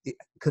 it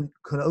can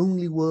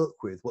only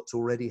work with what's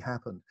already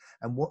happened,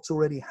 and what's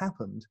already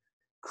happened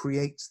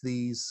creates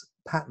these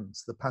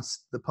patterns,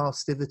 the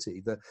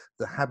pastivity,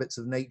 the habits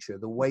of nature,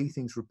 the way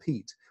things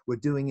repeat. We're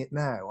doing it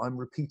now. I'm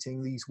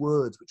repeating these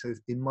words which are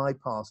in my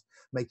past,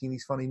 making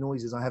these funny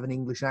noises. I have an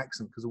English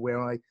accent because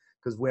where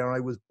I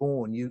was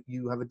born.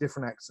 You have a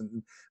different accent.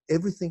 And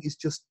everything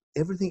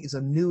is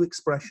a new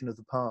expression of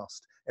the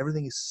past.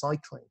 Everything is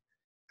cycling,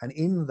 and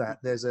in that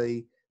there's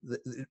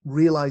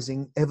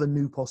realizing ever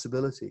new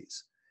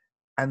possibilities,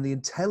 and the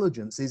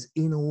intelligence is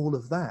in all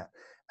of that.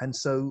 And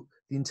so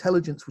the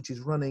intelligence which is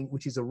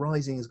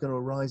arising, is going to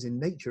arise in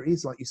nature,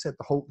 is, like you said,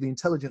 the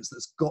intelligence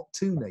that's got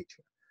to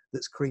nature,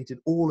 that's created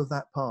all of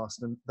that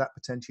past and that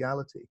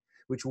potentiality,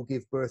 which will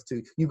give birth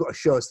to. You've got to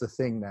show us the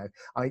thing now.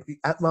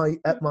 At my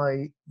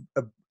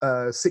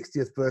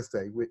 60th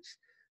birthday, which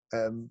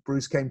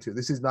Bruce came to.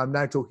 I'm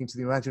now talking to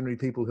the imaginary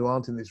people who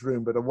aren't in this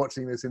room but are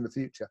watching this in the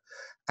future.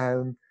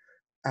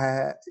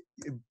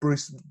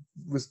 Bruce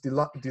was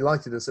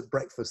delighted us at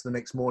breakfast the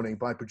next morning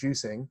by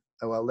producing.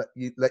 Oh, I'll let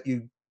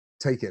you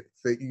take it.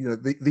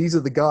 These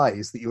are the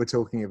guys that you were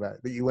talking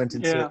about that you went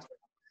in search of.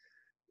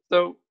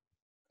 So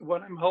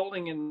what I'm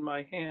holding in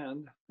my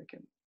hand, it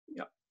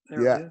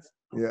is.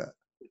 Yeah.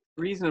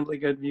 Reasonably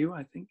good view,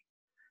 I think.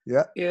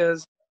 Yeah.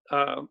 Is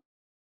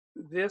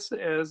this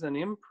is an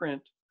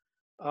imprint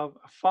of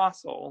a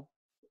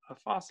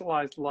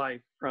fossilized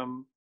life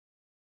from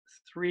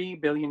 3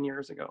 billion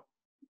years ago,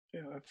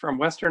 from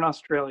Western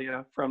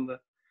Australia, from the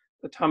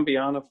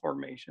Tumbiana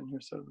Formation.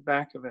 Here's sort of the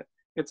back of it.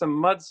 It's a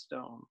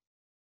mudstone.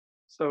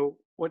 So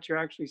what you're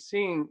actually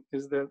seeing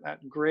is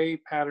that gray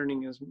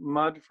patterning is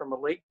mud from a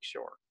lake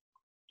shore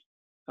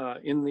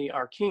in the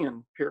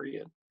Archean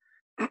period.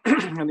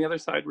 On the other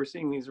side, we're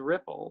seeing these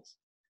ripples,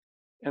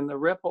 and the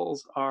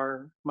ripples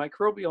are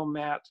microbial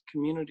mat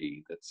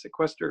community that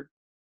sequestered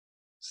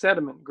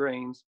sediment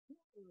grains,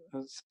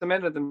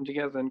 cemented them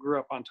together and grew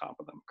up on top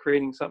of them,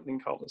 creating something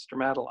called a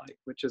stromatolite,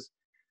 which is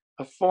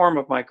a form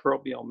of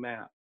microbial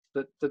mat,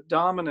 the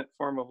dominant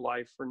form of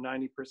life for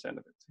 90%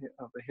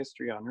 of the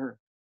history on Earth.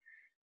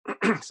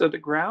 So to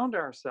ground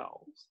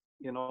ourselves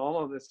in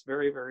all of this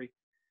very, very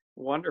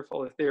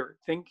wonderful etheric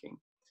thinking,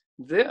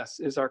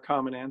 this is our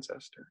common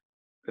ancestor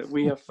that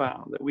we have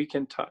found, that we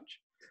can touch.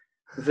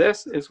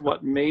 This is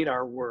what made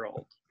our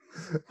world.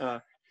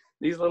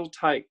 These little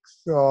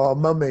tykes. Oh,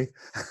 mummy.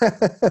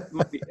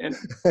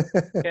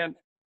 and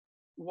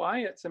why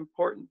it's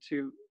important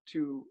to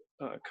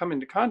come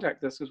into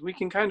contact with this is we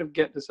can kind of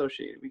get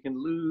dissociated. We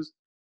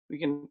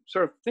can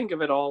sort of think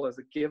of it all as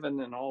a given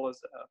and all as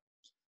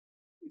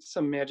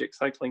some magic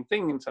cycling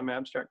thing and some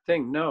abstract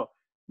thing. No,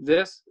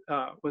 this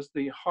was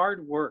the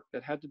hard work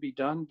that had to be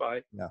done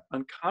by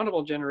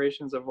uncountable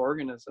generations of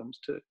organisms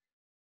to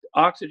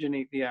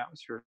oxygenate the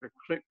atmosphere,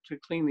 to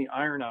clean the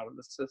iron out of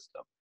the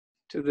system,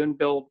 to then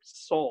build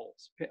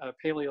souls,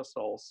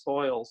 paleosols,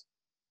 soils,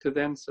 to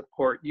then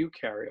support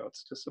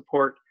eukaryotes, to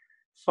support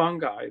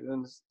fungi,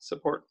 then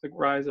support the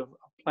rise of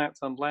plants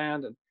on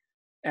land and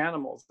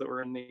animals that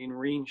were in the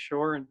marine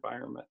shore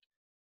environment.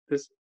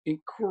 This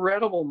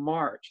incredible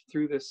march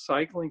through this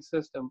cycling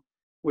system,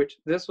 which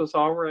this was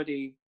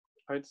already,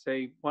 I'd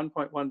say,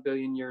 1.1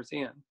 billion years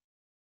in.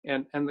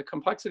 And the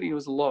complexity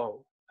was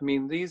low. I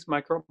mean, these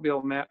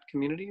microbial mat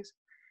communities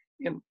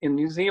in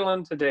New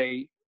Zealand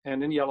today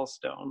and in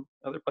Yellowstone,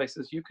 other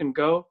places, you can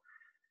go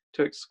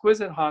to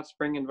exquisite hot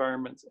spring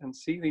environments and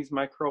see these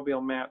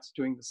microbial mats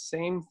doing the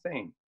same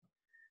thing.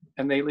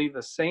 and they leave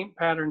the same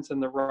patterns in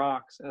the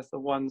rocks as the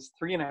ones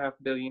 3.5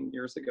 billion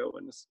years ago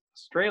in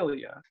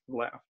Australia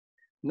left.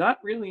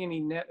 Not really any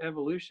net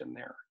evolution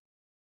there,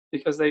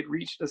 because they'd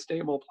reached a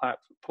stable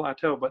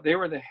plateau, but they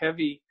were the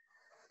heavy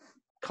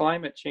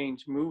climate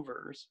change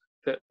movers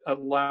that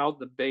allowed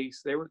the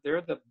base. They're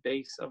the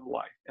base of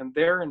life, and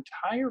their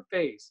entire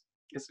base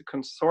is a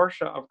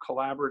consortia of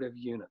collaborative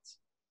units.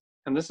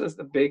 And this is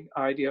the big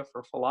idea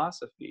for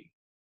philosophy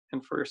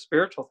and for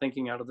spiritual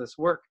thinking out of this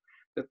work.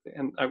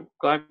 And I'm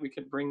glad we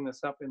could bring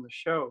this up in the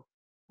show,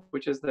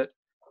 which is that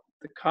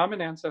the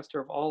common ancestor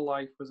of all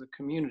life was a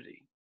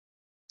community,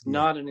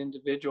 not an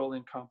individual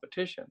in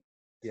competition.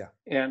 Yeah.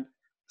 And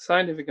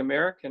Scientific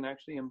American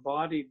actually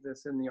embodied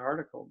this in the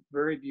article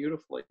very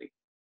beautifully.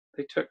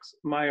 They took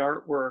my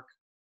artwork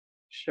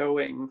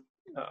showing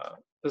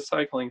the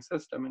cycling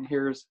system, and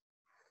here's,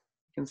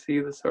 you can see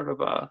the sort of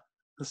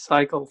the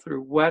cycle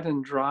through wet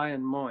and dry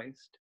and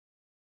moist,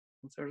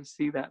 and sort of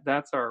see that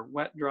that's our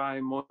wet, dry,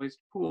 moist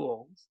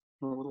pools,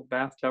 little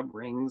bathtub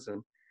rings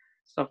and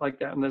stuff like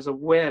that. And there's a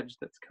wedge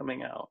that's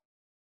coming out,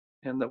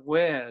 and the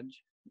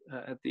wedge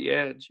at the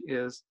edge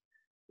is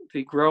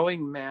the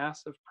growing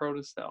mass of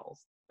protocells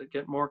that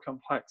get more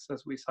complex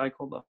as we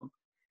cycle them,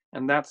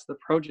 and that's the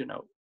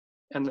progenote,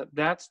 and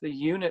that's the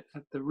unit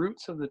at the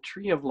roots of the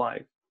tree of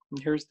life.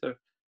 And here's the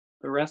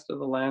rest of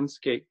the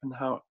landscape, and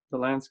how the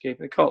landscape,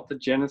 they call it the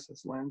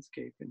Genesis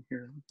landscape in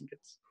here. I think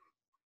it's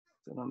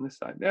on this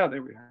side. Yeah,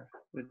 there we are,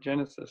 the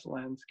Genesis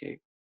landscape.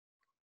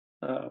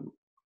 I'm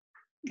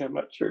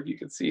not sure if you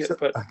can see it,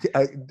 but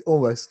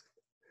almost.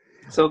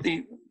 So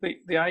the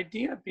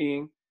idea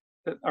being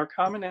that our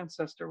common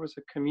ancestor was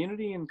a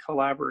community in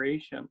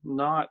collaboration,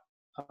 not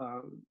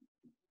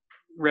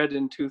red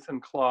in tooth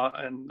and claw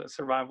and the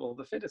survival of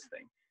the fittest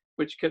thing,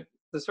 which could,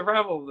 the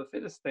survival of the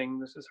fittest thing,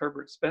 this is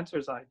Herbert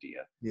Spencer's idea.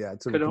 Yeah,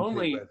 it's could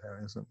only,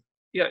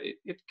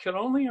 it could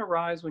only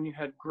arise when you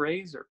had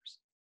grazers.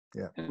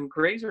 Yeah. And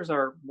grazers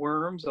are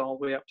worms all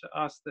the way up to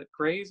us that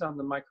graze on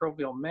the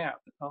microbial mat,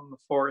 on the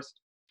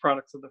forest,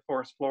 products of the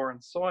forest floor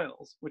and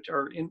soils, which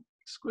are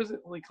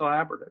exquisitely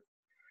collaborative.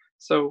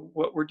 So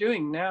what we're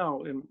doing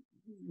now, and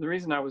the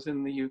reason I was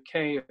in the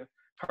UK,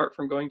 apart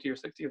from going to your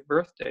 60th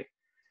birthday,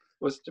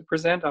 was to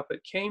present up at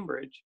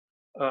Cambridge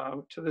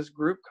to this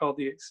group called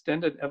the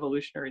Extended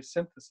Evolutionary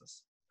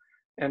Synthesis,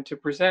 and to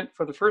present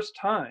for the first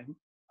time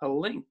a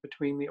link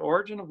between the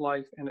origin of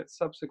life and its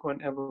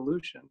subsequent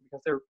evolution,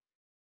 because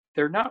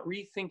they're not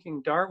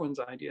rethinking Darwin's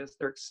ideas,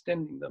 they're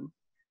extending them.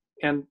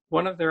 And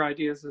one of their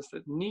ideas is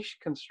that niche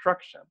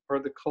construction, or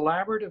the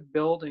collaborative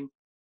building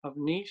of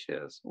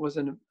niches, was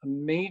a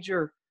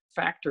major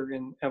factor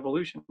in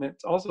evolution. And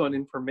it's also an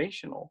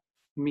informational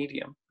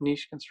medium,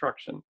 niche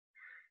construction.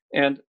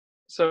 And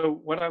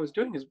so what I was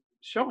doing is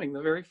showing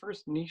the very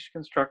first niche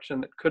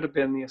construction that could have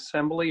been the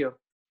assembly of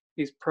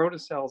these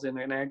protocells in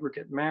an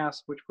aggregate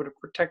mass, which would have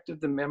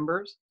protected the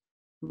members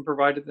and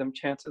provided them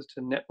chances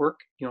to network,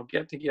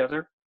 get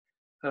together,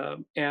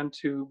 and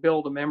to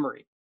build a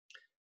memory.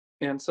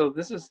 And so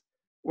this is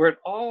where it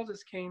all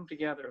just came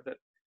together, that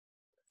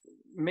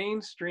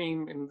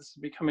mainstream, and this is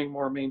becoming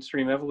more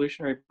mainstream,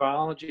 evolutionary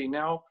biology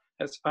now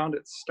has found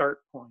its start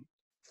point.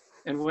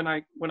 And when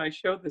I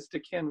showed this to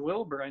Ken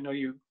Wilber, I know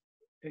you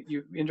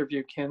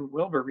interviewed Ken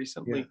Wilber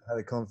recently. Yeah, had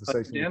a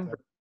conversation with him.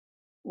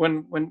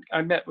 When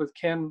I met with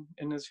Ken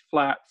in his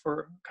flat for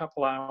a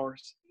couple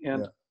hours,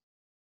 and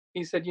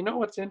he said,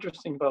 what's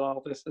interesting about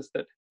all this is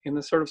that in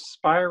the sort of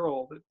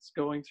spiral that's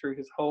going through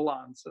his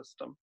holon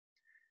system,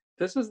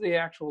 this is the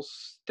actual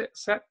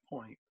set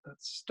point, the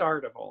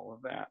start of all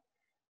of that,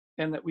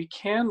 and that we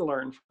can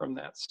learn from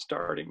that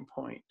starting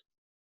point.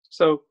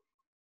 So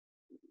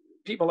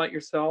people like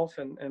yourself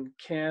and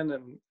Ken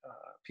and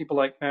people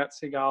like Matt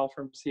Segal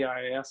from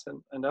CIS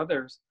and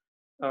others,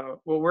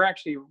 we're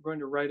actually going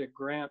to write a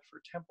grant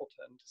for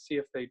Templeton to see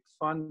if they'd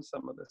fund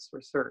some of this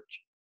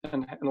research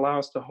and allow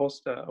us to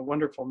host a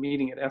wonderful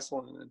meeting at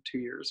Esalen in 2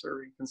 years, where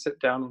we can sit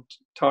down and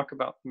talk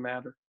about the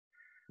matter.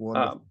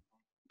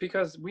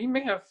 Because we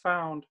may have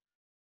found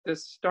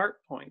this start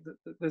point,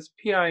 this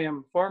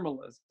PIM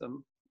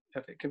formalism,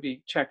 if it can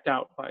be checked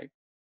out by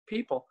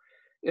people,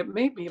 it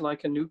may be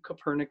like a new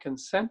Copernican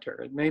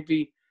center. It may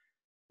be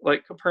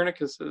like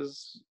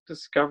Copernicus's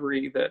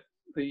discovery that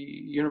the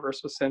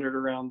universe was centered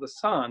around the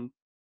sun,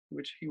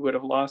 which he would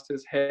have lost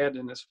his head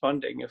and his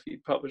funding if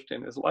he'd published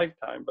in his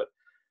lifetime. But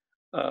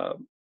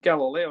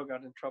Galileo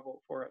got in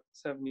trouble for it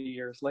 70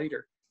 years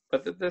later.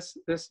 But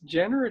this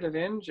generative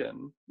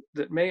engine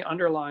that may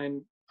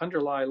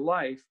underlie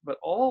life, but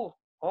all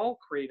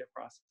creative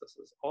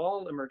processes,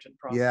 all emergent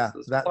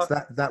processes.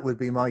 Yeah, that would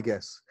be my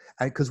guess.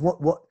 And because what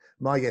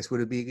my guess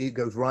would be, it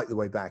goes right the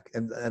way back,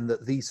 and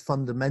that these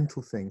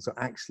fundamental things are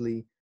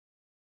actually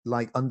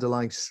like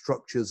underlying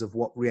structures of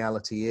what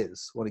reality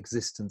is, what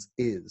existence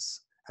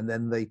is, and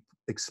then they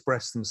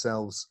express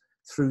themselves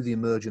through the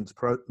emergent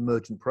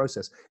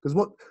process. Because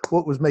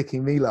what was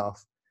making me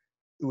laugh,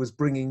 it was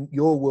bringing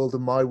your world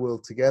and my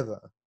world together,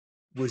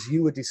 was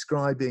you were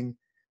describing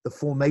the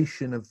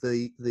formation of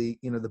the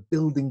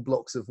building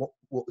blocks of what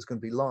what was going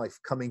to be life,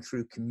 coming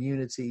through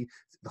community,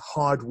 the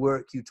hard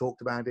work, you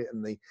talked about it,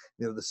 and the,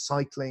 you know, the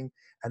cycling,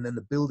 and then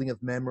the building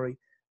of memory.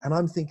 And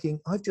I'm thinking,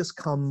 I've just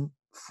come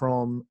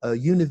from a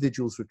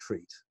individual's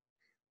retreat.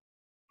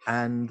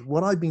 And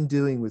what I've been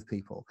doing with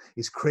people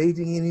is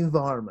creating an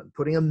environment,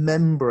 putting a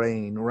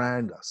membrane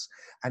around us.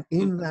 And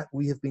in that,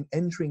 we have been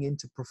entering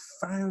into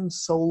profound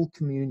soul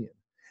communion,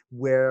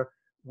 where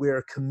we're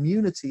a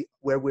community,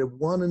 where we're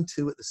one and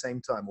two at the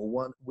same time,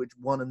 or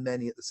one and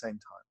many at the same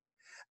time.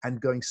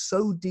 And going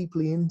so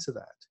deeply into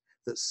that,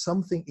 that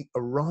something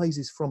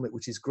arises from it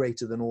which is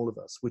greater than all of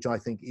us, which I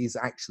think is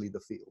actually the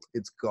field.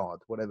 It's God,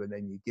 whatever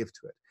name you give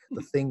to it.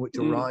 The thing which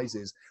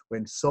arises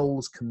when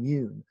souls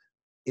commune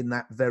in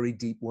that very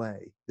deep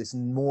way, this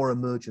more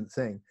emergent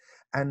thing.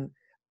 And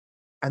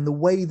the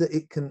way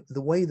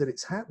that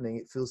it's happening,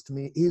 it feels to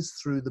me, is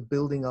through the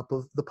building up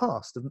of the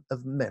past,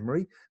 of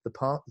memory. The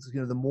part, you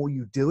know, the more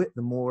you do it,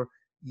 the more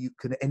you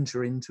can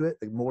enter into it,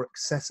 the more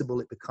accessible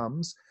it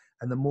becomes,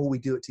 and the more we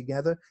do it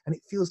together. And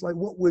it feels like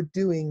what we're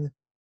doing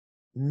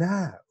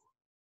now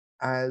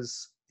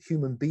as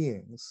human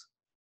beings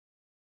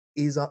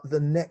is at the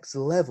next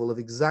level of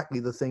exactly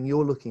the thing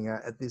you're looking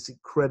at this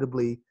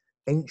incredibly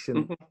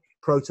ancient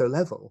proto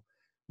level,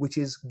 which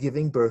is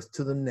giving birth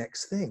to the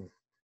next thing.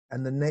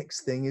 And the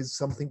next thing is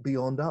something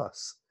beyond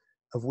us,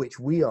 of which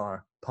we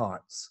are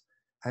parts.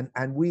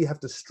 And we have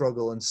to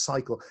struggle and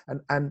cycle.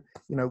 And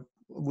you know,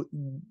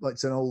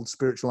 it's an old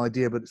spiritual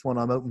idea, but it's one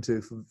I'm open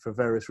to for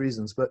various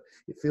reasons. But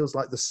it feels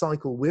like the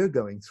cycle we're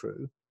going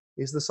through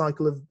is the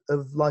cycle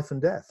of life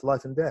and death,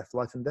 life and death,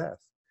 life and death.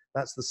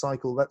 That's the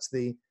cycle. That's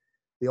the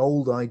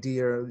old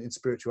idea in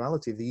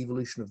spirituality, the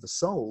evolution of the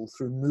soul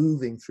through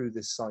moving through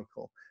this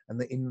cycle. And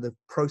that in the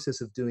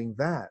process of doing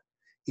that,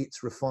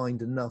 it's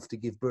refined enough to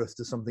give birth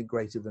to something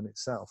greater than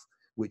itself,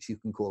 which you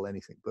can call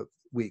anything, but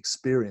we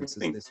experience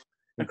as this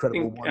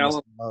incredible oneness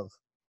and love.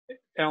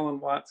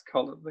 Alan Watts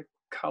called it the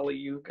Kali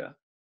Yuga,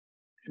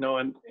 you know,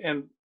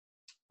 and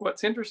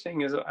what's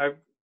interesting is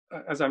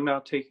as I'm now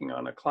taking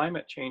on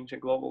a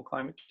global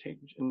climate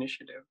change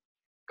initiative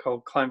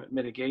called climate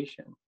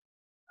mitigation.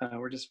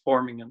 We're just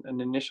forming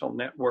an initial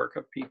network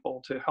of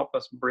people to help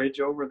us bridge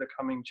over the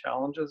coming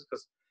challenges,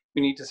 because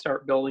we need to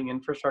start building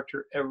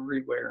infrastructure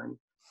everywhere and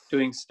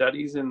doing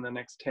studies in the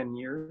next 10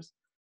 years.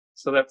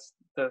 So that's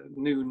the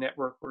new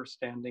network we're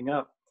standing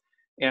up.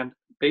 And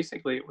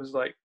basically it was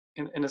like,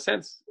 in a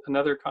sense,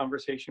 another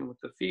conversation with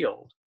the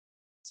field,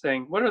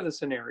 saying, what are the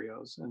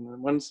scenarios? And the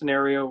one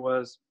scenario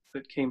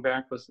that came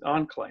back was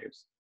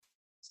enclaves,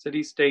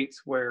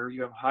 city-states where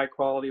you have high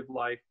quality of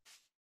life,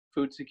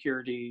 food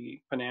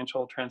security,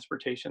 financial,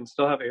 transportation,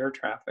 still have air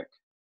traffic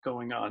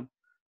going on,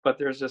 but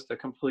there's just a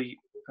complete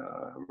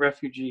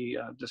refugee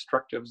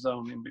destructive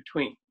zone in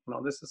between. You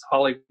know, this is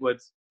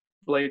Hollywood's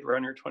Blade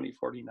Runner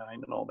 2049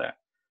 and all that.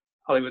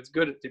 Hollywood's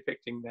good at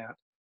depicting that.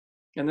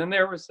 And then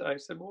I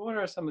said, well, what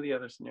are some of the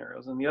other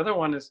scenarios? And the other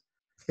one is,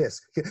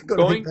 yes,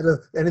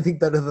 anything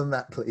better than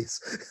that, please.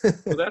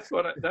 Well, that's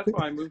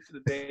why I moved to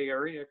the Bay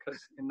Area,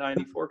 because in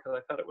 '94, because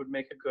I thought it would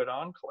make a good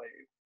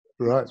enclave.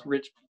 Right. It's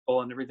rich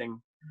people and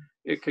everything.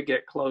 It could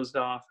get closed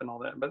off and all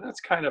that, but that's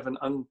kind of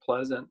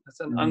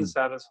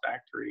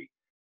unsatisfactory,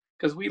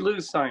 because we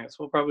lose science.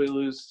 We'll probably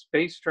lose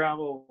space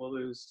travel. We'll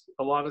lose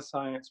a lot of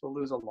science. We'll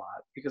lose a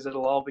lot, because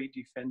it'll all be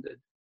defended.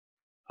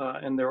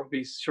 And there will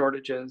be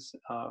shortages,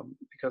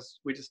 because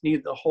we just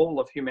need the whole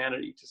of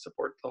humanity to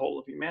support the whole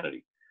of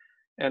humanity.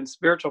 And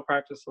spiritual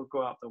practice will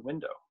go out the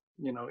window,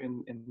 you know,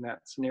 in that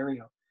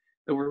scenario.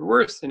 The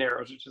worst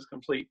scenarios, which is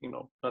complete, you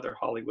know, another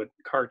Hollywood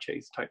car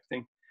chase type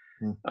thing.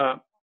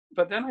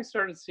 But then I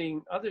started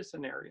seeing other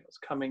scenarios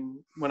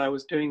coming when I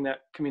was doing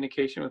that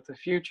communication with the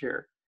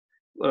future,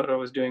 what I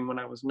was doing when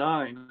I was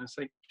 9. And it's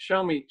like,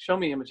 show me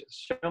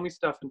images, show me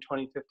stuff in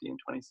 2050 and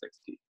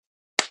 2060.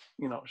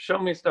 You know, show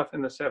me stuff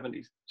in the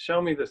 70s,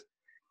 show me this.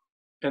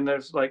 And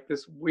there's like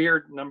this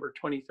weird number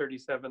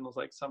 2037 was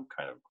like some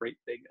kind of great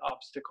big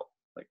obstacle.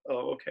 Like,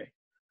 oh, okay,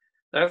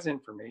 that's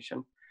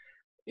information.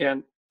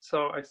 And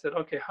so I said,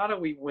 okay, how do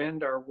we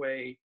wend our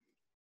way?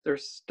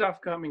 There's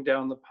stuff coming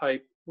down the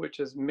pipe, which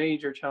is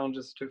major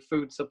challenges to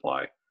food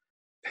supply,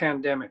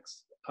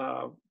 pandemics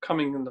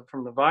coming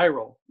from the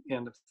viral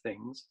end of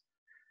things,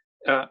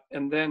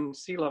 and then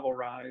sea level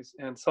rise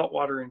and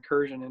saltwater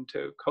incursion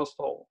into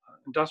coastal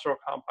industrial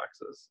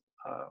complexes.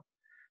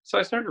 So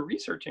I started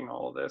researching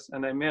all of this,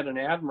 and I met an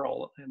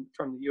admiral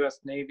from the US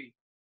Navy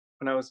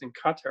when I was in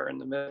Qatar in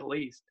the Middle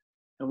East,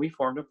 and we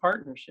formed a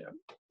partnership.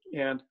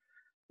 And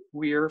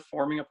we're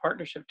forming a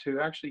partnership to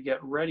actually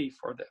get ready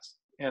for this.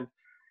 And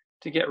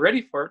to get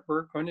ready for it,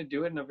 we're going to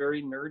do it in a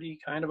very nerdy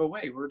kind of a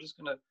way. We're just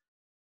going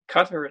to,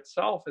 Qatar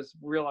itself has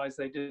realized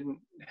they didn't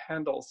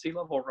handle sea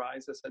level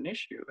rise as an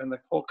issue, and the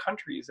whole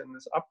country is in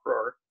this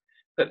uproar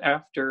that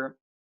after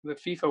the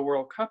FIFA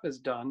World Cup is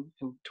done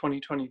in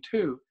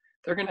 2022,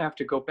 they're going to have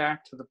to go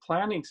back to the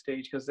planning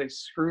stage because they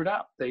screwed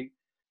up. They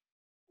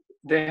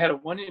had a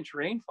 1-inch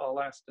rainfall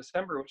last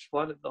December, which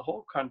flooded the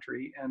whole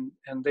country, and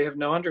they have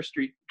no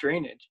understreet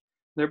drainage.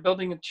 They're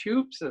building a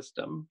tube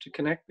system to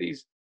connect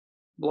these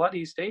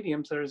bloody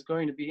stadiums that is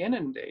going to be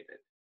inundated.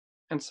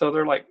 And so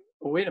they're like,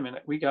 well, wait a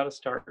minute, we got to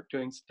start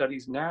doing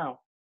studies now.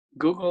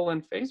 Google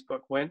and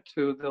Facebook went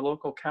to the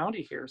local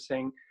county here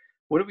saying,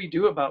 what do we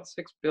do about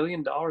 $6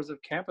 billion of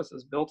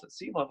campuses built at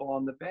sea level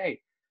on the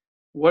bay?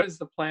 What is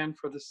the plan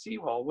for the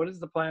seawall? What is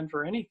the plan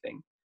for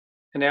anything?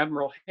 And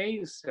Admiral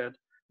Hayes said,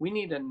 we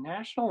need a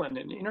national and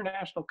an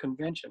international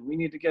convention. We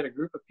need to get a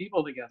group of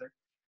people together.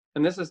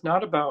 And this is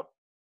not about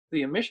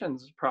the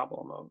emissions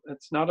problem.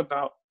 It's not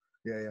about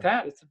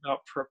that. It's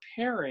about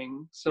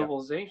preparing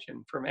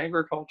civilization from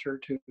agriculture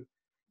to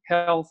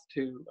health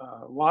to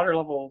water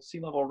level, sea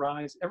level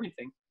rise,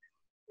 everything.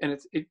 And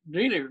it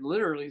really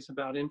literally is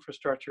about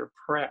infrastructure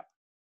prep,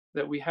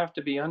 that we have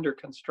to be under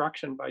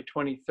construction by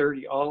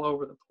 2030 all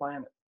over the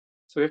planet.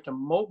 So we have to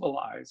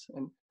mobilize.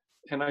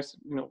 And I,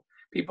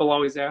 people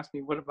always ask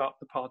me, what about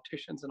the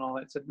politicians and all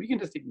that? I said, we can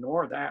just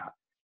ignore that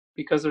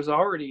because there's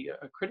already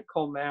a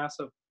critical mass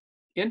of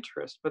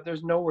interest, but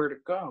there's nowhere to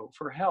go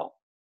for help.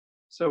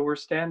 So we're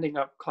standing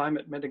up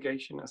Climate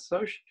Mitigation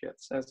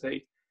Associates as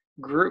a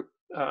group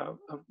of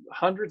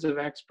hundreds of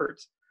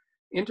experts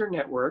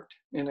internetworked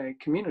in a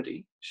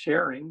community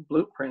sharing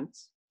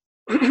blueprints,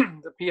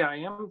 the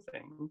PIM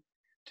thing,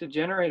 to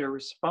generate a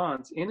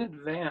response in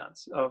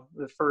advance of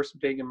the first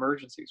big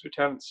emergencies, which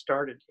haven't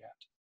started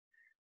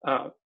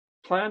yet.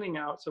 Planning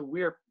out, so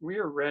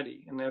we're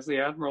ready. And as the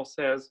Admiral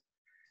says,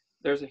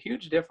 there's a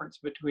huge difference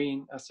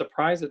between a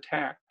surprise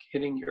attack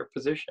hitting your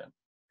position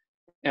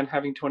and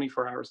having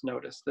 24 hours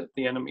notice that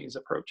the enemy is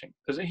approaching.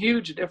 There's a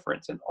huge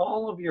difference in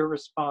all of your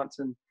response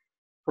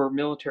for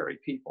military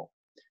people.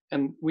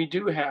 And we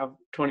do have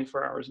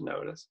 24 hours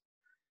notice.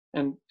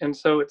 And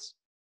so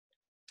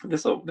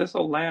this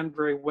will land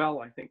very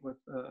well, I think, with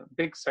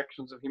big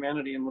sections of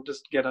humanity, and we'll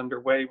just get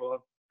underway. We'll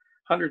have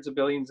hundreds of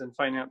billions in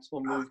finance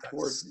will move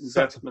towards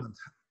investment.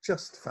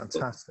 Just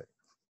fantastic.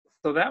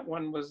 So that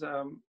one was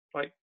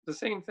like the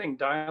same thing,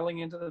 dialing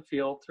into the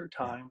field through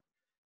time,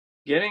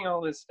 getting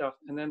all this stuff,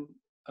 and then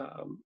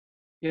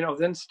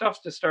then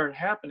stuff just started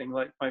happening.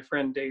 Like my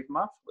friend Dave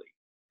Muffley,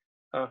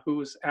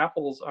 who's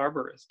Apple's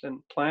arborist and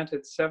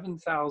planted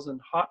 7,000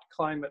 hot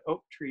climate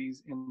oak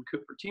trees in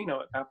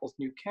Cupertino at Apple's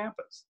new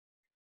campus.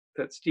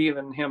 That Steve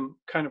and him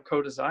kind of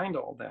co-designed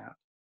all that,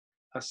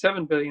 a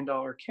 $7 billion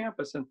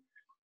campus, and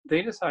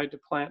they decided to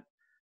plant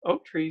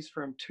oak trees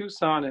from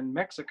Tucson in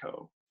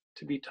Mexico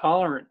to be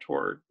tolerant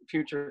toward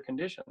future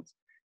conditions.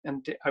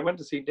 And I went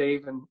to see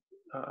Dave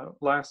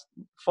last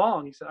fall,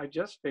 and he said, I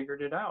just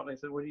figured it out. I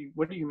said, what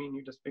do you mean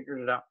you just figured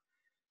it out?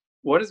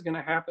 What is going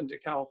to happen to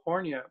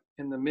California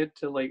in the mid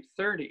to late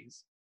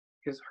 30s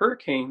is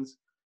hurricanes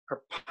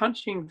are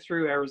punching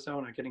through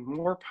Arizona, getting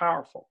more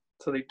powerful.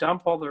 So they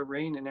dump all their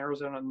rain in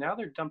Arizona, and now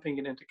they're dumping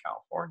it into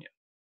California.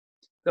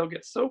 They'll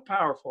get so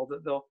powerful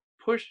that they'll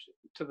push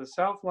to the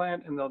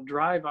Southland, and they'll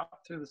drive up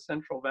through the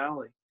Central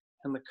Valley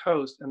and the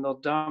coast, and they'll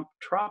dump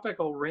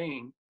tropical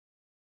rain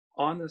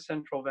on the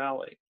Central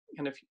Valley.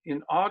 And if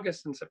in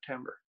August and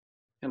September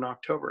and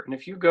October, and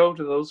if you go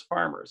to those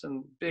farmers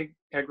and big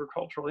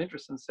agricultural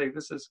interests and say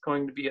this is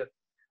going to be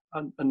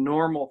a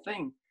normal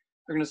thing,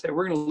 they're going to say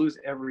we're going to lose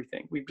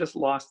everything. We've just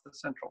lost the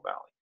Central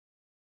Valley.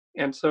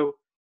 And so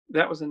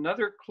that was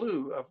another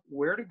clue of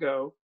where to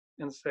go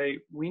and say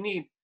we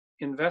need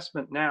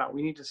investment now.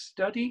 We need to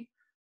study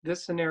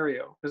this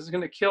scenario. This is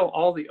going to kill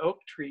all the oak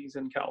trees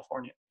in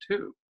California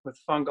too with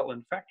fungal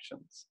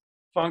infections.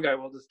 Fungi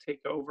will just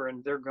take over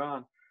and they're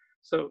gone.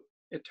 So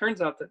it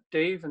turns out that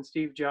Dave and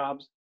Steve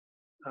Jobs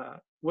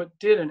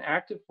did an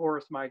active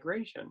forest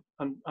migration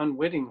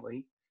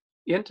unwittingly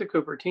into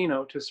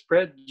Cupertino to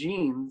spread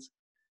genes,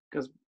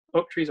 because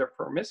oak trees are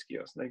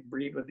promiscuous, they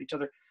breed with each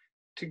other,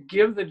 to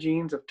give the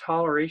genes of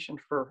toleration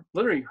for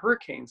literally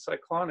hurricanes,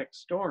 cyclonic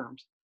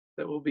storms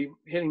that will be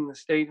hitting the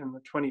state in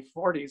the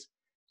 2040s,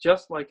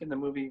 just like in the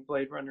movie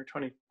Blade Runner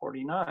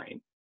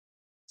 2049.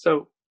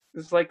 So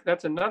it's like,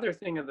 that's another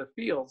thing of the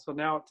field. So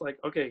now it's like,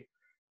 okay,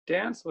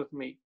 dance with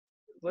me.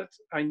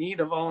 I need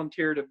a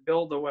volunteer to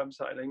build the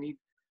website.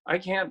 I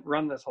can't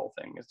run this whole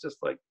thing. It's just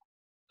like,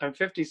 I'm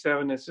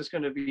 57. It's just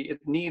going to be, it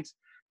needs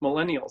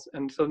millennials.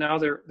 And so now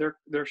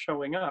they're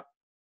showing up,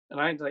 and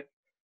I'm like,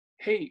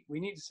 hey, we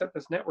need to set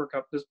this network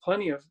up. There's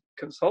plenty of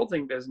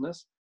consulting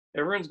business.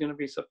 Everyone's going to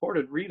be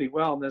supported really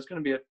well. And there's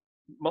going to be a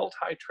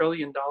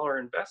multi-trillion-dollar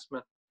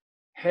investment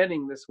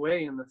heading this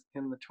way in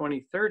the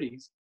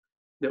 2030s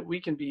that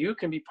you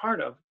can be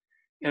part of.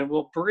 And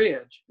we'll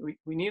bridge.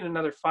 We need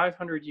another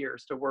 500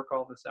 years to work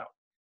all this out.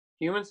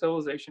 Human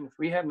civilization, if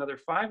we had another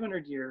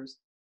 500 years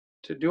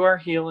to do our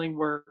healing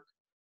work,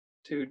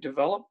 to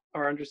develop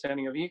our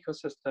understanding of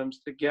ecosystems,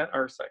 to get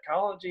our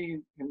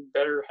psychology in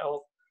better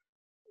health,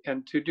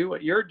 and to do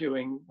what you're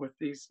doing with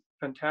these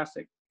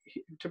fantastic,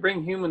 to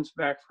bring humans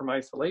back from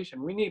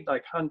isolation, we need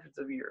like hundreds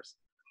of years.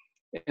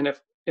 And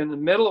if in the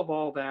middle of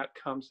all that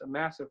comes a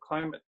massive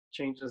climate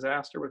change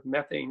disaster with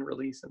methane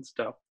release and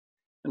stuff,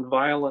 and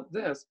violent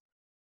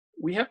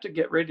we have to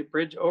get ready to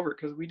bridge over,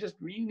 because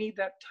we need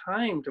that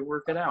time to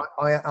work it out.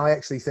 I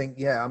actually think,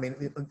 yeah, I mean,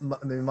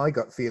 my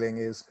gut feeling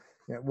is,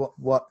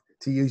 what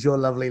to use your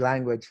lovely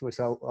language, which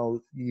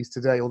I'll use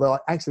today. Although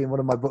actually in one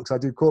of my books I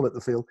do call it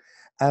the feel.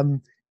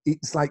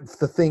 It's like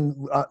the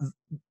thing.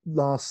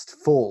 Last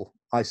fall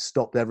I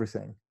stopped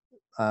everything.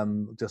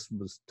 Just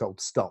was told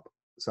to stop,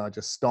 so I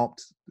just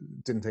stopped.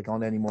 Didn't take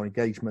on any more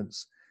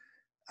engagements.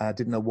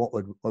 Didn't know what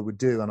I would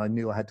do, and I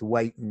knew I had to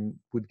wait and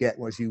would get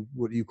what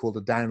you called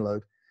a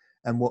download.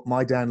 And what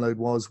my download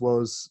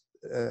was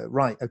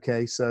right.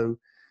 Okay, so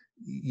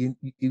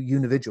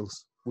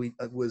individuals.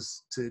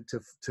 Was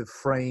to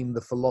frame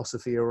the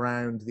philosophy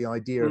around the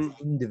idea of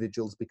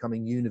individuals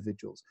becoming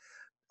unividuals,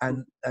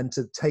 and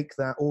to take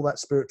that all that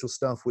spiritual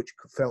stuff which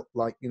felt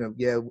like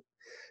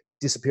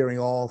disappearing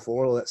off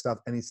or all that stuff,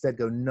 and instead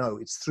go, no,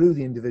 it's through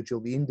the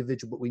individual,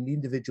 but the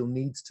individual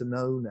needs to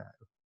know now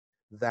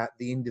that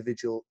the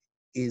individual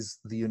is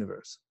the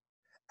universe.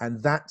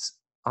 And that,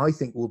 I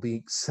think, will be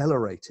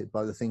accelerated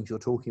by the things you're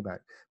talking about,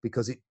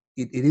 because it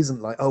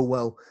isn't like, oh,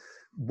 well,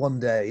 one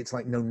day. It's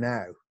like, no,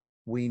 now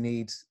we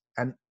need,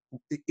 and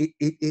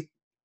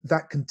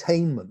that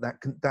containment,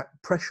 that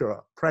pressure,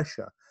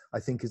 I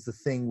think, is the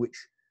thing which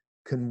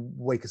can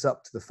wake us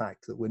up to the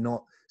fact that we're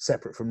not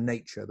separate from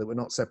nature, that we're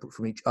not separate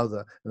from each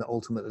other, and that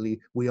ultimately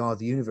we are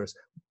the universe.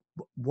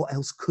 What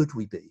else could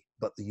we be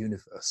but the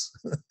universe?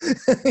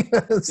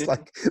 It's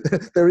like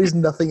there is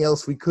nothing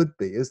else we could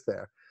be, is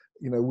there?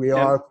 We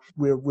are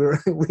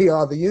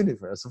the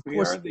universe. Of course, we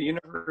are the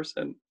universe,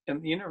 and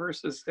the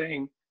universe is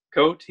saying,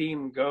 "Go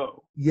team,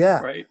 go!"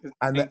 Yeah, right.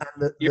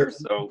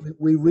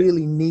 We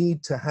really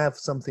need to have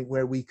something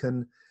where we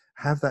can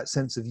have that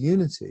sense of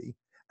unity,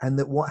 and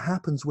that what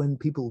happens when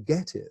people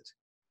get it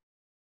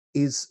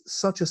is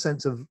such a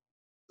sense of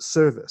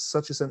service,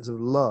 such a sense of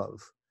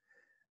love,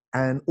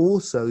 and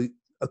also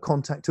a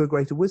contact to a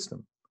greater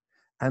wisdom.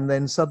 And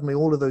then suddenly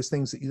all of those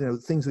things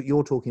that things that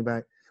you're talking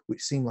about,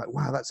 which seem like,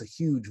 wow, that's a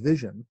huge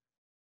vision,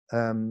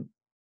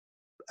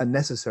 a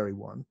necessary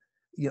one.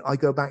 I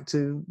go back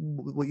to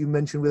what you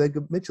mentioned with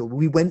Edgar Mitchell.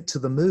 We went to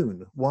the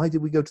moon. Why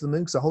did we go to the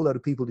moon? Because a whole lot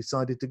of people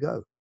decided to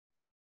go.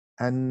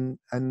 And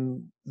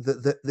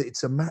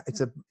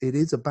it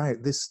is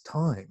about this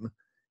time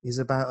is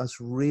about us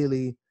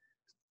really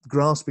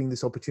grasping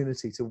this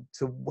opportunity to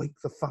wake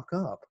the fuck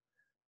up,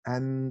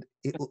 and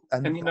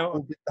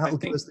that'll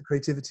give us the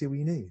creativity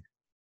we need.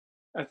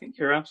 I think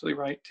you're absolutely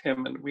right,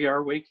 Tim, and we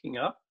are waking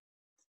up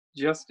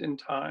just in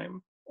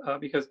time,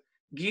 because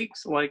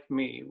geeks like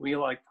me, we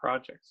like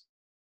projects.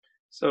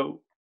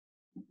 So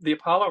the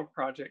Apollo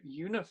project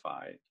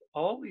unified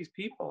all these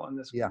people on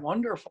this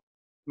wonderful,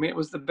 I mean, it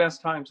was the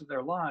best times of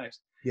their lives.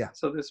 Yeah.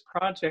 So this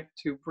project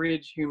to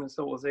bridge human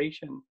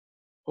civilization,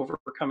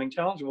 overcoming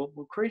challenges,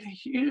 will create a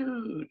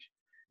huge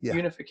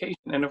unification.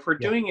 And if we're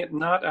doing it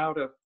not out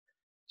of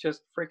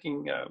just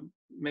freaking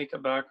make a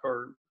buck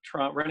or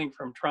running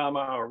from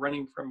trauma or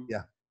running from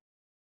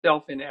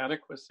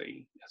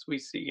self-inadequacy, as we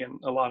see in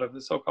a lot of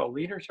the so-called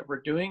leadership,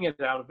 we're doing it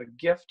out of a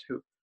gift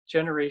to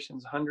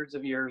generations, hundreds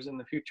of years in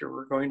the future.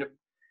 We're going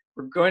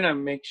to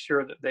make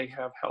sure that they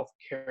have health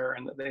care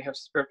and that they have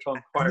spiritual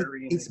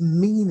inquiry and it's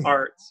meaning,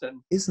 arts,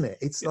 and isn't it?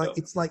 It's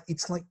like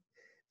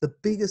the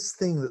biggest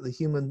thing that the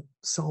human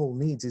soul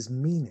needs is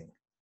meaning.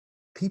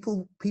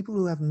 People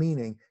who have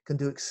meaning can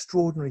do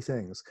extraordinary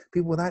things.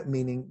 People without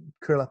meaning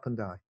curl up and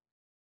die.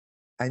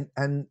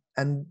 And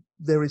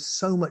there is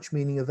so much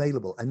meaning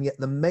available, and yet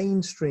the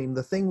mainstream,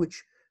 the thing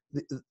which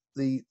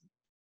the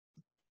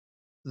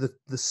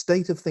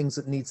state of things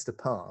that needs to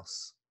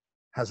pass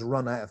has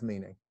run out of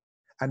meaning.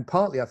 And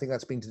partly I think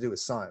that's been to do with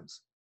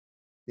science.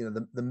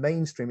 The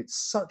mainstream,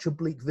 it's such a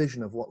bleak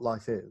vision of what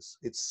life is.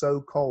 It's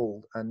so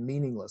cold and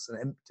meaningless and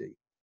empty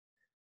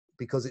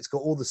because it's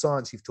got all the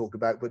science you've talked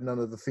about, but none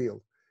of the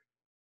field.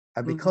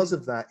 And because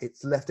of that,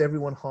 it's left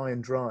everyone high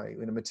and dry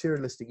in a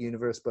materialistic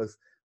universe, both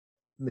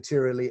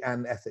materially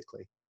and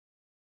ethically,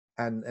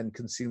 and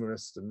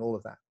consumerist and all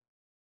of that.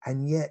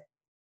 And yet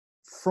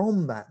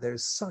from that,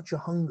 there's such a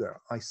hunger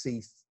I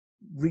see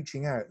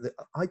reaching out that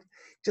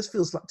just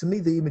feels like, to me,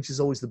 the image is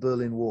always the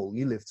Berlin Wall.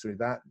 You lived through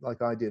that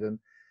like I did, and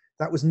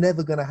that was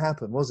never going to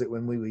happen, was it,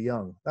 when we were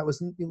young? It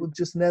was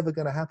just never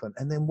going to happen.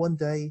 And then one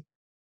day,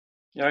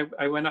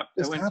 I went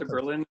to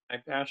Berlin. I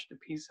bashed a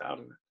piece out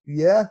of it.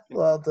 Yeah,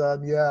 well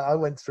done. Yeah, I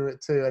went through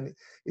it too, and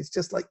it's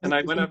just like, and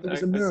I went up. I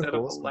set up a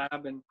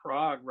lab in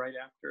Prague right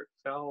after it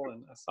fell,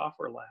 and a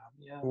software lab.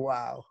 Yeah.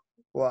 Wow.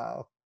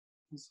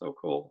 It's so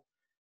cool.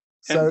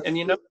 So, and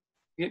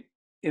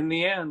in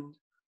the end,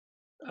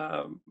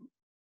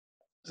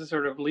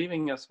 sort of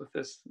leaving us with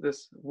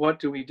this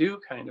what do we do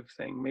kind of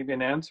thing, maybe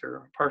an answer,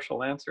 a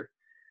partial answer.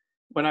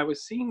 When I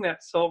was seeing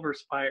that silver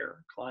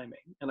spire climbing,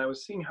 and I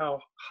was seeing how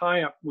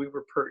high up we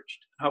were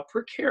perched, how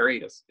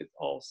precarious it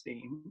all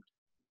seemed,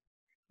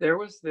 there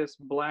was this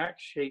black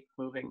shape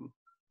moving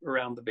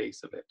around the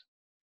base of it.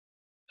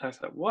 And I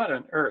thought, what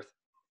on earth?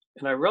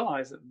 And I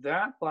realized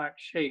that black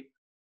shape,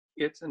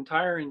 its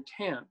entire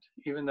intent,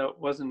 even though it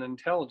wasn't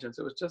intelligence,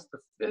 it was just the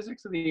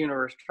physics of the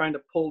universe trying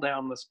to pull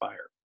down the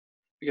spire.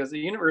 Because the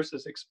universe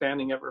is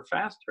expanding ever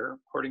faster,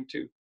 according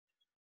to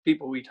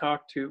people we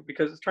talk to,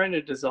 because it's trying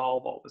to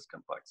dissolve all this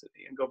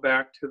complexity and go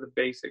back to the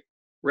basic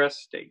rest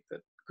state that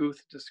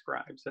Guth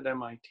describes at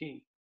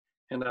MIT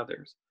and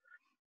others.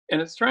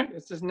 And it's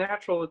this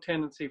natural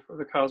tendency for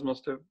the cosmos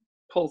to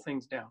pull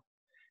things down.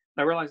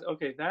 And I realized,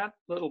 okay, that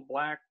little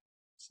black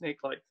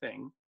snake-like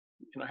thing,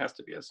 has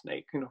to be a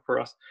snake, for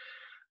us,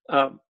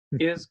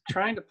 is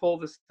trying to pull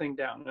this thing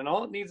down. And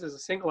all it needs is a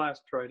single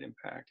asteroid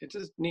impact. It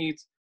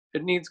needs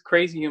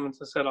crazy humans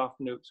to set off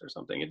nukes or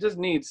something. It just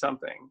needs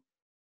something.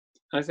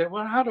 And I said,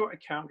 well, how do I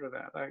counter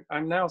that?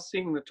 I'm now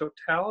seeing the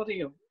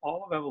totality of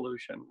all of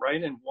evolution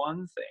right in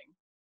one thing.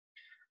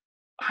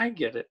 I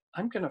get it.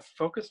 I'm going to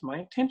focus my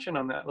attention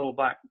on that little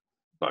black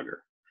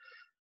bugger.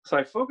 So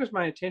I focused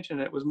my attention,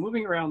 and it was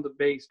moving around the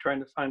base, trying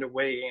to find a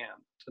way in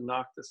to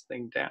knock this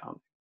thing down,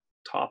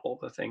 topple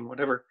the thing,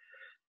 whatever.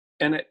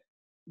 And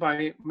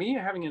by me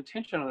having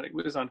intention on it, it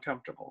was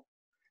uncomfortable.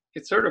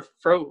 It sort of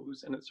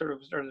froze, and it sort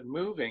of started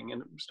moving,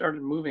 and it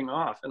started moving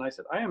off. And I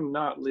said, I am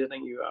not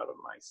letting you out of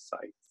my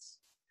sights.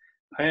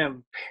 I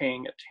am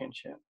paying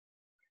attention.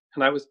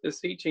 And I was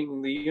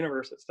beseeching the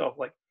universe itself,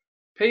 like,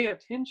 pay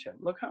attention.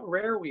 Look how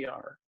rare we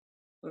are.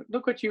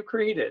 Look what you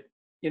created.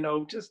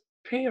 Just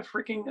pay a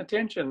freaking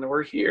attention.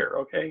 We're here,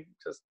 okay?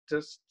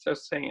 Just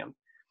saying.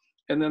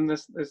 And then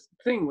this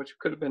thing, which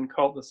could have been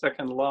called the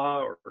second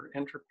law or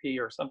entropy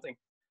or something,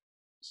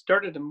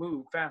 started to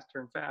move faster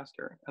and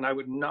faster. And I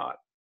would not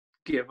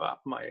give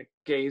up my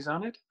gaze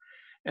on it.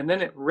 And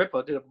then it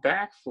did a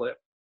backflip,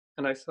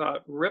 and I saw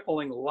it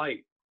rippling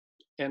light,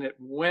 and it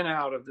went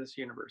out of this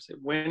universe.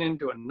 It went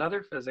into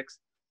another physics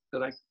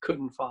that I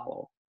couldn't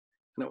follow,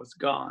 and it was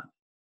gone.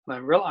 And I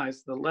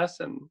realized the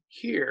lesson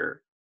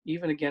here,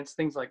 even against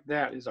things like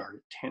that, is our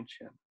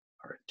attention.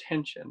 Our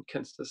attention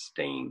can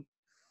sustain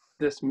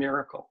this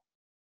miracle.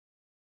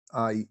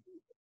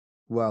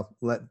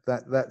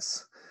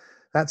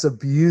 That's a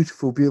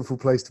beautiful, beautiful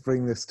place to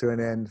bring this to an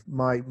end.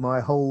 My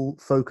whole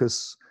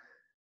focus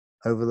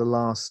over the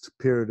last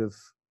period of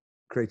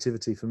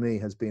creativity for me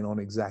has been on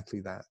exactly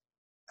that.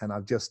 And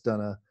I've just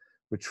done a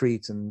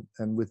retreat and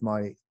with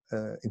my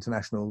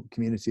international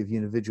community of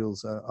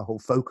individuals, a whole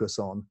focus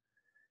on,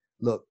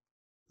 look,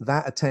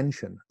 that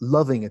attention,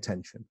 loving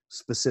attention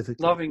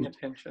specifically,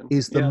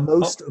 is the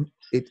most,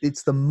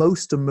 it's the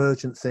most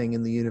emergent thing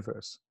in the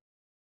universe.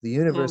 The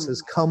universe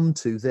has come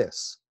to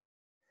this.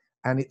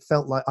 And it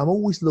felt like I'm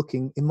always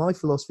looking, in my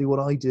philosophy, what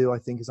I do, I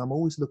think, is I'm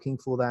always looking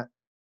for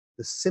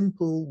the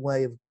simple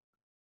way of,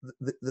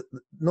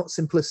 not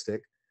simplistic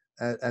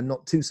and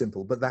not too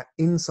simple, but that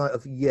insight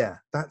of,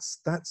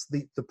 that's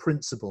the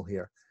principle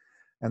here.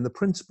 And the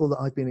principle that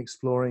I've been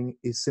exploring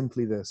is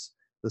simply this.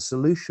 The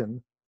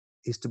solution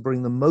is to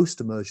bring the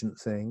most emergent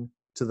thing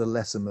to the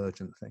less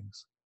emergent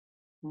things.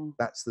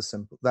 That's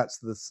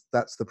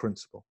the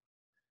principle.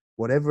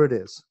 Whatever it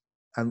is,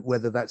 and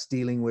whether that's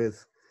dealing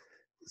with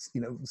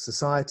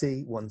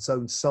society, one's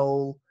own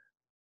soul,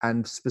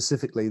 and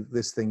specifically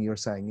this thing you're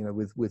saying,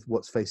 with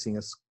what's facing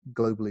us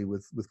globally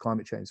with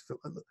climate change.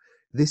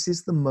 This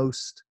is the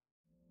most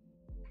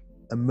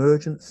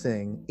emergent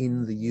thing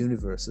in the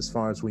universe, as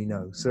far as we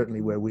know,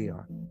 certainly where we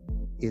are,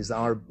 is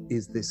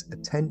this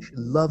attention,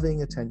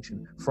 loving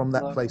attention from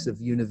that place of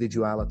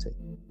individuality.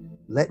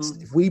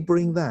 If we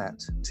bring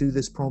that to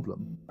this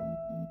problem,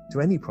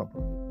 to any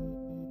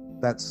problem,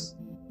 that's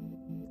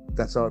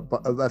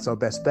our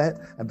best bet.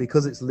 And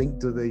because it's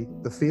linked to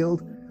the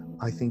field,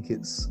 I think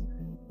there's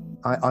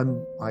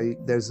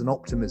an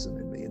optimism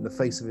in me in the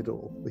face of it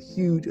all.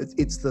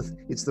 It's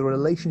the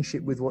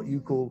relationship with what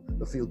you call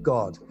the field,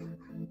 God,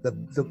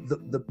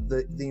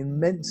 the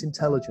immense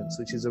intelligence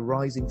which is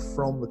arising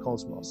from the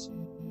cosmos,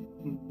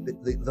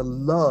 the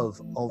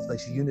love of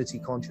this unity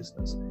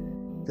consciousness,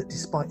 that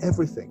despite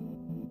everything,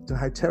 to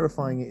how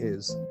terrifying it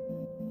is,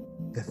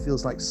 there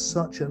feels like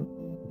such a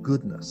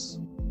goodness.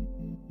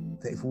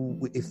 If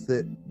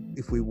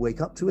we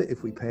wake up to it,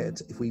 if we pay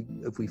it, if we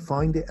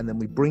find it, and then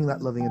we bring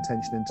that loving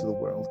attention into the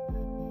world,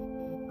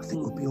 I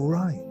think we'll be all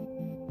right.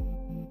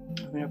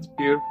 I think that's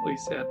beautifully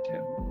said,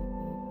 Tim.